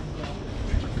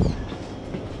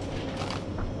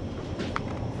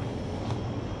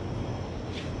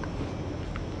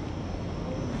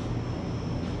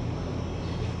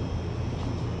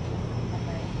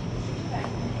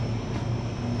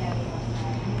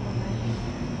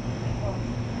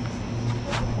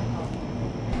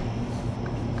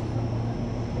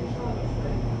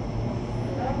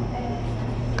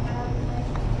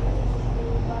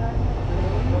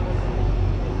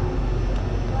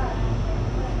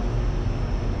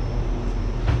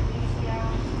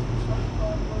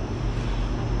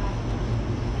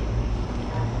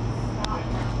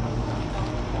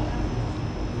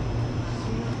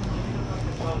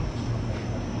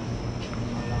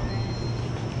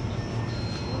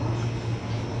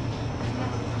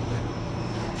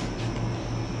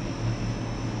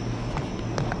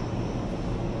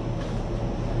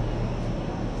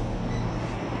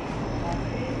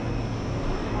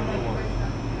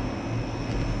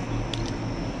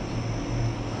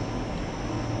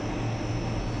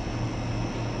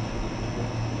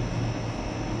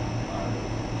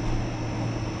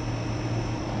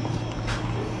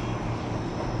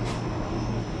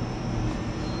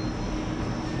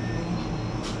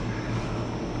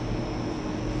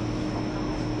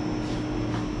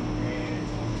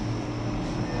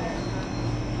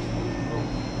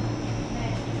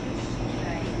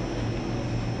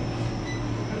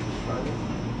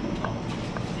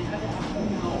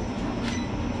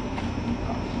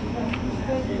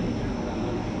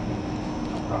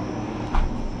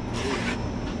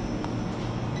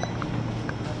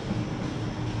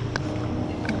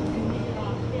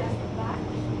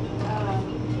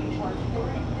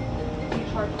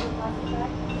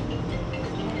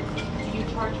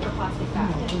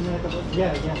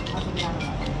 Yeah, yeah.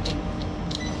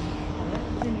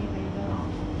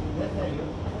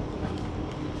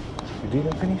 Did I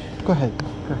finish? Go ahead.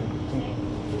 Go ahead.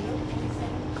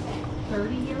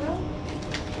 30 euro?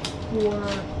 For,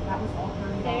 that was all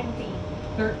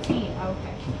 $30? 13,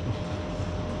 okay.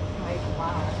 Like,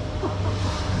 wow.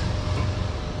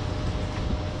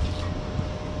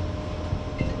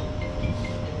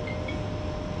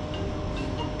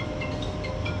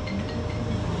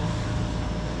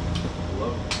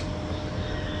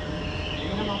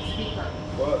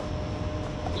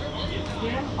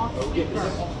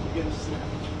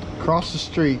 Across the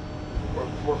street.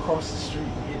 We're across the street.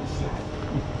 We're getting a snack.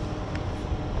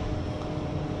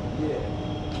 Yeah.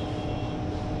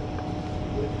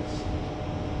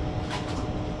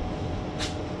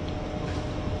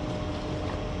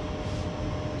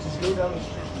 Just go down the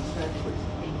street to the snack place.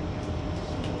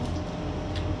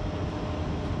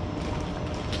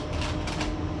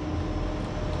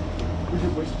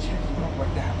 Where's your check? Not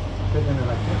like that. They're gonna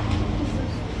like that.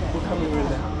 We're coming right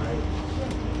down, right?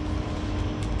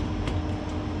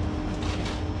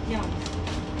 Yeah.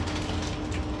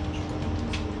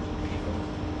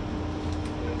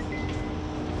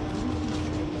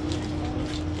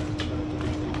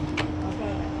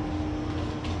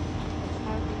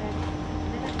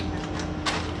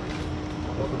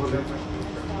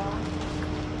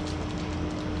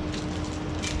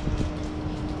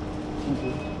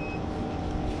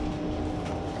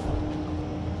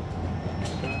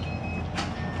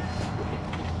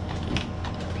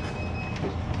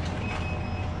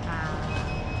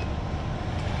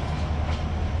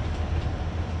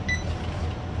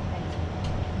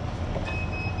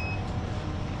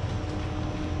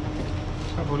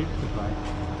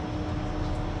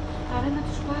 Ale na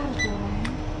to szklarku.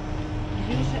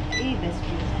 Wiesz, i bez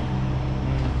picia.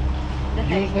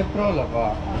 views δεν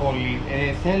πρόλαβα πολύ.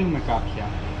 Θέλουμε κάποια.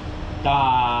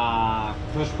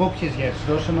 Θα σου πω ποιες γεύσεις.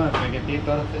 Δώσε μου αυτό γιατί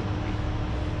τώρα θέλω.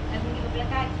 Έχουμε και το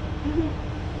πλακάκι.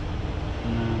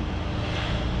 Ναι.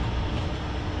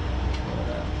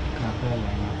 Ωραία. Καπέλα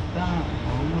είναι αυτά.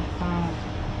 Όμορφα.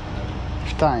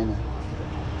 7 είναι.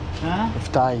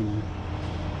 7 είναι.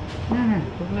 Ναι,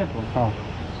 το βλέπω.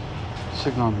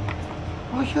 Συγγνώμη.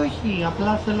 Όχι, όχι.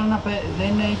 Απλά θέλω να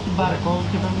δεν έχει barcode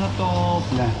και πρέπει να το...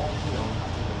 Ναι.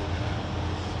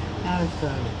 Άρα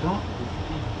δευτερόλεπτο.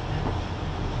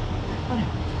 Ωραία.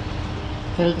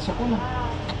 Θέλετε σακούλα?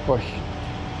 Όχι.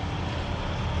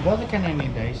 12,90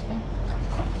 είστε.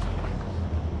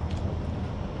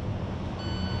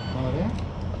 Ωραία.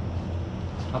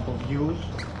 Από views.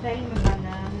 Θέλουμε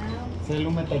μπανάνα.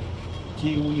 Θέλουμε τα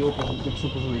kiwi,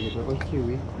 όπως λέγεται. Όχι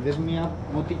kiwi. Δες μία,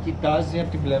 ό,τι κοιτάζει από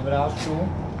την πλευρά σου.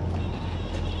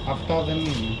 Αυτά δεν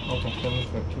είναι. Όχι, αυτά είναι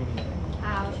σφατσούλα.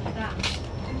 Α, όχι αυτά.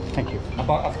 Thank you.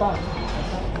 Από αυτά.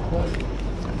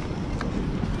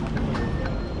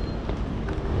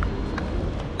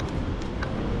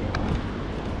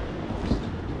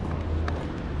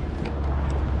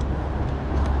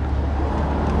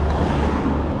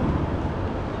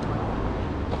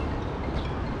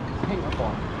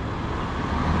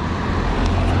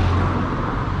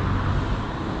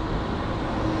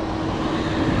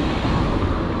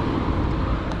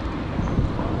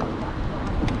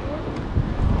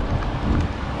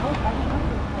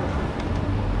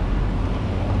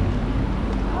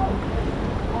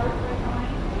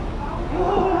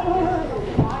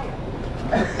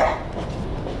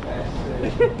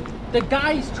 The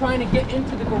guy's trying to get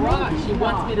into the garage. He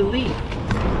wants me to leave.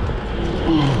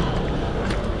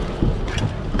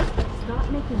 Stop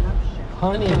making up shit.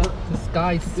 Honey, this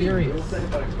guy's serious. Yeah,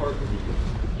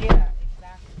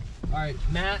 exactly. All right,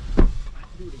 Matt.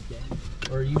 Do it again.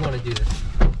 Or you want to do this?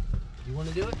 You want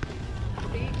to do it?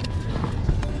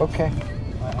 Okay.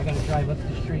 All right, I gotta drive up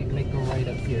the street and make a right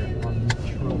up here on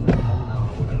Metro.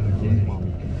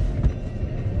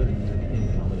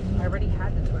 I already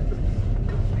had the Twix.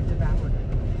 I devoured it.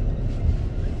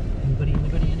 Anybody?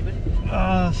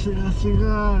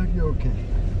 Σιγά, you're okay.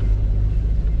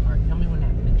 All right, tell me when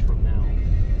that Metro now.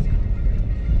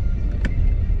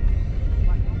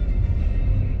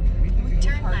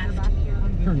 Turn left.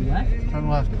 Turn left? Turn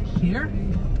left. Here?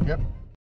 Yep.